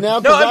that right now.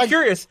 No, I'm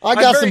curious. I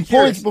got some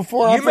points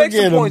before I forget them.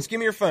 You make some points. Give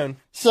me your phone.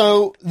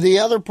 So the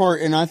other part,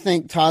 and I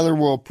think Tyler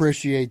will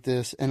appreciate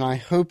this, and I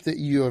hope that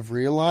you have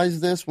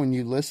realized this when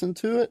you listen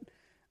to it.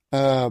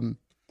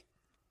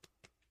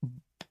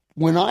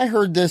 When I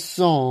heard this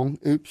song,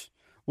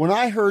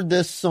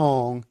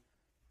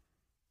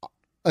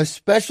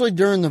 especially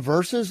during the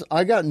verses,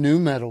 I got nu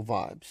metal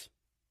vibes.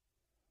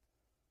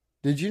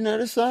 Did you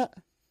notice that?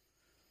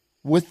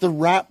 With the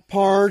rap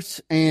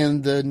parts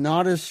and the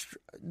not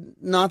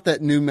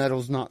that nu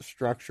metal's not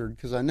structured,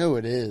 because I know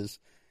it is,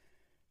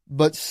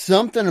 but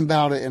something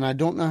about it, and I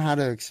don't know how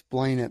to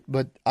explain it,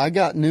 but I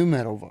got nu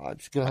metal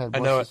vibes. Go ahead. I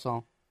know What's the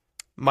song?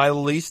 My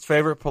least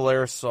favorite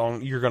Polaris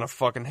song, you're going to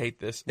fucking hate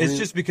this. It's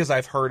just because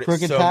I've heard it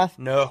Crooked Path?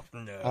 No.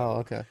 Oh,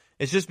 okay.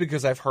 It's just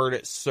because I've heard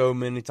it so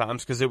many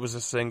times, because it was a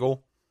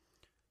single.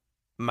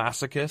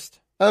 Masochist.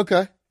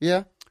 Okay,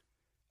 yeah.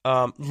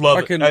 Love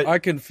it. I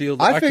can feel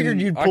that. I figured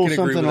you'd pull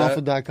something off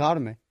of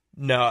Dichotomy.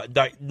 No,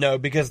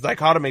 because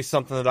Dichotomy is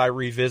something that I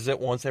revisit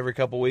once every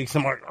couple weeks.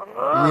 I'm like,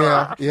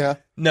 yeah.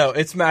 No,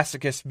 it's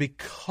Masochist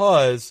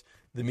because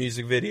the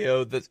music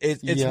video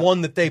it's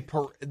one that they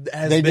did.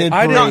 I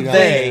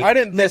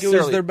didn't think it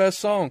was their best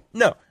song.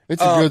 No,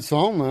 it's a good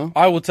song though.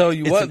 I will tell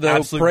you what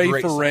though,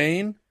 "Pray for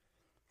Rain"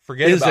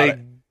 is a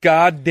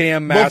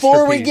goddamn masterpiece.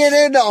 Before we get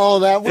into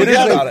all that, it is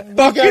a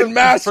fucking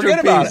masterpiece.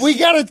 Forget about it. We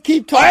got to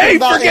keep talking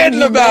about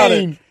forgetting about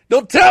it.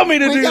 Don't tell me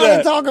to do that. We got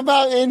to talk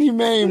about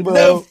Inhumane, bro.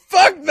 No,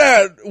 fuck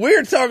that.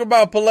 We're talking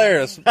about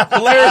Polaris.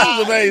 Polaris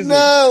is amazing.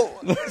 No,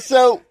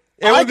 so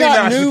it would be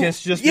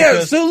Masochist just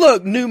because. So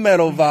look, nu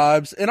metal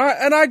vibes, and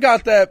I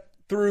got that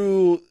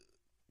through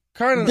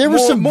kind of there were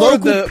some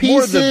vocal pieces,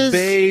 more of the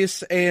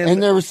bass,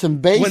 and there was some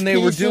bass when they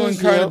pieces, were doing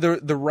kind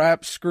of the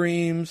rap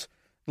screams.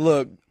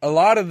 Look, a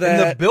lot of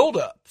that. And the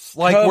build-ups.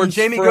 Like where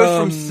Jamie goes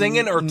from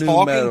singing or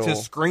talking to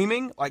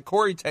screaming, like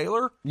Corey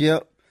Taylor.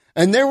 Yep.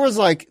 And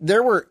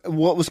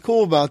what was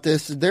cool about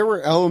this, there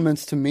were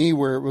elements to me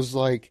where it was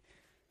like,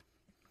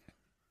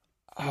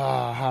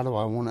 how do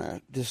I want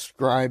to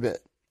describe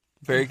it?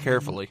 Very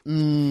carefully.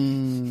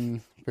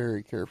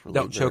 Very carefully.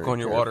 Don't choke on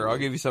your water. I'll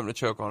give you something to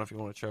choke on if you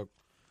want to choke.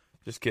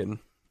 Just kidding.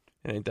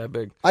 It ain't that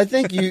big. I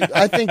think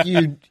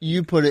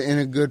you put it in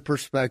a good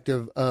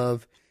perspective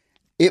of,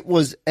 it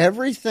was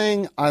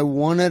everything I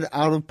wanted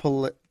out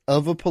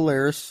of a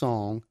Polaris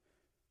song,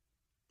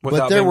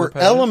 but there were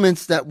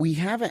elements that we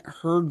haven't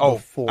heard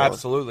before.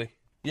 Absolutely.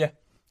 Yeah.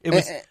 It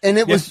was, and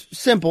it was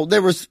simple.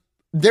 There's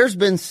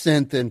been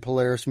synth in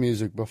Polaris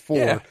music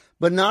before,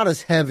 but not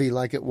as heavy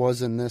like it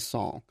was in this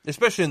song.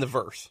 Especially in the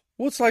verse.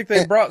 Well, it's like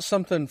they brought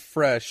something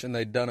fresh and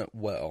they done it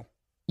well.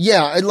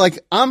 Yeah, like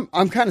I'm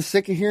kind of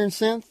sick of hearing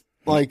synth,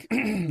 like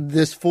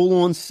this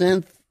full-on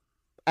synth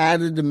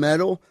added to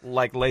metal,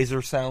 like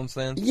laser sound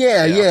synth.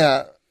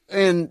 Yeah,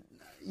 and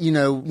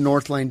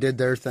North Lane did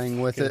their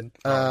thing with it.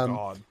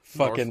 God,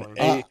 fucking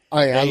I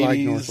like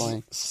North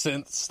Lane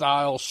synth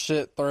style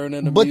shit thrown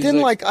into but music.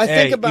 Then, like, I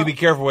think about, you be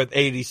careful with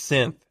 80s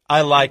synth.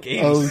 I like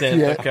 80s synth.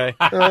 Shit. Okay.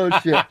 Oh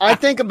shit! I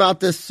think about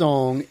this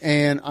song,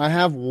 and I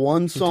have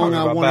one song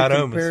I want to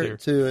compare it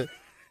to. It.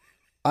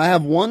 I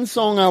have one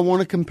song I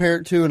want to compare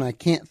it to, and I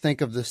can't think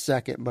of the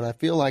second, but I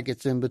feel like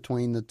it's in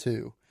between the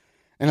two.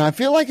 And I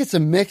feel like it's a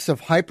mix of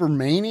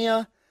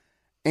Hypermania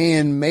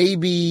and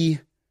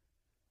maybe,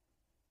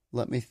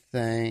 let me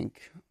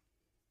think,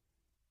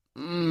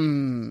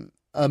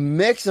 a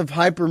mix of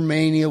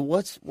Hypermania.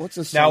 What's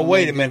a song? Now,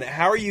 wait a minute.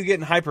 How are you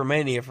getting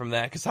Hypermania from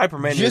that? Because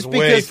Hypermania is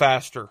way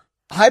faster.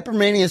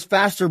 Hypermania is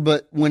faster,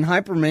 but when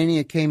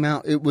Hypermania came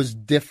out, it was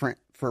different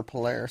for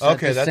Polaris at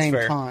the same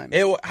time.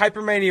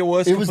 Hypermania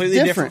was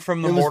completely different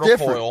from the Mortal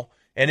Coil.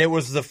 And it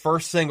was the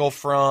first single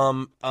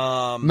from...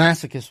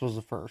 Masochist was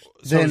the first.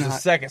 So it was the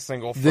second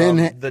single from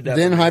the Death.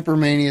 Then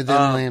Hypermania, then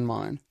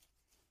Landmine.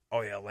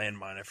 Oh, yeah,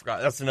 Landmine. I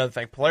forgot. That's another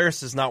thing.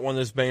 Polaris is not one of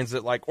those bands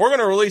that, like, we're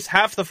going to release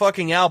half the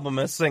fucking album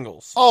as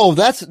singles. Oh,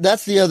 that's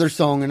the other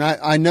song. And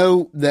I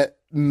know that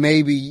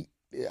maybe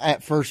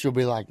at first you'll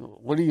be like,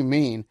 what do you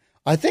mean?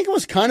 I think it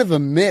was kind of a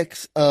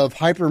mix of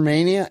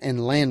Hypermania and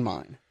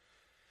Landmine.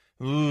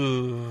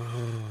 Ooh.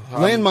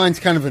 Landmine's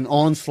kind of an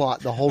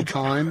onslaught the whole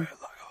time.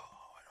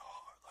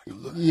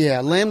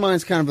 Yeah,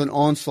 Landmine's kind of an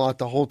onslaught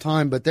the whole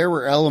time, but there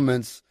were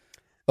elements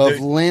of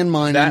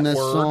Landmine in this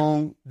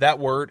song. That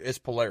word is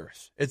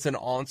Polaris. It's an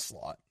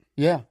onslaught.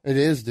 Yeah, it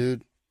is,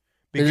 dude.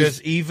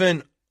 Because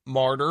even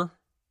Martyr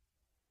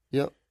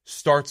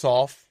starts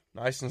off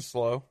nice and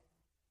slow.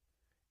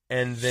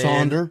 And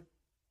then...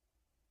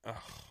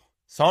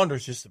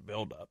 Saunder's just a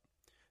build-up.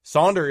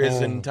 Sonder is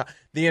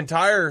the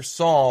entire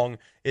song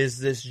is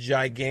this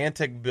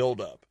gigantic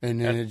build-up.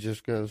 And then it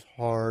just goes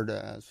hard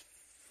as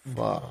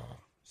fuck.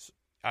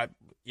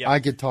 I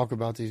could talk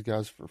about these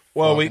guys for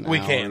we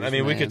hours, can. I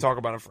mean, we man. could talk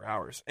about them for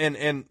hours.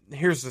 And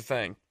here's the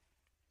thing.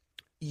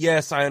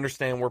 Yes, I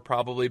understand we're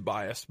probably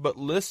biased, but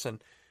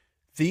listen,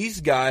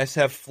 these guys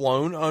have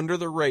flown under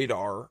the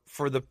radar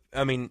for the.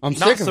 I mean,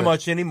 not so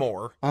much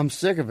anymore. I'm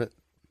sick of it.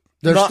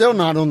 They're still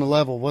not on the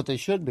level of what they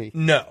should be.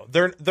 No,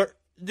 they're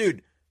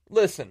dude.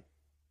 Listen,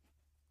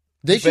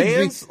 they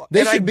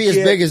should be as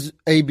big as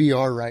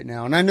ABR right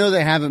now, and I know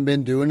they haven't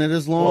been doing it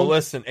as long. Well,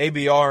 listen,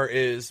 ABR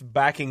is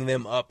backing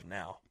them up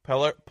now.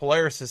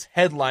 Polaris is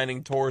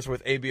headlining tours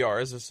with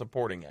ABR as a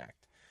supporting act,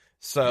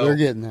 so they're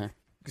getting there.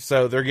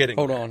 So they're getting.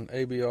 Hold there. on,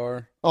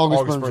 ABR.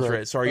 August Burns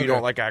Red. Sorry, you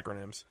don't like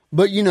acronyms.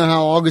 But you know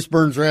how August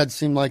Burns Red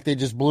seemed like they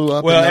just blew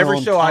up. Well,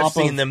 every show I've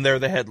seen them, they're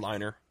the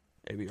headliner.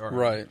 ABR.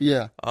 Right.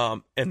 Yeah.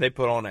 And they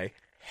put on a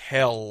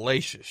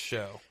hellacious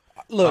show.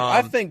 Look,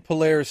 I think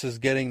Polaris is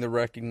getting the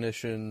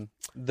recognition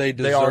they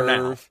deserve. They are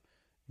now.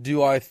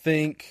 Do I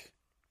think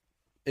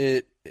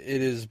it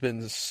has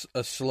been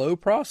a slow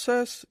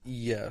process?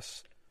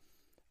 Yes.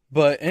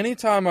 But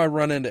anytime I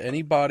run into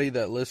anybody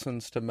that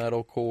listens to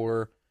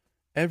metalcore,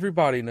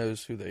 everybody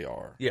knows who they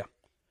are. Yeah.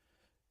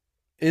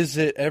 Is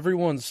it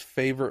everyone's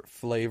favorite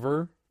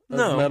flavor of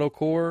No.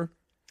 metalcore?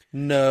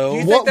 No. Do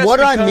you think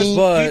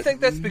do you think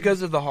that's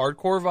because of the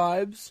hardcore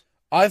vibes?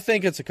 I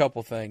think it's a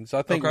couple things.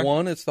 I think Okay.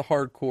 one, it's the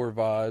hardcore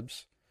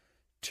vibes.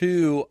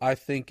 Two, I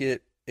think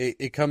it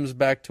comes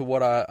back to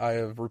what I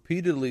have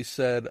repeatedly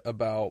said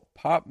about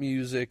pop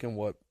music and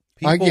what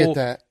people, I get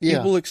that. Yeah.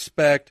 people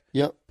expect.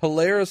 Yep.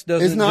 Polaris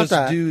doesn't not just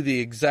that. do the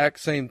exact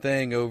same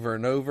thing over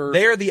and over.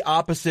 They are the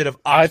opposite of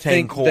Octane I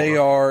think Core. they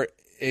are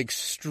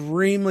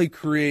extremely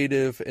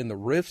creative in the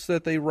riffs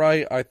that they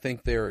write. I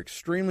think they're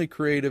extremely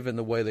creative in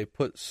the way they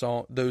put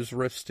those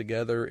riffs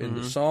together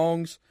into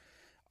songs.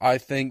 I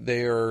think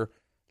they are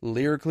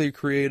lyrically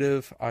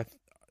creative.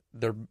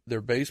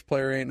 Their bass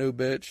player ain't no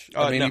bitch.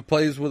 I mean, no. he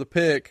plays with a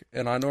pick,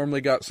 and I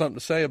normally got something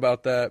to say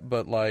about that,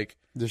 but like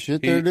The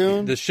shit they're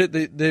doing? the shit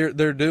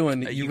they're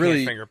doing, You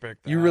really can't finger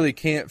pick that. you really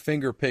can't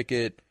finger pick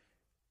it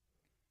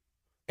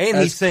and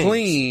he as sings.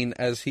 clean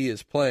as he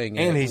is playing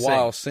And it he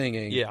while sings.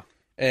 singing. Yeah.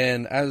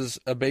 And as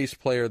a bass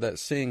player that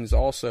sings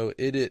also,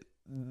 it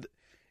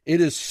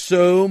is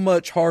so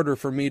much harder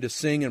for me to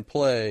sing and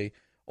play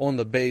on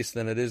the bass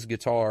than it is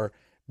guitar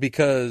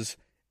because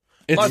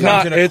A lot it's of times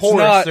not in a it's chorus,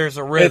 not there's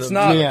a rhythm. it's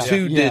not Yeah,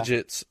 two yeah.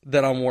 digits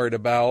that I'm worried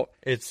about.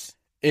 It's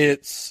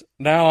It's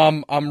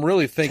now I'm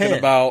really thinking 10.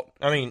 about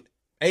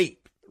 8.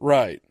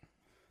 right.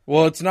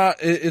 Well, it's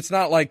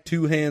not like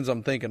two hands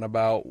I'm thinking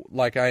about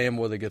like I am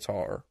with a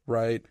guitar,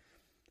 right?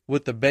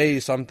 With the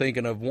bass, I'm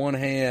thinking of one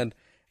hand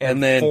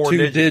and then 4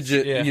 two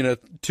digits, yeah.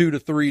 2 to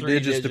 3 Three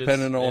digits digits,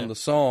 depending on yeah. the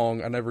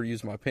song. I never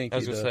use my pinky. I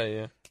was gonna say,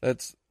 yeah.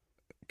 That's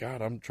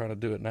God. I'm trying to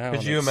do it now. Could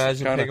and you it's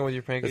imagine kinda, picking with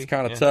your pinky? It's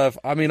kind of Yeah. tough.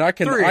 I mean, I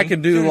can 3, do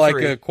 2 to like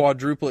 3. a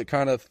quadruplet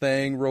kind of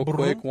thing real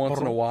quick once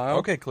in a while.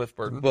 Okay, Cliff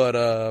Burton. But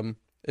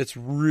it's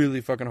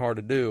really fucking hard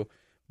to do.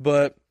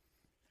 But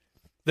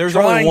There's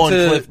only one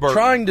Cliff Burton.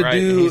 trying to right?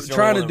 do He's the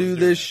trying only to one do that was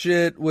doing this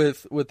shit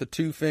with the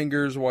two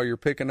fingers while you're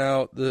picking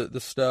out the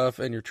stuff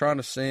and you're trying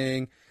to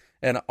sing,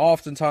 and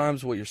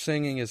oftentimes what you're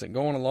singing isn't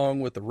going along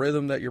with the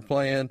rhythm that you're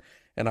playing,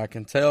 and I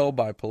can tell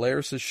by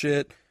Polaris's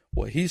shit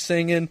what he's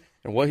singing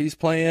and what he's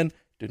playing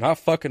do not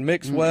fucking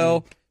mix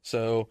well.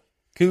 So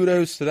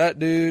kudos to that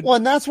dude. Well,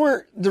 and that's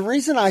where the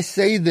reason I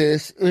say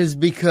this is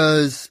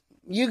because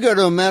you go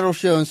to a metal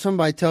show and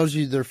somebody tells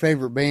you their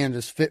favorite band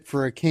is Fit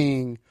for a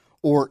King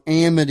or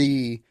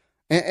Amity,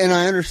 and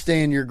I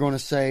understand you're going to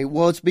say,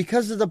 well, it's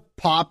because of the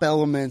pop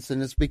elements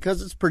and it's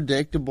because it's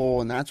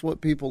predictable and that's what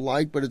people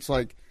like. But it's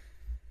like,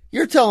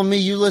 you're telling me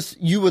you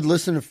would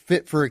listen to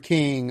Fit for a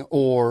King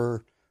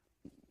or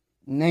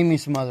name me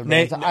some other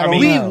bands. I don't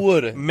we know.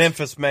 wouldn't.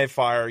 Memphis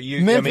Mayfire.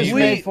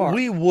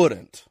 We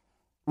wouldn't.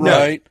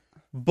 Right?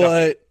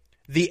 But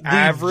the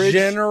average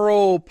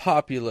general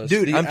populace,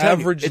 dude, the I'm telling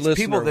you, average it's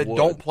listener people that would.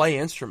 don't play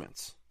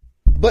instruments.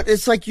 But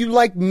it's like you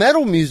like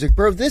metal music,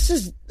 bro. This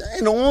is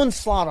an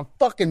onslaught of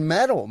fucking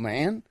metal,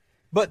 man.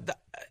 But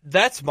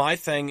that's my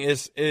thing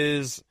is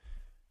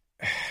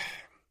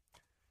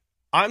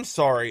I'm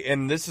sorry,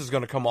 and this is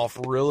going to come off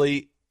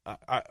really.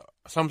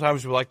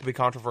 Sometimes we like to be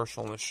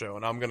controversial on this show,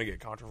 and I'm going to get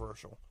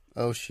controversial.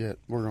 Oh shit,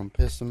 we're gonna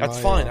piss somebody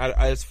That's fine. off.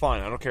 It's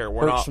fine. I don't care.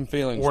 We're Hurt not some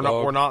feelings, We're not.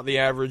 dog. We're not the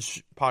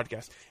average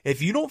podcast.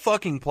 If you don't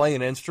fucking play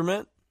an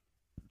instrument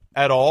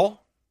at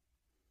all,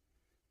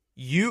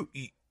 you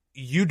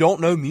don't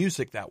know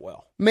music that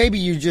well. Maybe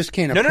you just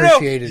can't No.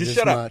 appreciate it Just as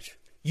shut up. much.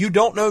 You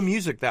don't know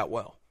music that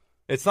well.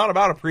 It's not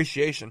about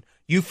appreciation.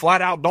 You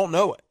flat out don't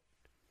know it.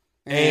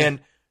 And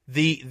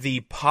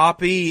the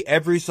poppy,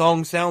 every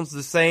song sounds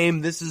the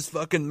same. This is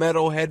fucking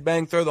metal,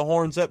 headbang, throw the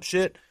horns up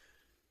shit.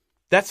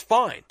 That's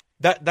fine.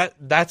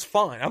 That's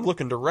fine. I'm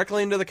looking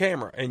directly into the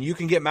camera, and you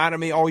can get mad at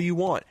me all you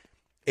want.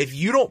 If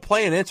you don't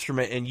play an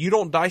instrument and you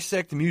don't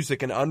dissect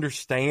music and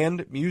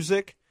understand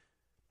music,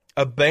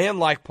 a band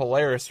like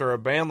Polaris or a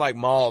band like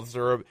Moths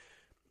or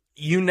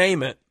you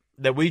name it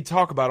that we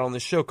talk about on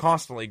this show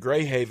constantly,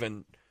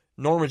 Greyhaven,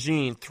 Norma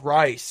Jean,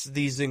 Thrice,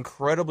 these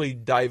incredibly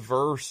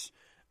diverse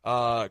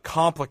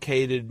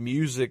complicated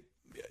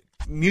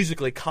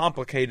musically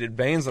complicated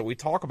bands that we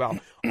talk about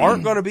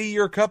aren't going to be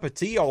your cup of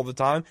tea all the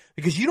time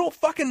because you don't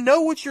fucking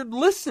know what you're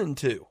listening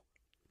to.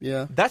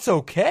 Yeah. That's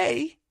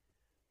okay.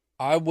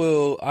 I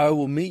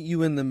will meet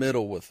you in the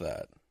middle with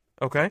that.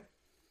 Okay.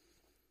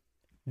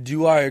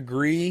 Do I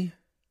agree?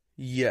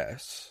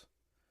 Yes.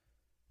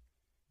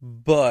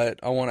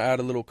 But I want to add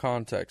a little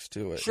context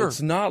to it. Sure.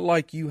 It's not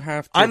like you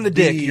have to I'm the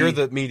dick, you're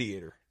the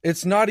mediator.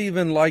 It's not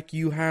even like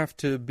you have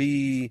to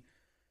be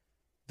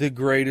the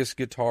greatest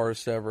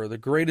guitarist ever, the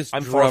greatest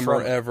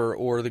drummer ever,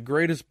 or the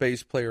greatest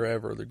bass player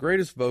ever, the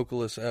greatest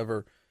vocalist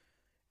ever.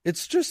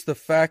 It's just the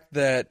fact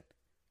that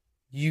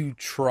you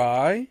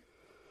try,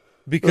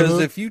 because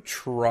if you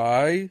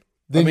try,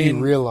 then you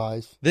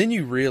realize.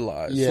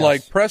 Yes.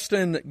 Like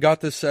Preston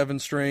got this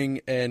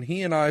 7-string, and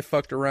he and I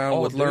fucked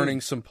around with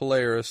learning some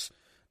Polaris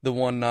the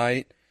one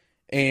night,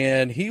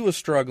 and he was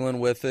struggling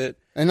with it.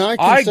 And I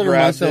consider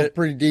myself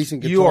pretty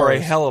decent guitarist. You are a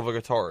hell of a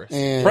guitarist.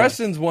 And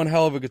Preston's one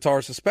hell of a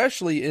guitarist,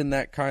 especially in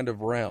that kind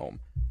of realm.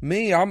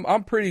 Me,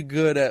 I'm pretty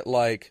good at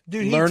learning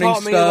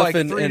stuff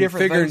and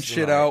figuring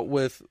shit out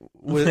with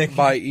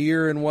by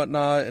ear and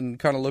whatnot, and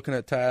kind of looking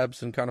at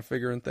tabs and kind of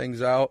figuring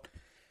things out.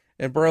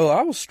 And bro,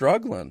 I was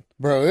struggling.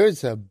 Bro, it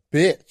was a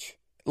bitch.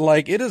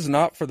 Like, it is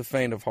not for the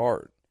faint of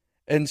heart.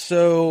 And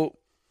so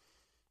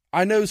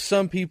I know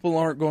some people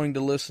aren't going to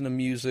listen to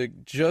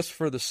music just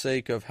for the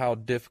sake of how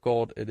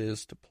difficult it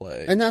is to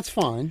play. And that's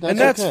fine.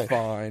 That's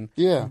fine.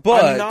 Yeah.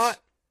 But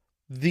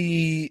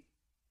the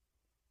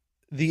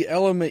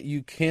element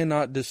you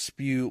cannot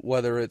dispute,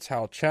 whether it's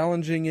how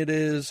challenging it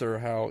is or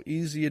how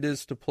easy it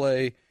is to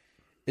play,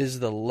 is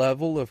the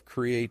level of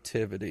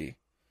creativity.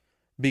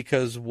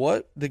 Because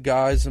what the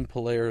guys in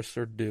Polaris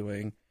are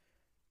doing,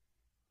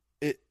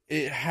 it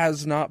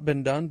has not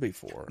been done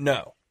before.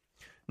 No.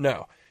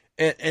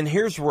 And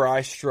here's where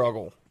I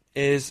struggle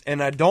is,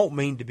 and I don't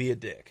mean to be a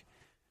dick.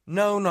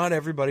 No, not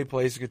everybody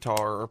plays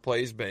guitar or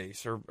plays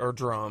bass or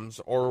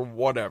drums or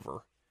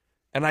whatever.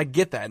 And I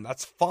get that, and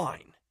that's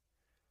fine.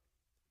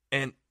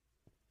 And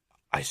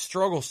I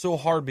struggle so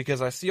hard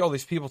because I see all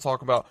these people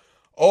talk about,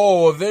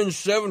 oh, Avenged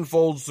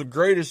Sevenfold's the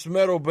greatest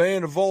metal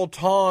band of all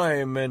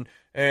time,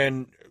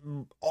 and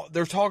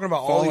they're talking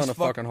about all these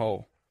fucking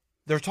hole.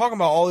 They're talking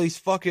about all these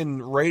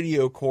fucking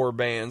radio core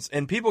bands,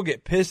 and people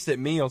get pissed at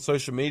me on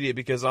social media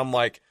because I'm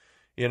like,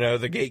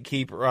 the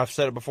gatekeeper. I've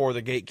said it before,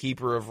 the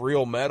gatekeeper of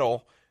real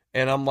metal,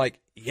 and I'm like,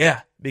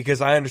 yeah,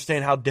 because I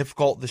understand how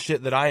difficult the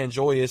shit that I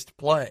enjoy is to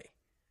play,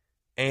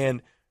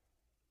 and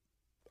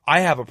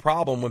I have a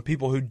problem when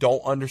people who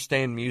don't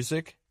understand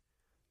music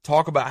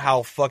talk about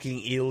how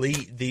fucking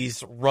elite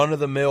these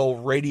run-of-the-mill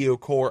radio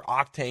core,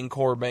 octane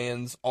core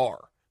bands are.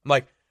 I'm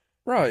like,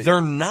 right?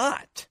 They're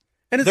not.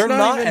 And they're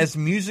not as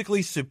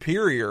musically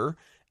superior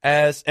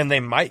as, and they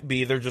might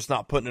be, they're just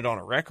not putting it on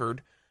a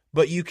record.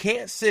 But you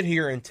can't sit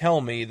here and tell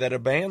me that a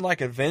band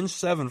like Avenged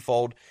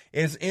Sevenfold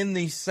is in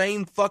the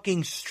same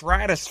fucking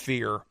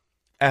stratosphere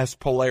as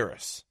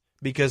Polaris.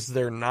 Because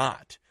they're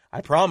not.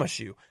 I promise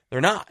you, they're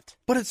not.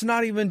 But it's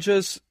not even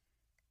just,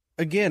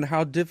 again,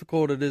 how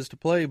difficult it is to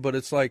play, but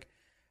it's like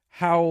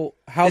how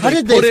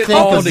they put it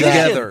all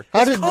together.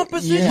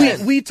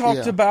 Composition. We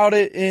talked about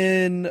it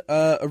in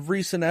a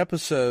recent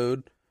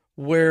episode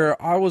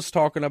where I was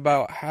talking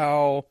about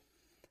how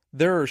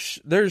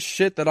there's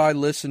shit that I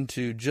listen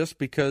to just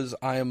because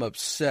I am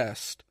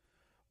obsessed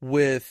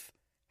with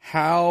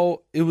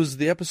how it was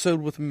the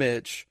episode with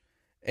Mitch,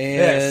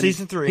 and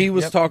season 3. He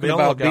was talking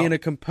about being a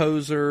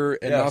composer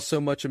and not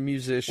so much a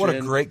musician. What a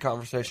great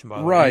conversation, by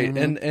the way. Right,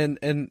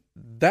 and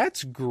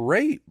that's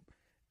great.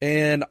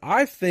 And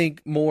I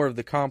think more of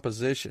the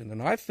composition,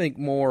 and I think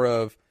more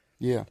of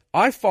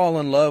I fall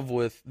in love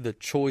with the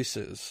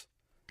choices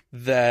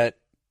that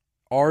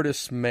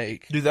artists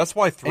make. Dude, that's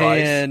why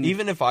Thrice,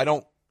 even if I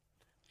don't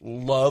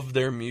love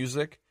their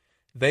music,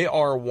 they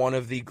are one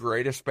of the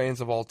greatest bands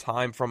of all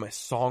time from a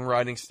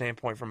songwriting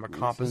standpoint, from a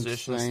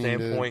composition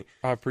standpoint. Dude.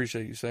 I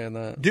appreciate you saying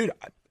that. Dude,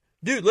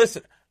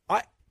 listen,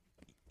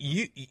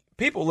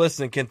 people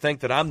listening can think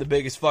that I'm the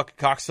biggest fucking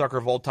cocksucker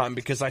of all time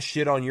because I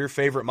shit on your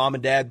favorite mom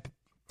and dad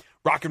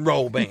rock and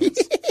roll bands.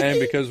 And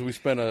because we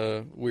spent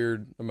a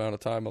weird amount of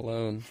time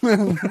alone. Hear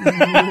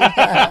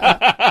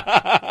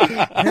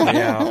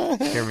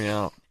me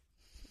out.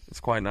 It's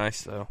quite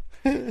nice, though.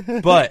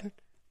 But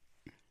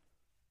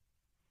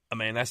a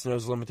man has to know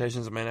his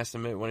limitations. A man has to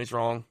admit when he's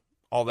wrong.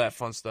 All that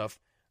fun stuff.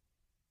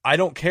 I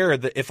don't care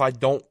that if I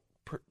don't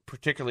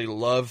particularly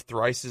love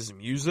Thrice's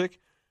music,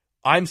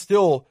 I'm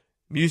still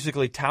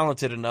musically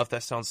talented enough.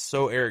 That sounds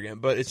so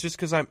arrogant, but it's just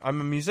because I'm a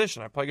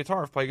musician. I play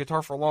guitar. I've played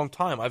guitar for a long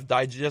time. I've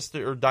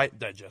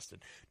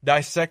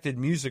dissected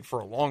music for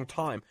a long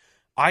time.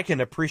 I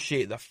can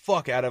appreciate the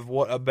fuck out of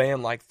what a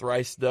band like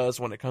Thrice does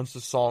when it comes to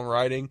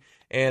songwriting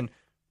and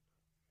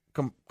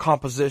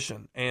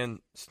composition and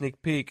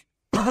sneak peek,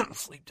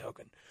 sleep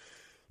token.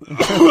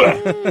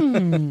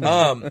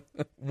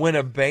 When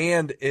a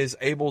band is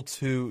able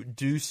to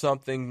do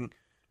something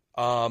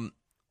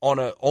on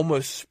a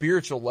almost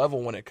spiritual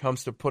level when it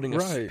comes to putting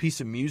a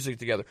piece of music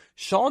together.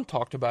 Sean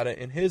talked about it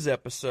in his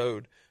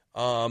episode,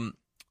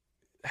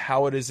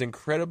 how it is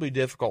incredibly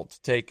difficult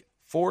to take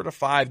 4 to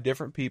 5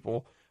 different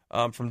people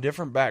from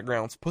different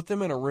backgrounds, put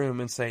them in a room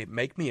and say,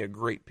 make me a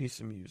great piece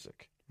of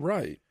music.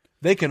 Right.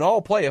 They can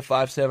all play a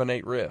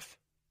 5/7/8 riff.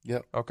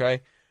 Yep.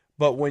 Okay?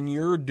 But when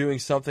you're doing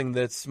something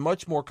that's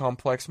much more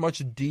complex,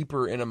 much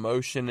deeper in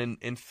emotion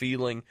and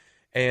feeling,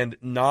 and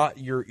not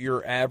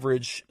your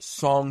average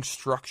song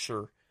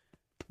structure,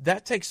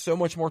 that takes so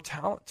much more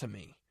talent to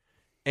me.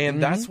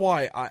 And that's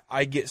why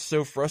I get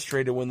so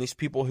frustrated when these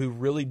people who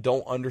really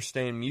don't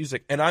understand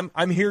music, and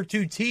I'm here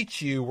to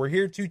teach you, we're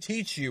here to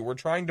teach you, we're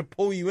trying to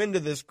pull you into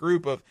this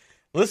group of,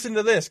 listen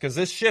to this, because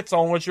this shit's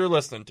on what you're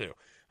listening to.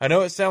 I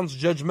know it sounds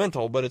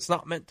judgmental, but it's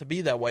not meant to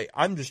be that way.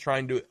 I'm just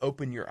trying to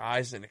open your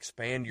eyes and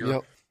expand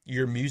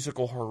your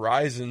musical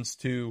horizons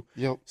to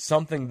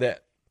something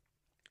that,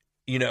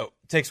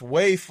 takes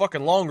way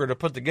fucking longer to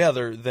put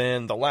together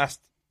than the last,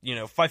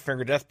 Five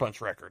Finger Death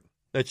Punch record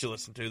that you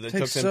listen to. That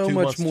takes took them so 2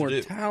 much months more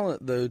to do.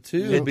 talent, though,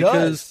 too. It because,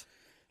 does.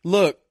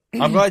 Look,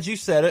 I'm glad you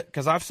said it,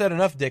 because I've said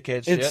enough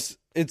dickhead shit.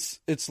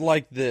 It's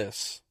like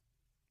this.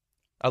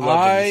 I love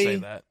when you say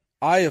that.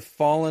 I have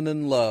fallen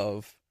in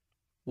love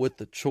with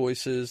the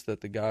choices that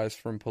the guys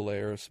from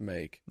Polaris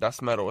make.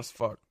 That's metal as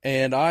fuck.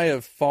 And I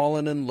have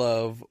fallen in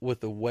love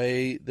with the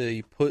way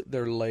they put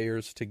their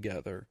layers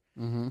together,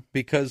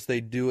 because they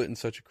do it in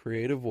such a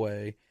creative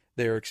way.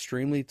 They are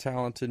extremely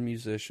talented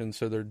musicians,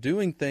 so they're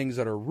doing things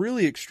that are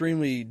really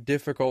extremely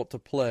difficult to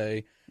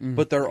play,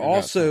 but they're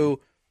also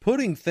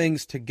putting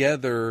things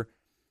together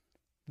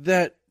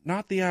that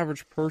not the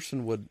average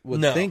person would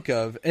think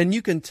of. And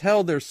you can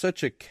tell there's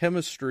such a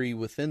chemistry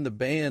within the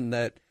band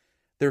that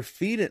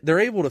they're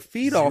able to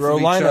feed off of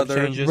each other.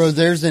 Changes. Bro,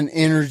 there's an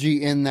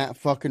energy in that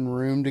fucking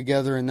room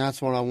together, and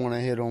that's what I want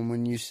to hit on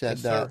when you said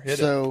that.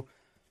 So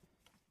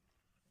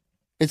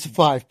it's a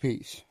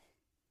 5-piece,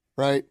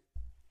 right?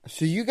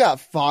 So you got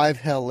 5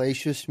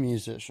 hellacious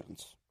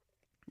musicians,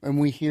 and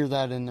we hear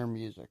that in their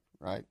music,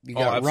 right? You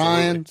got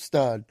Ryan,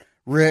 stud.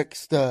 Rick,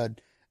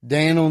 stud.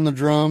 Dan on the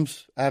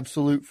drums,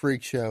 absolute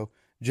freak show.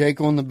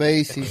 Jake on the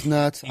bass, he's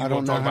nuts. I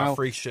don't know how.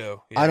 Freak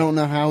show. Yeah. I don't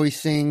know how he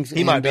sings.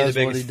 He might be the does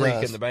what biggest he freak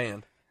does. in the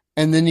band.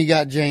 And then you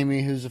got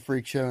Jamie, who's a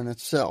freak show in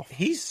itself.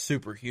 He's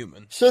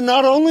superhuman. So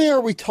not only are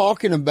we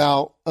talking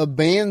about a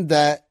band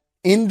that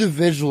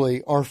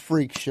individually are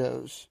freak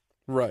shows,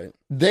 right?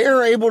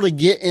 They're able to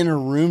get in a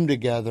room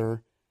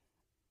together,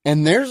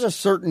 and there's a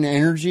certain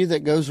energy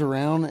that goes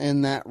around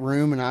in that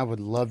room, and I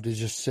would love to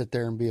just sit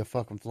there and be a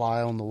fucking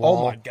fly on the wall.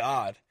 Oh my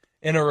God.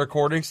 In a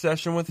recording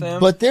session with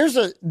them? But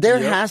there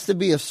has to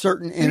be a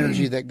certain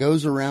energy that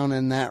goes around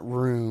in that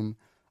room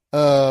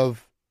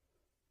of,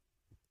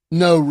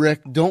 no,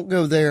 Rick, don't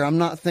go there. I'm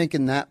not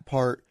thinking that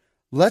part.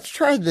 Let's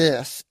try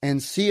this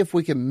and see if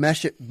we can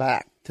mesh it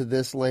back to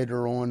this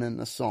later on in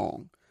the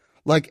song.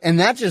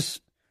 And that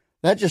just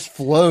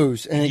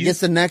flows, and it gets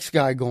the next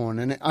guy going,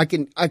 and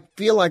I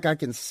feel like I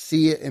can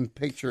see it and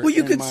picture it. Well,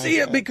 you can see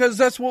it because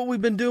that's what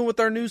we've been doing with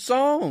our new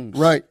songs.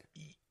 Right.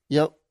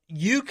 Yep.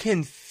 You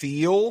can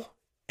feel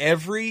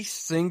every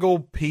single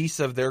piece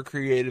of their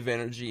creative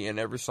energy in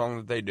every song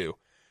that they do.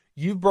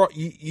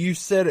 You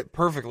said it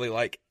perfectly.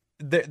 Like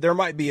there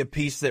might be a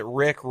piece that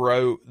Rick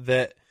wrote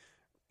that,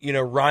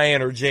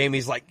 Ryan or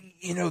Jamie's like,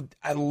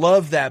 I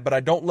love that, but I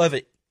don't love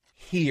it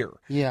here.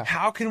 Yeah.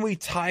 How can we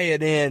tie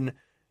it in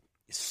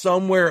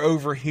somewhere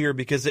over here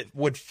because it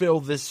would fill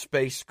this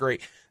space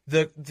great?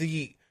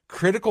 The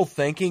critical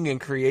thinking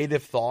and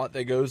creative thought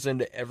that goes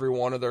into every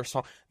one of their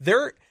songs.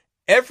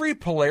 Every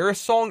Polaris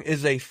song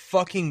is a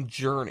fucking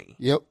journey.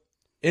 Yep.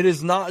 It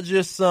is not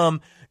just some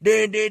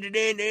like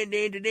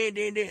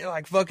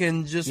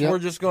fucking just we're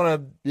just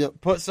gonna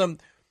put some.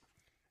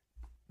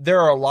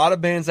 There are a lot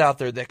of bands out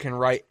there that can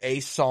write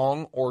a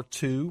song or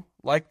two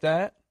like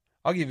that.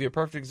 I'll give you a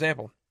perfect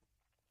example.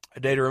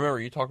 A Day to Remember.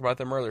 You talked about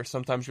them earlier.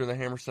 Sometimes You're the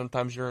Hammer,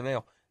 Sometimes You're a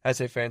Nail.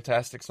 That's a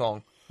fantastic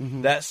song.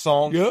 Mm-hmm. That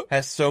song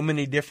has so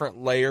many different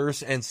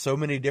layers and so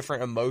many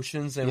different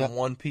emotions in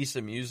one piece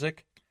of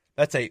music.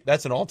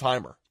 That's an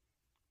all-timer.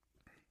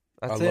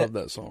 I love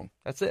that song.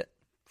 That's it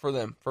for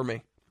them, for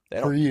me.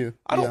 For you.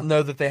 I don't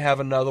know that they have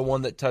another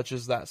one that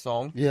touches that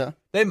song. Yeah.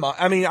 They might.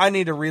 I mean,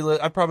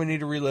 I probably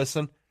need to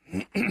re-listen.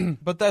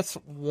 But that's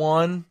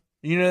one.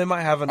 They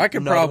might have another. I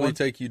could probably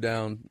take you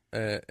down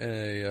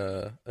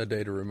a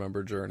Day to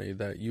Remember journey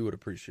that you would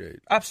appreciate.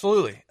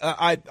 Absolutely.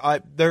 I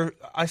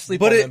sleep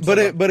but on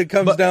them. But it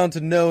comes down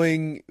to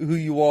knowing who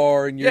you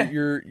are and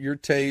your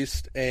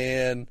taste,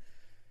 and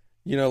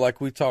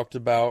like we talked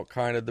about,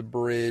 kind of the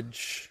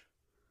bridge.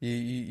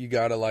 You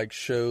got to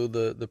show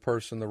the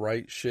person the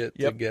right shit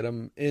to get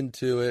them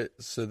into it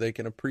so they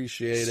can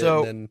appreciate it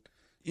and then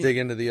dig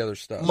into the other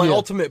stuff. My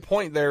ultimate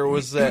point there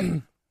was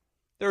that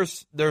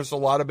there's a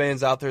lot of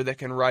bands out there that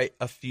can write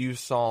a few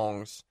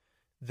songs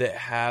that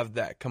have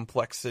that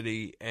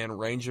complexity and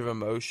range of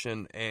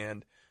emotion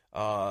and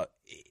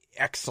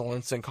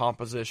excellence in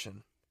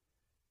composition.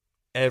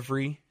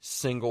 Every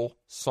single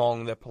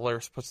song that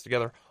Polaris puts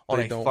together on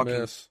a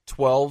fucking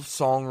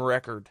 12-song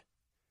record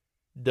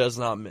does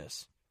not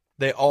miss.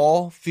 They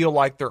all feel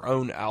like their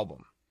own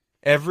album.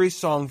 Every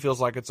song feels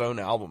like its own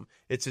album.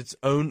 It's its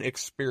own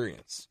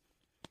experience.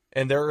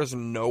 And there is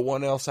no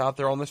one else out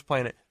there on this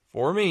planet,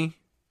 for me,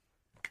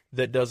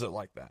 that does it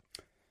like that.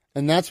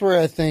 And that's where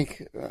I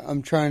think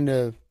I'm trying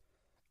to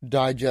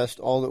digest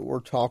all that we're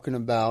talking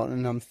about,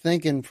 and I'm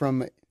thinking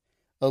from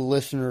a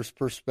listener's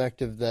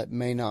perspective that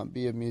may not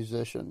be a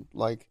musician.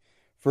 Like,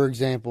 for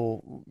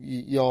example,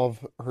 y'all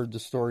have heard the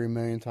story a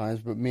million times,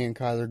 but me and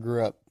Kyler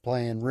grew up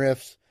playing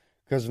riffs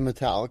because of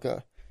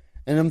Metallica.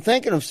 And I'm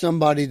thinking of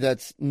somebody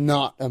that's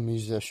not a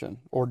musician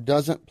or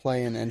doesn't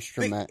play an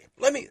instrument.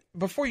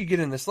 Before you get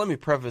in this, let me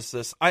preface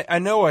this. I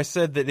know I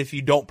said that if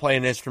you don't play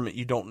an instrument,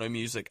 you don't know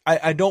music.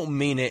 I don't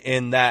mean it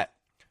in that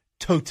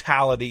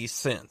totality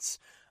sense.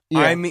 Yeah.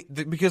 I mean,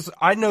 because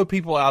I know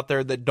people out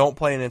there that don't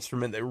play an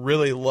instrument that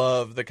really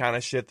love the kind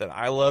of shit that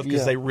I love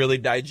because they really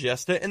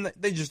digest it, and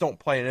they just don't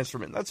play an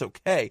instrument. That's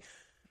okay.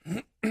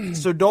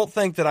 So don't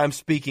think that I'm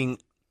speaking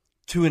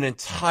to an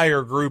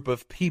entire group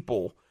of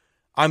people.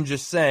 I'm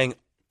just saying,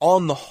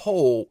 on the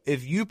whole,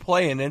 if you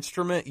play an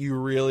instrument, you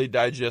really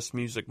digest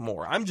music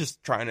more. I'm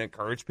just trying to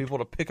encourage people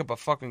to pick up a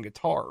fucking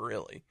guitar,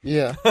 really.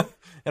 Yeah.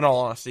 In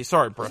all honesty.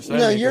 Sorry, Preston.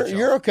 No,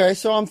 you're okay.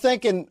 So I'm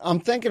thinking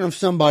of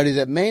somebody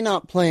that may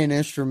not play an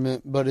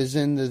instrument, but is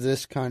into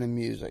this kind of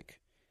music.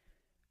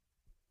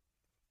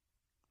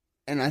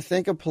 And I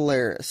think of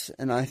Polaris,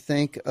 and I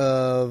think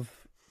of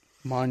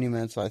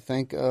Monuments, I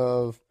think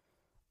of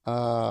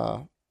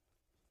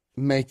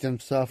Make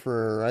Them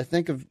Suffer. I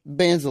think of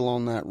bands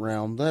along that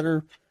realm that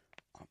are,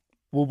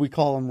 well, we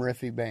call them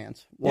riffy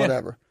bands,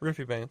 whatever. Yeah,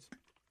 riffy bands.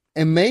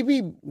 And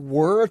maybe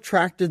we're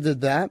attracted to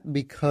that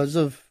because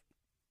of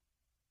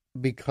how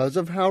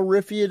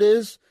riffy it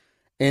is,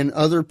 and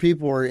other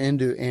people are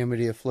into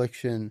Amity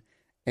Affliction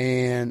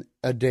and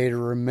A Day to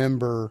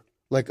Remember.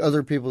 Like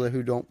other people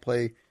who don't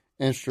play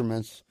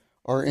instruments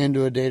are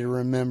into A Day to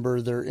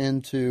Remember. They're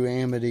into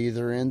Amity.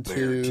 They're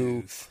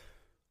into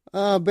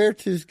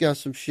Beartooth's got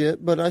some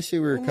shit, but I see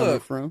where you're coming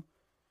from.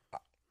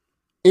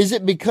 Is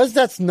it because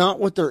that's not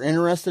what they're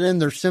interested in?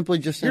 They're simply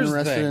just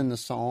interested in the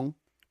song?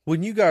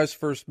 When you guys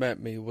first met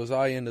me, was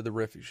I into the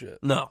riffy shit?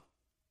 No.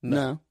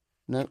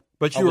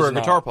 But you were a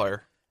guitar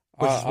player,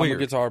 which is weird. I'm a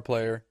guitar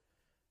player.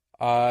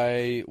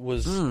 I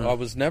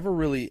was never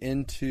really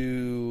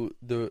into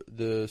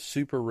the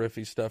super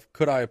riffy stuff.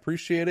 Could I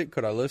appreciate it?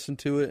 Could I listen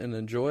to it and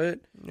enjoy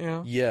it?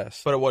 Yeah.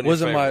 Yes. But it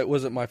wasn't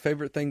was it my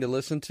favorite thing to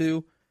listen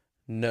to?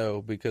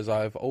 No, because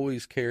I've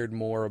always cared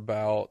more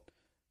about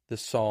the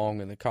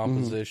song and the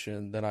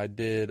composition than I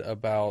did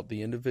about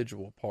the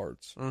individual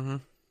parts. Mm-hmm.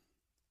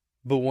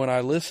 But when I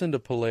listen to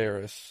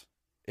Polaris,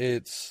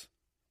 there's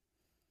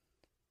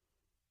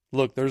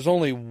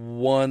only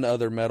one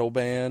other metal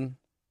band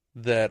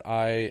that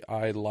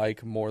I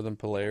like more than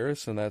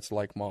Polaris, and that's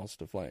like Moths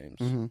to Flames.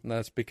 Mm-hmm. And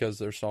that's because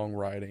their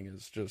songwriting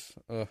is just,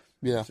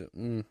 yep.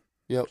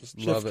 Just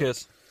love it.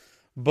 Kiss.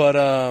 But,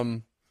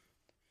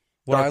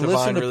 when I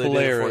listen to really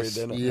Polaris,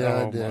 did it for you,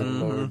 didn't it? oh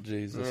my Lord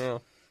Jesus. Yeah.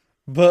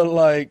 But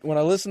like when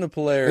I listen to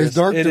Polaris, is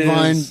Dark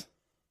Divine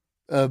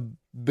a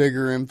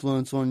bigger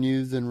influence on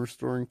you than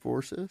Restoring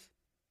Force is?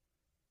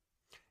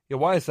 Yeah,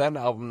 why is that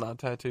album not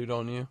tattooed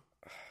on you?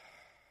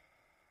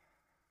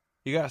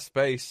 You got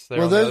Space there.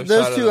 Well,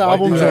 those two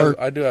albums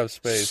I do have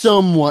Space.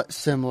 Somewhat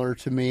similar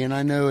to me, and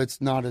I know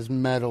it's not as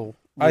metal.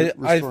 I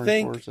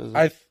think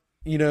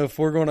if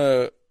we're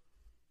gonna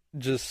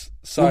just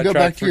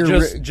sidetrack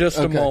for just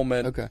a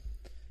moment. Okay.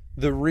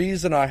 The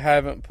reason I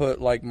haven't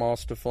put like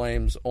Moths to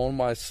Flames on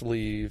my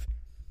sleeve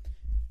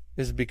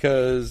is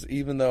because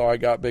even though I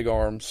got big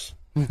arms,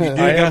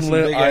 I am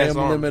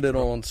limited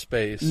on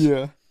space.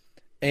 Yeah.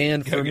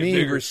 And for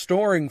me,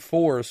 Restoring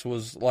Force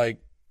was like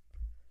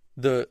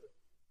the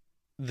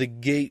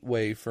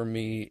gateway for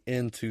me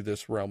into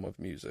this realm of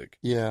music.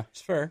 Yeah.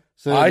 It's fair.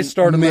 So I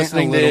started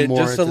listening to it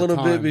just a little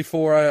bit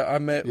before I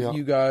met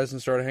you guys and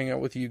started hanging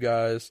out with you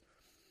guys.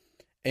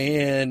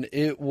 And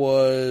it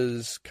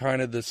was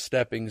kind of the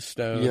stepping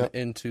stone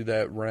into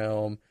that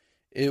realm.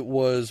 It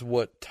was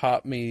what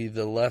taught me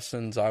the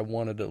lessons I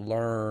wanted to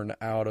learn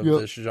out of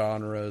this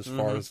genre as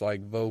far as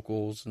like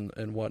vocals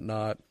and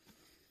whatnot.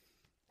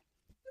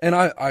 And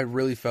I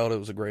really felt it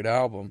was a great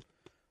album.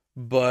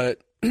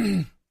 But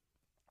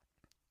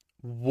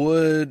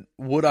would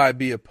I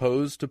be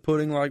opposed to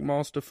putting like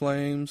Moths to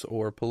Flames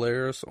or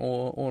Polaris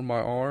on my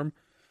arm?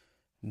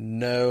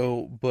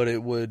 No, but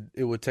it would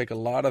take a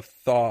lot of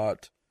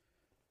thought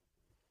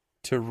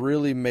to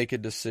really make a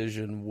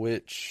decision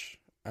which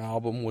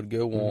album would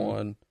go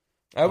on.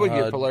 I would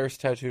get Polaris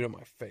tattooed on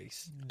my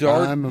face.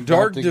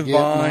 Dark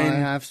Divine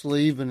half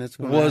sleeve, and it's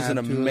was an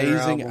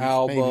amazing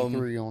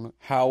album.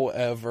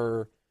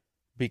 However,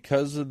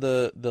 because of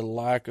the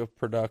lack of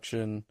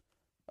production,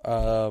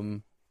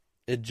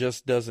 it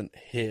just doesn't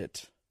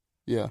hit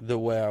the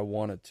way I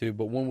want it to.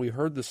 But when we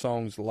heard the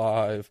songs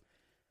live,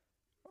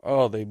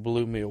 oh, they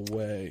blew me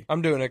away.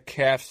 I'm doing a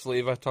calf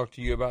sleeve. I talked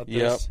to you about this.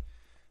 Yep.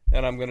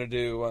 And I'm going to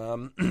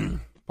do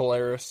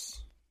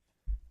Polaris.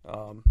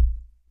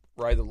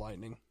 Ride the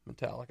Lightning,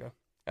 Metallica,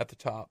 at the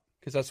top,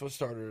 because that's what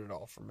started it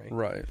all for me.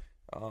 Right.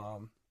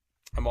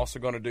 I'm also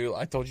going to do,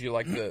 I told you,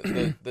 like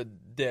the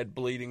dead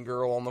bleeding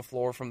girl on the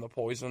floor from the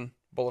Poison,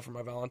 Bullet for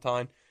My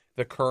Valentine,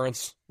 the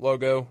Currents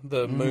logo,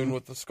 the moon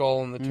with the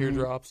skull and the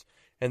teardrops,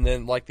 and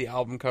then like the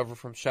album cover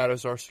from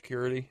Shadows Are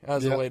Security,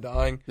 As I Lay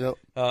Dying. Yep.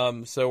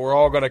 So we're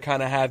all going to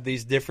kind of have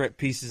these different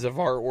pieces of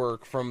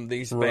artwork from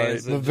these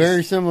bands. But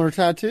very similar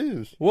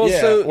tattoos. Well,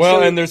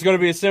 yeah. And there's going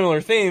to be a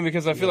similar theme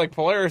because I feel like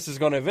Polaris is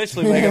going to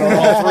eventually make it on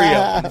all three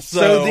of them.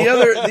 So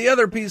the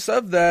other piece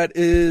of that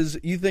is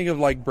you think of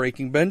like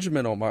Breaking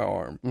Benjamin on my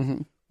arm.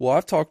 Mm-hmm. Well,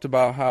 I've talked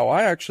about how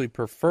I actually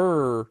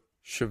prefer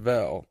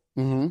Chevelle.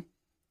 Mm-hmm.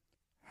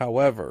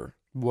 However,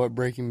 what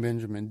Breaking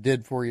Benjamin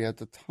did for you at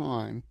the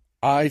time.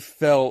 I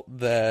felt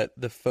that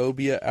the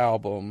Phobia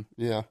album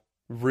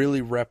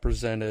really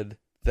represented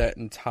that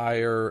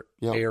entire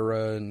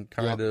era and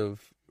kind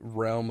of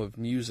realm of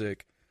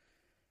music.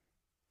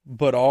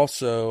 But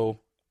also,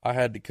 I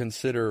had to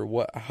consider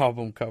what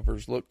album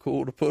covers look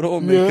cool to put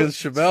on me because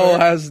Chevelle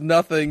has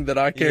nothing that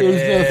I care.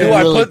 Yeah. Do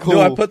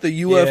I put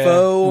the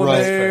UFO on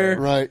there?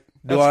 Right.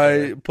 Do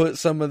I put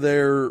some of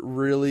their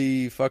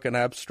really fucking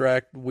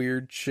abstract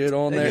weird shit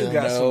on there? They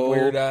got some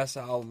weird ass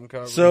album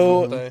covers.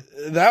 So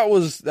that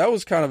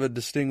was kind of a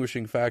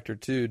distinguishing factor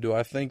too. Do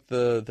I think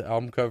the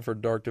album cover for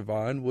Dark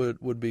Divine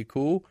would be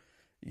cool?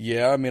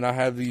 Yeah, I mean I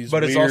have these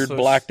weird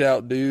blacked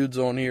out dudes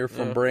on here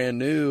from Brand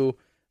New.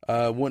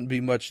 Wouldn't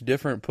be much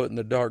different putting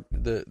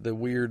the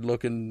weird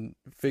looking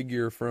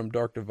figure from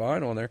Dark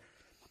Divine on there.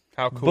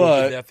 How cool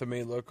would Death of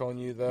Me look on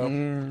you, though?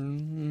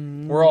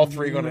 We're all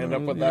three going to end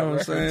up with that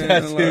record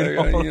tattooed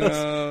on us.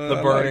 The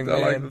Burning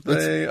Man.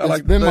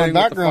 It's been my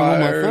background on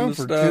my phone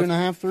for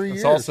 2.5, 3 years.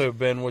 It's also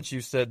been what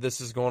you said. This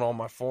is going on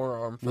my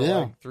forearm for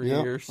like 3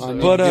 years. So.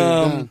 But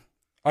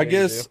I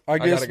guess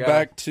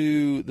back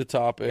to the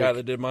topic. The guy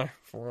that did my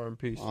forearm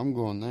piece. I'm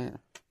going there.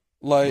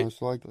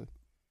 Most likely.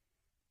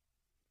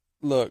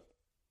 Look.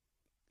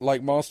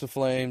 Like Moss of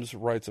Flames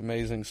writes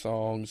amazing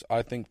songs.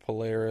 I think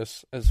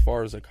Polaris, as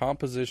far as a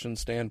composition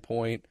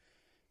standpoint,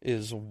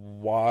 is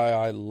why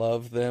I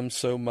love them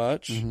so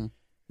much,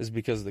 is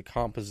because the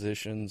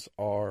compositions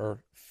are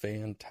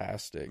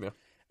fantastic. Yeah.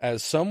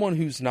 As someone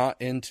who's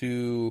not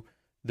into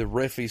the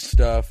riffy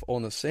stuff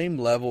on the same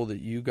level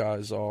that you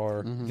guys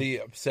are, the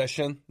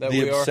obsession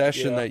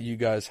that you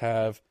guys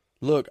have.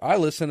 Look, I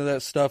listen to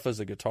that stuff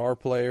as a guitar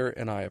player,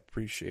 and I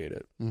appreciate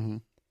it. Mm-hmm.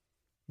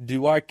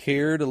 Do I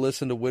care to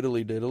listen to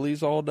Whittly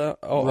Diddlies all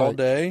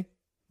day?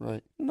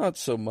 Right. Not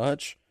so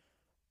much.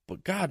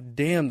 But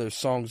goddamn, those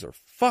songs are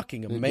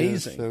fucking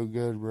amazing. So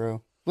good,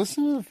 bro.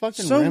 Listen to the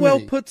fucking so Remedy. Well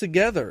put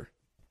together.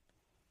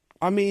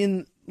 I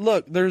mean,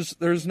 look, there's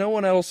no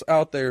one else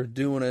out there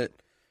doing it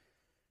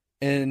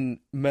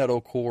in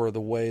metalcore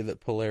the way that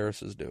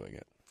Polaris is doing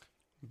it.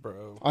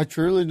 Bro. I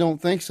truly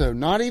don't think so.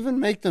 Not even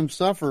Make Them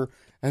Suffer,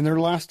 and their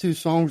last two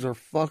songs are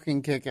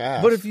fucking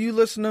kick-ass. But if you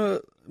listen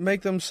to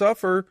Make Them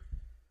Suffer...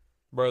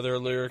 Bro, their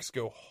lyrics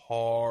go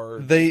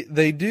hard.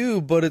 They do,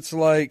 but it's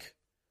like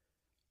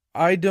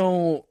I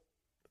don't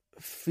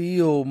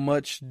feel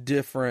much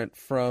different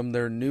from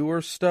their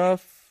newer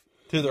stuff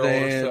to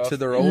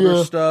their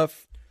older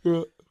stuff.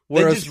 Yeah.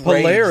 Whereas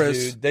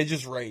Polaris, they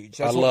just rage.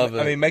 That's it.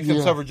 I mean, Make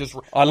Them Suffer just.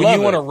 I when love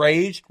you want to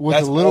rage, with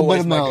that's a little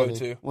always bit of my melody.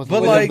 go-to.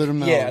 But like,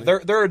 yeah,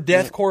 they're a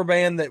deathcore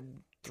band that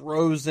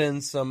throws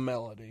in some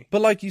melody.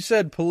 But like you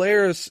said,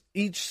 Polaris,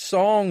 each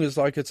song is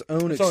like its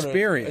own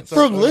experience.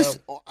 Bro, listen.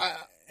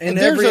 And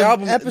every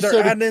album,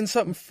 they're adding in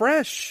something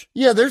fresh.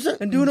 Yeah,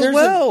 and doing it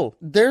well.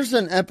 There's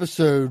an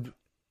episode,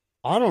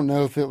 I don't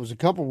know if it was a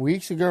couple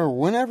weeks ago or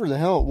whenever the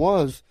hell it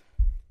was.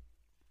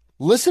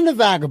 Listen to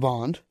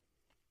Vagabond,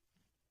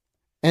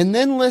 and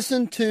then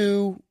listen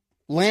to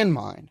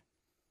Landmine.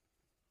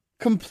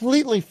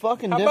 Completely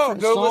fucking different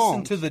songs. How about go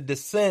listen to The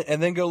Descent and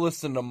then go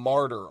listen to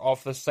Martyr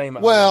off the same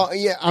album? Well,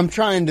 yeah, I'm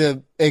trying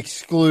to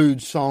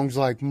exclude songs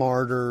like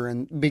Martyr,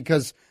 and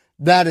because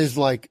that is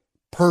like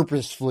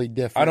purposefully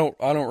different.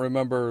 I don't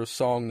remember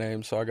song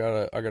names, so I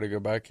gotta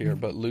go back here.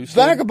 But Lucid,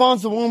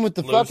 Vagabond's the one with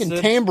the fucking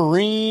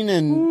tambourine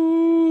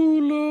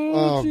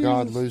and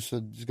God,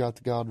 Lucid's got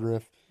the God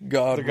riff.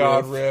 God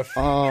riff.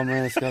 Oh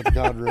man, it's got the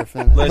God riff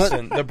in it.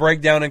 Listen, the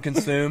breakdown and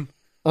consume.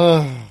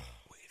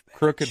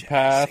 Crooked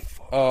Path.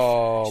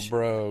 Oh,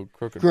 bro,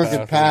 Crooked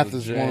Path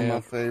is one of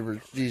my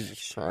favorites.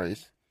 Jesus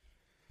Christ.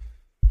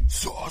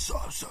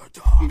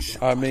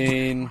 I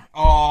mean,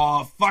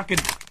 fucking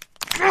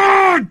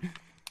God!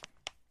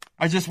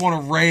 I just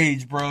want to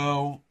rage,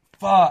 bro.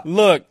 Fuck.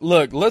 Look.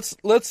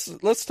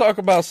 Let's talk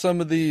about some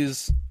of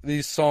these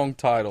song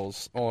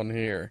titles on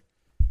here.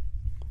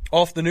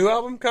 Off the new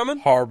album coming?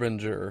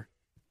 Harbinger.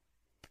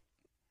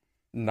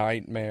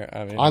 Nightmare.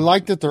 I mean, I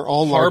like that they're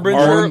all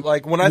Harbinger.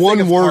 Like when I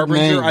think of Harbinger,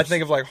 names. I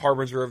think of like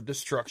Harbinger of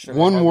Destruction.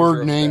 One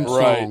word name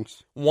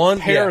songs. One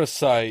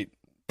Parasite.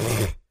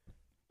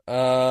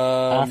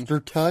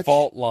 Aftertouch.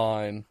 Fault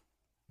Line.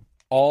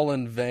 All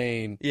in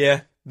Vain.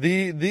 Yeah.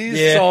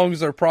 These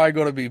songs are probably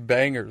going to be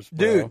bangers,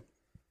 bro. Dude.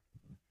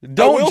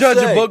 Don't judge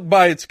a book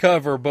by its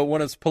cover, but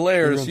when it's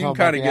Polaris, you can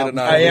kind of get an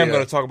idea. I am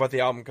going to talk about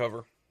the album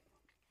cover.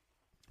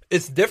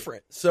 It's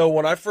different. So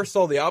when I first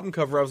saw the album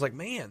cover, I was like,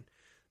 man,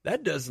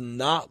 that does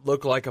not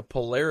look like a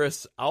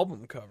Polaris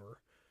album cover.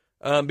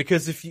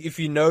 Because if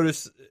you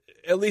notice,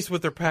 at least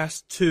with their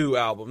past 2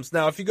 albums.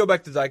 Now, if you go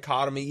back to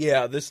Dichotomy,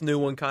 yeah, this new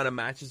one kind of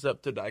matches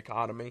up to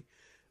Dichotomy.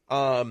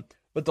 But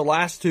the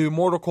last 2,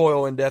 Mortal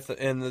Coil and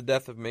The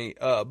Death of Me,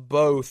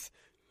 both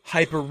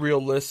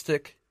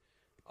hyper-realistic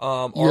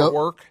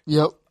artwork.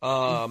 Yep.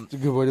 It's a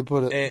good way to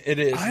put it. It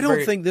is. I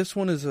don't think this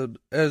one is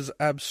as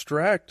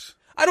abstract.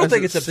 I don't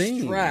think it's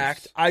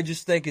abstract. I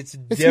just think it's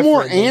different. It's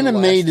more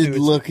animated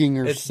looking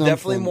or something. It's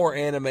definitely more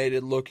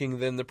animated looking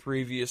than the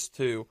previous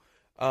 2.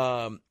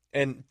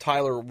 And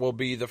Tyler will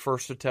be the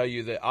first to tell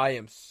you that I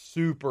am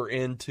super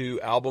into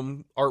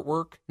album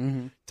artwork.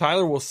 Mm-hmm.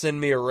 Tyler will send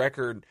me a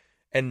record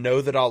and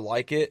know that I'll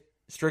like it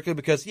strictly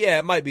because, yeah,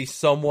 it might be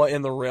somewhat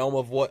in the realm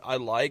of what I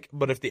like,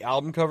 but if the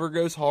album cover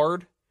goes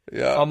hard,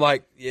 I'm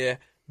like, yeah.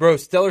 Bro,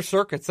 Stellar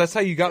Circuits, that's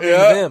how you got me into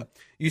them.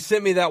 You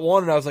sent me that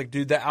one, and I was like,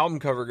 dude, that album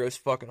cover goes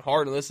fucking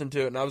hard, and listen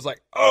to it. And I was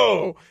like,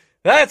 oh,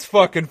 that's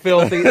fucking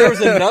filthy. There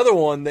was another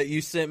one that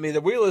you sent me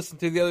that we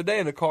listened to the other day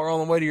in the car on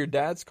the way to your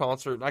dad's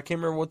concert. I can't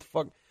remember what the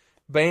fuck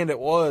band it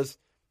was,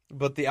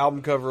 but the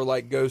album cover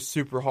like goes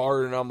super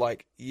hard, and I'm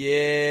like,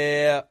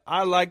 yeah,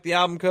 I like the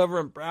album cover.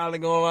 I'm probably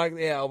going to like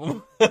the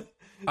album.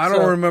 I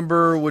don't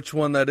remember which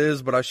one that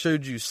is, but I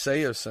showed you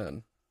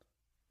Seosin.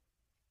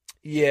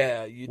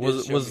 Yeah, you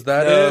did. Was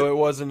that it? No, it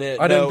wasn't it.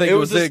 I didn't think it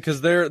was it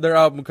because their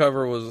album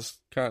cover was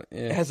kind of.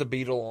 Yeah. It has a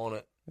beetle on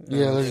it.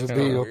 Yeah, there's a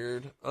beetle.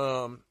 Weird.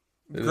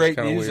 Great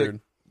music. Weird.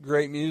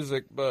 Great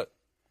music, but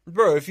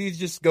bro, if you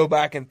just go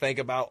back and think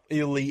about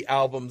elite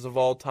albums of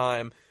all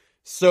time,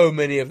 so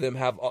many of them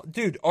have.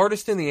 Dude,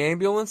 Artist in the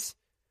Ambulance,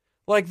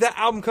 like that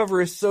album cover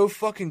is so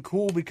fucking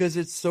cool because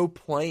it's so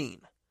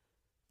plain.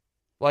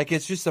 Like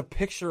it's just a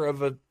picture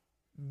of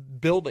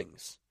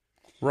buildings.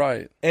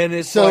 Right. And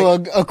it's so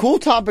like, a cool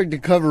topic to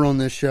cover on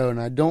this show, and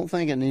I don't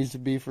think it needs to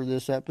be for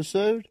this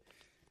episode.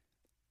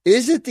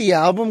 Is it the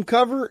album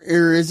cover,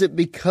 or is it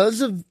because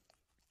of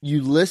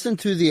you listen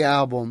to the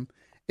album,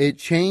 it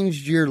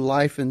changed your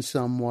life in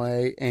some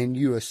way, and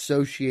you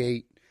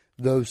associate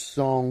those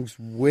songs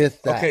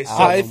with that album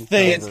I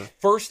think cover?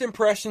 First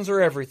impressions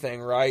are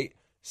everything, right?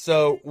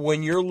 So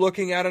when you're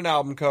looking at an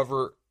album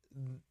cover,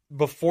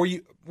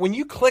 when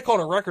you click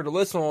on a record to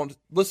listen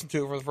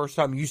to it for the first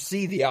time, you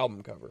see the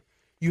album cover.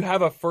 You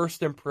have a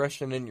first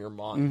impression in your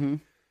mind. Mm-hmm.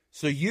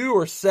 So you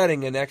are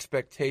setting an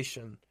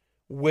expectation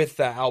with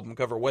that album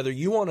cover, whether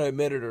you want to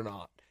admit it or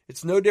not.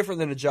 It's no different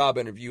than a job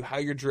interview, how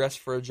you're dressed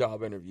for a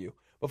job interview.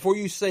 Before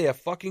you say a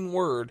fucking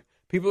word,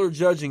 people are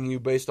judging you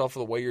based off of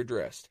the way you're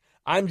dressed.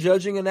 I'm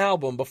judging an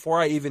album before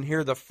I even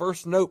hear the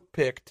first note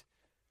picked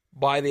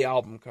by the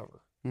album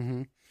cover.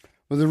 Mm-hmm.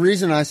 Well, the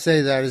reason I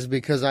say that is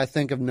because I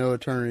think of No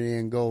Eternity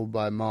in Gold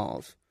by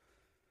Miles.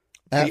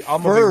 I'm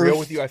going to be real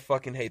with you. I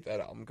fucking hate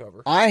that album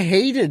cover. I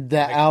hated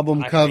that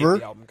album cover. I hate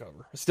the album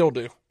cover. I still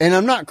do. And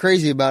I'm not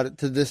crazy about it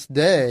to this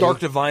day. Dark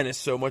Divine is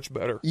so much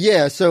better.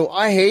 Yeah, so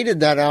I hated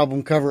that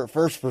album cover at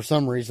first for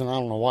some reason. I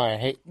don't know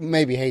why.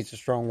 Maybe hate's a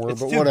strong word,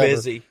 but whatever.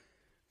 It's too busy.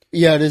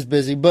 Yeah, it is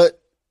busy.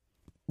 But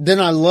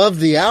then I loved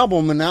the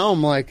album, and now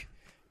I'm like,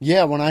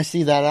 yeah, when I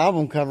see that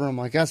album cover, I'm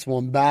like, that's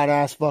one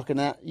badass fucking,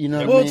 you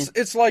know what I mean?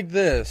 It's like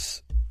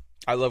this.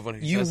 I love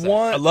when he says that.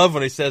 I love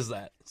when he says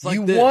that. Like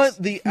you want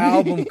the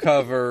album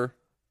cover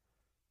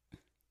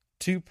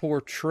to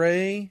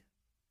portray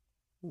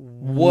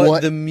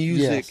what the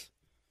music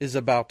is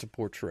about to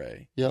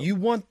portray. Yep. You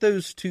want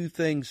those two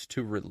things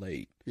to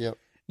relate. Yep.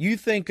 You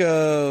think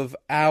of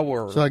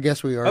our... So I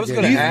guess we are... I was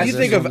going to ask you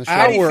think of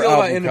our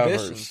album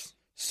covers.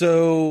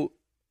 So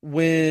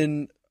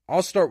when...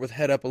 I'll start with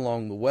Head Up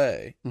Along the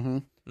Way.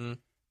 Mm-hmm.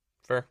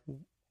 Fair.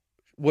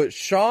 What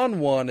Sean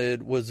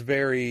wanted was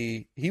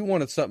he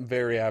wanted something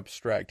very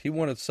abstract. He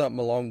wanted something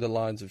along the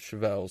lines of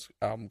Chevelle's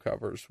album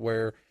covers,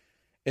 where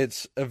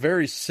it's a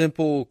very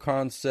simple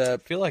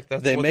concept. I feel like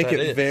they make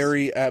it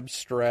very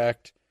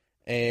abstract,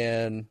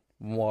 and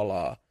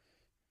voila.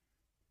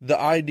 The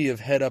idea of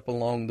Head Up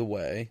Along the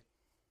Way,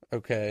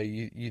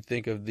 okay, you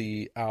think of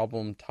the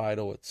album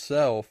title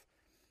itself.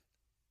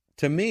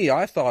 To me,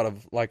 I thought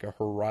of like a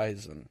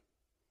horizon.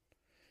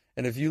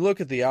 And if you look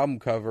at the album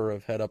cover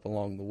of Head Up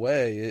Along the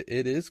Way,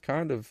 it is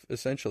kind of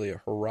essentially a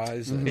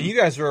horizon. And you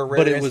guys are a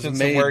rare instance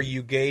of where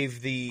you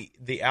gave the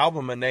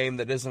album a name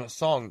that isn't a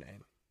song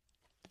name.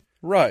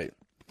 Right.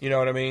 You know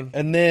what I mean?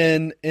 And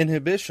then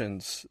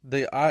Inhibitions.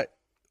 The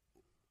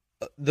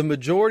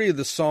majority of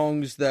the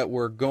songs that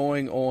were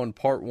going on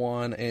Part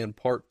 1 and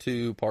Part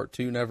 2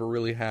 never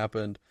really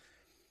happened.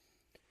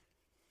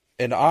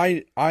 And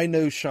I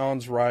know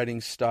Sean's writing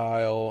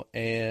style,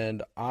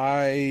 and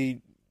I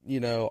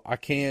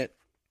can't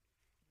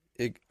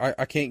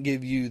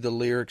give you the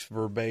lyrics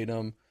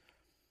verbatim,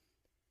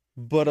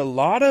 but a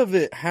lot of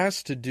it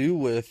has to do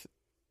with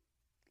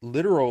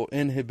literal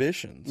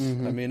inhibitions.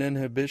 Mm-hmm. I mean,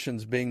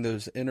 inhibitions being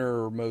those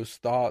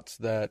innermost thoughts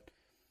that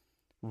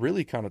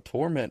really kind of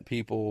torment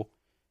people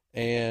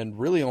and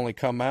really only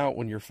come out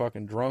when you're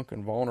fucking drunk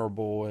and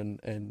vulnerable,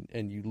 and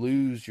you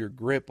lose your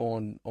grip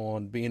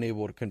on being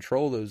able to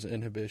control those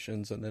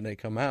inhibitions, and then they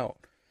come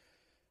out.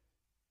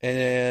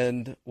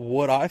 And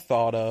what I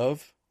thought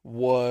of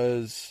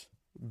was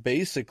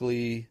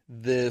basically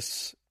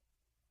this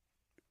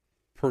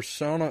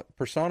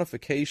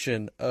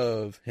personification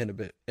of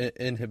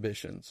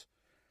inhibitions.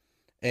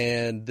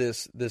 And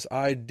this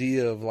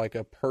idea of like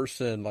a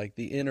person, like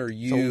the inner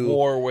you, it's a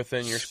war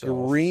within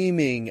yourself,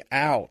 screaming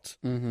out.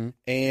 Mm-hmm.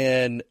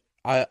 And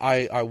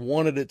I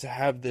wanted it to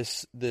have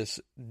this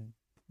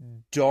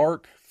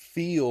dark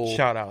feel.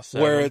 Shout out,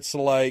 Seven. Where it's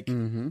like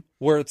Mm-hmm.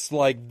 where it's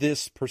like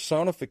this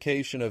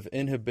personification of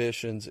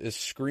inhibitions is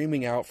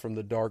screaming out from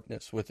the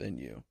darkness within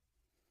you.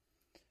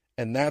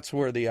 And that's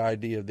where the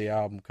idea of the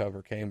album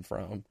cover came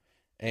from.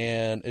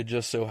 And it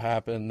just so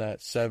happened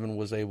that Seven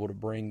was able to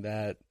bring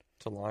that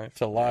to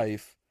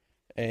life.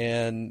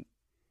 And,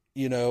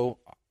 you know,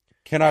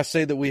 can I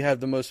say that we have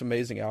the most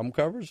amazing album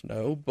covers?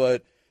 No,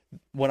 but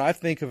when I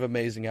think of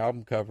amazing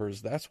album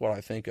covers, that's what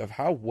I think of.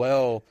 How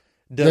well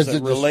does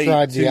it relate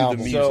to the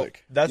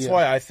music? So that's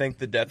why I think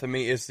The Death of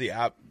Me is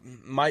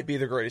might be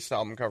the greatest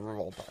album cover of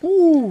all time.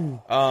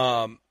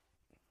 Ooh.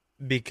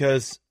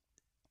 Because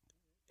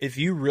if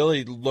you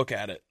really look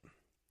at it,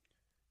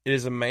 it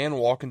is a man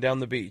walking down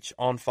the beach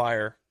on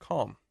fire,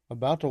 calm.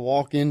 About to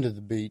walk into the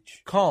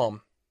beach.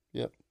 Calm.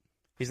 Yep.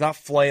 He's not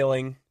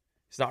flailing.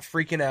 He's not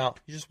freaking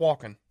out. He's just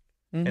walking.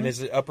 Mm-hmm. And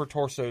his upper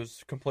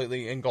torso's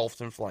completely engulfed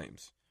in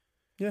flames.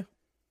 Yeah.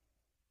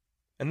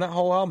 And that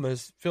whole album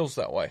feels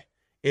that way.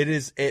 It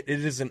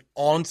is an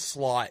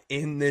onslaught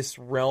in this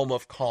realm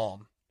of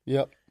calm.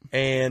 Yep.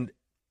 And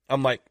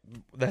I'm like,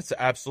 that's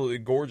absolutely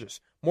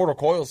gorgeous. Mortal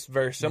Coil is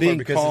very similar.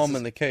 Being calm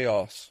in the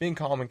chaos. Being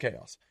calm in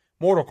chaos.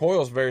 Mortal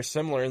Coil is very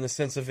similar in the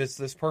sense of it's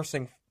this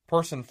person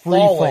Free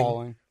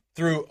falling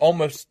through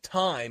almost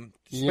time,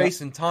 space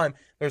Yep. and time.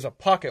 There's a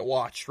pocket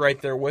watch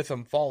right there with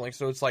him falling.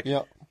 So it's like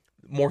Yep.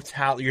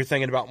 mortality. You're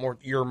thinking about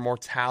your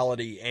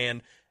mortality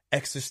and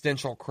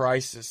existential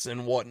crisis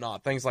and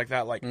whatnot. Things like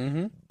that, like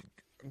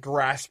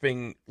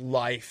grasping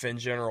life in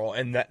general.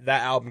 And that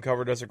album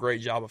cover does a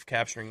great job of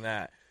capturing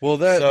that. Well,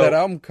 that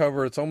album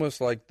cover, it's almost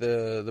like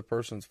the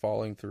person's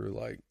falling through,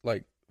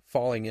 like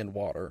falling in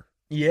water.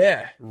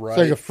 Yeah. Right.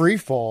 It's like a free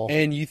fall.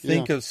 And you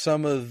think of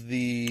some of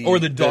the... Or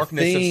the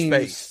darkness themes, of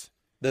space.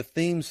 The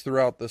themes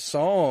throughout the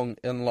song,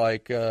 and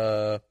like,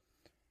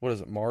 what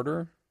is it,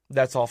 Martyr?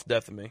 That's off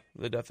Death of Me.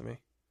 The Death of Me.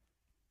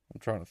 I'm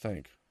trying to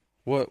think.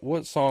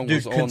 What song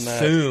Dude, was on that?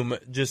 Consume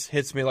just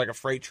hits me like a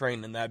freight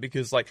train in that,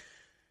 because like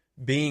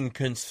being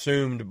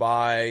consumed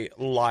by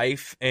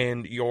life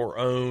and your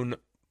own,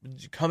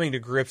 coming to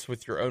grips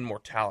with your own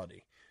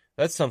mortality.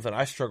 That's something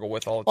I struggle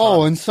with all the time.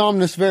 Oh, and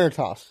Somnus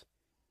Veritas.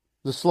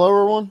 The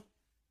slower one?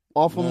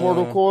 Off of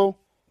Mortal Coil?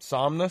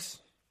 Somnus?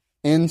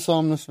 In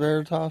Somnus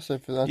Veritas,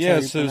 if that's how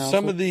you so pronounce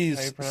some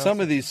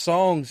it. of these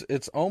songs,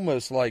 it's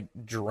almost like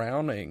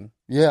drowning.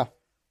 Yeah.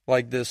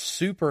 Like this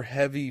super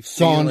heavy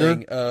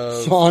feeling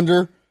of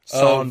Sonder.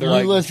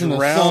 like you listen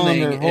drowning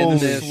to Sonder, in holy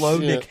this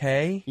slow shit.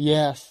 decay?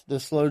 Yes, the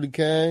slow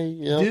decay.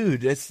 Yep.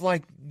 Dude, it's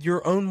like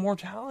your own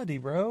mortality,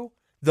 bro.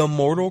 The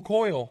Mortal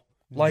Coil.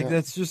 Like,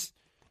 that's just...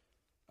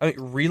 I mean,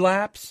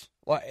 Relapse.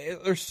 Like,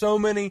 there's so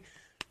many...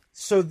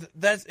 So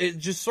it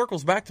just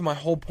circles back to my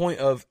whole point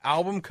of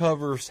album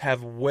covers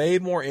have way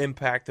more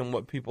impact than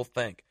what people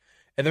think.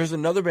 And there's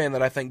another band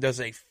that I think does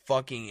a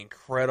fucking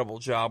incredible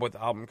job with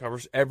album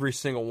covers, every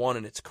single one,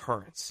 and it's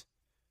Currents.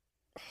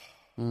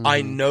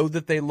 I know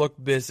that they look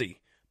busy,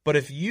 but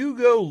if you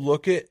go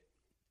look at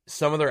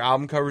some of their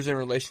album covers in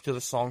relation to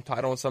the song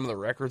title and some of the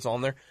records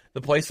on there,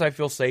 The Place I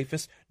Feel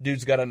Safest,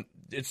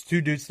 it's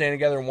two dudes standing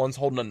together and one's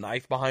holding a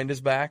knife behind his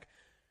back.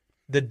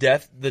 The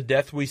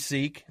Death We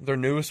Seek, their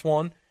newest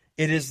one,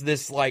 it is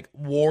this like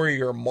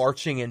warrior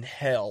marching in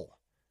hell.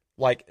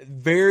 Like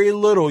very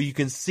little you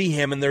can see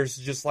him, and there's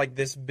just like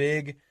this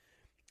big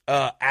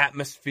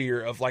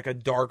atmosphere of like a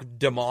dark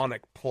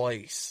demonic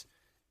place.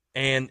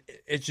 And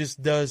it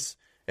just does,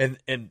 and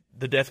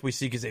The Death We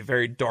Seek is a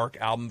very dark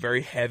album,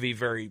 very heavy,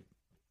 very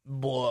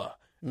blah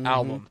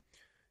album.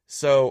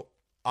 So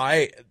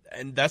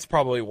and that's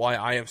probably why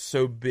I am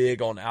so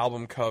big on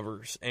album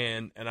covers,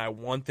 and I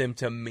want them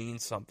to mean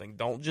something.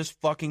 Don't just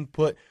fucking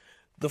put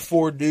the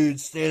four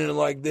dudes standing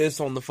like this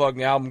on the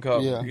fucking album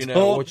cover. Yeah. You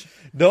know,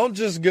 Don't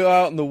just go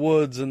out in the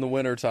woods in the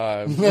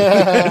wintertime.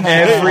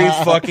 every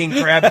fucking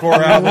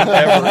crapcore album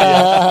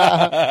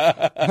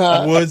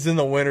ever. Woods in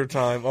the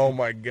wintertime. Oh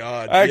my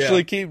god.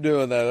 Actually, keep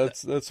doing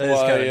that. That's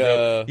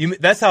why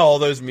that's how all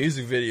those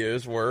music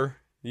videos were.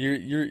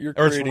 You're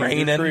Or it's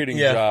creating raining.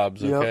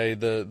 jobs. Yep. Okay,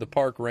 the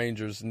park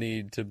rangers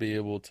need to be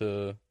able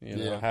to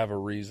have a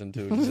reason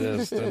to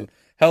exist, and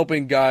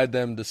helping guide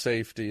them to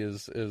safety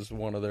is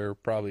one of their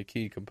probably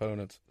key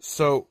components.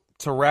 So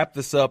to wrap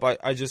this up,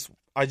 I just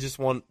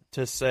want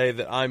to say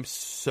that I'm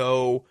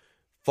so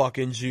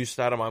fucking juiced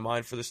out of my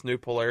mind for this new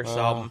Polaris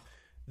album.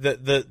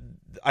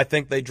 I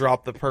think they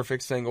dropped the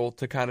perfect single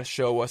to kind of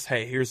show us,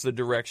 hey, here's the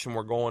direction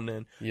we're going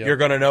in. Yep. You're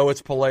gonna know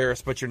it's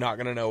Polaris, but you're not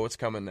gonna know what's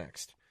coming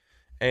next.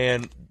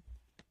 and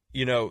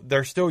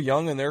they're still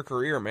young in their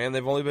career, man.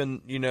 They've only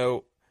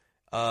been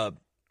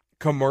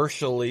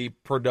commercially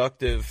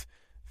productive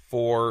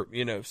for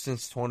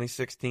since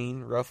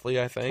 2016, roughly.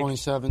 I think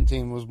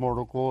 2017 was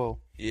Mortal Coil.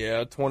 Yeah,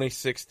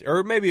 2016,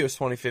 or maybe it was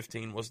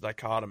 2015 was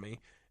Dichotomy,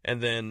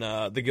 and then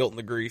The Guilt and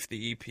the Grief,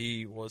 the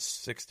EP, was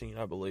 16,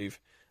 I believe.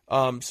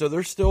 So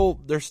they're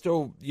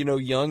still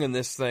young in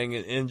this thing,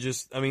 and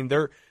just, I mean,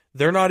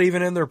 they're not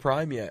even in their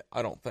prime yet,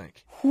 I don't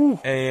think. Whew.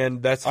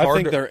 And that's hard. I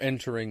think they're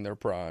entering their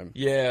prime.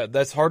 Yeah,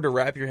 that's hard to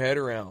wrap your head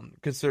around,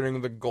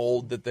 considering the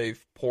gold that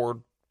they've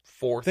poured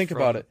forth. Think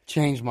about it.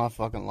 Changed my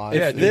fucking life.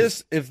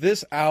 If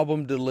this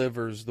album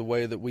delivers the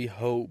way that we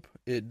hope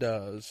it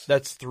does,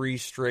 that's 3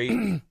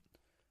 straight.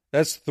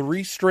 That's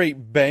 3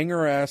 straight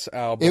banger ass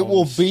albums. It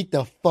will beat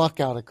the fuck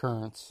out of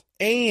Currents.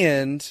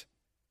 And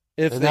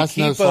if they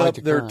keep up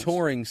their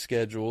touring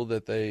schedule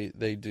that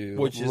they do,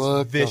 which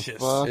is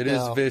vicious. It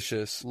is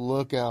vicious.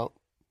 Look out.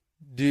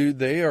 Dude,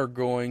 they are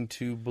going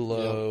to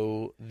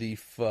blow the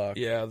fuck.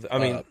 Yeah, I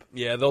mean, up.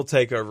 Yeah, they'll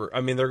take over.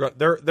 I mean,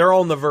 they're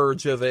on the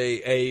verge of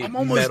a. I'm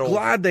almost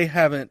glad they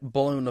haven't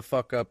blown the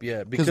fuck up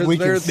yet because we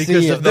their can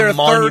see it. their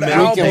third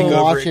album.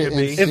 Watch it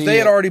if they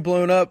had already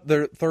blown up,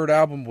 their third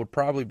album would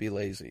probably be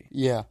lazy.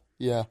 Yeah,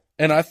 yeah.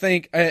 And I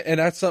think, and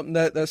that's something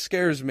that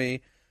scares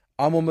me.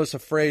 I'm almost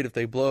afraid if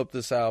they blow up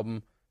this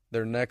album,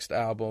 their next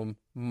album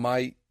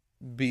might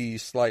be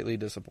slightly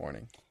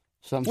disappointing.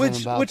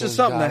 Which is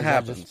something that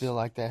happens. I just feel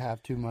like they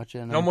have too much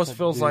in them. It almost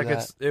feels like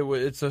that.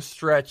 it's a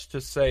stretch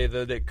to say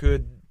that it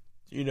could,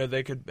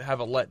 they could have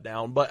a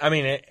letdown. But I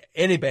mean,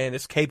 any band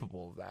is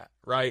capable of that,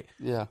 right?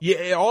 Yeah.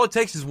 Yeah. All it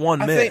takes is one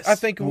miss. I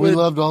think we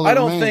loved all. I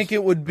don't think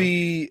it would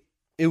be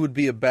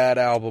a bad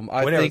album.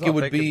 I think it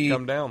would be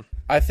come down.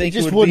 I think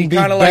it would be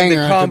kind of like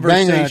the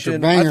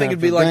conversation. I think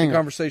it'd be like the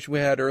conversation we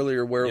had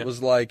earlier, where it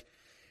was like,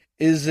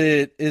 is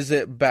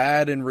it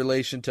bad in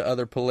relation to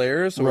other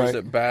Polaris, or is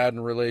it bad in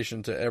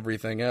relation to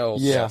everything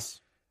else?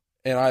 Yes.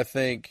 And I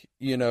think,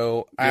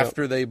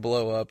 after they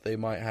blow up, they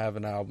might have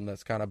an album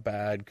that's kind of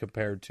bad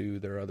compared to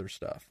their other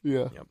stuff.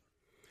 Yeah. Yep.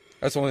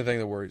 That's the only thing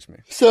that worries me.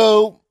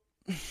 So,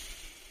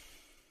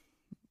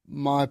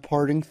 my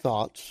parting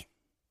thoughts.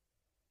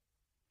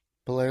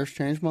 Polaris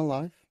changed my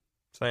life.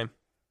 Same.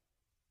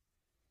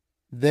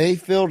 They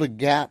filled a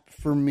gap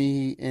for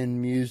me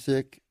in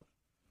music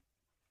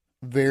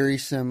very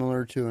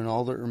similar to an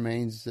All That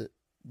Remains that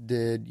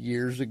did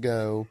years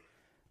ago,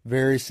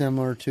 very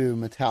similar to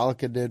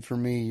Metallica did for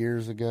me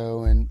years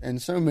ago,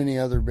 and so many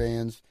other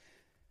bands.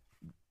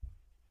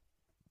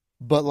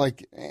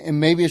 But and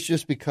maybe it's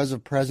just because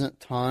of present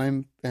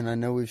time, and I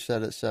know we've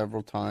said it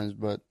several times,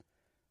 but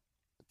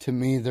to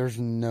me, there's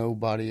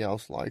nobody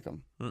else like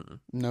them. Mm-mm.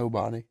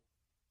 Nobody.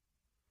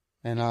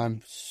 And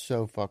I'm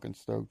so fucking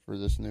stoked for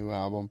this new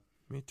album.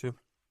 Me too.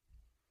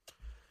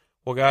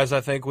 Well, guys, I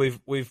think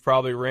we've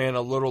probably ran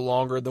a little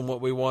longer than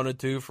what we wanted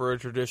to for a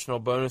traditional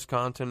bonus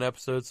content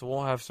episode, so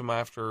we'll have some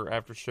after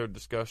show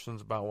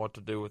discussions about what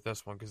to do with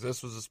this one, because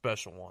this was a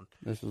special one.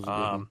 This was a good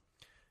one.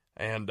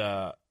 And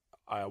I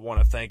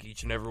want to thank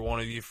each and every one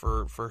of you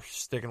for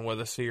sticking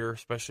with us here,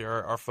 especially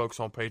our folks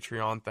on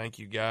Patreon. Thank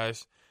you,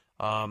 guys.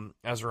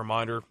 As a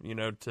reminder,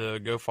 to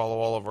go follow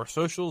all of our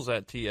socials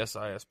at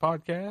TSIS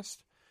Podcast.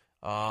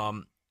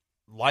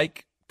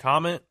 Like,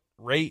 comment,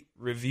 rate,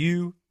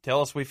 review.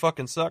 Tell us we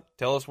fucking suck.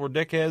 Tell us we're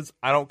dickheads.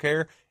 I don't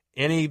care.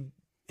 Any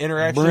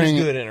interaction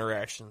is good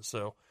interaction.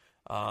 So,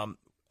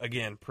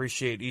 again,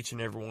 appreciate each and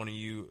every one of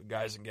you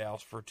guys and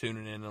gals for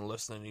tuning in and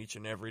listening each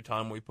and every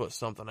time we put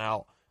something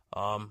out.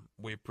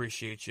 We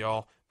appreciate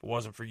y'all. If it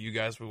wasn't for you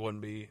guys, we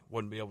wouldn't be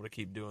able to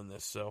keep doing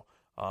this. So,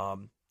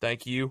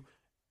 thank you.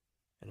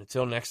 And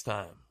until next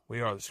time, we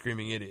are the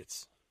Screaming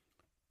Idiots.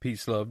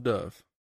 Peace, love, dove.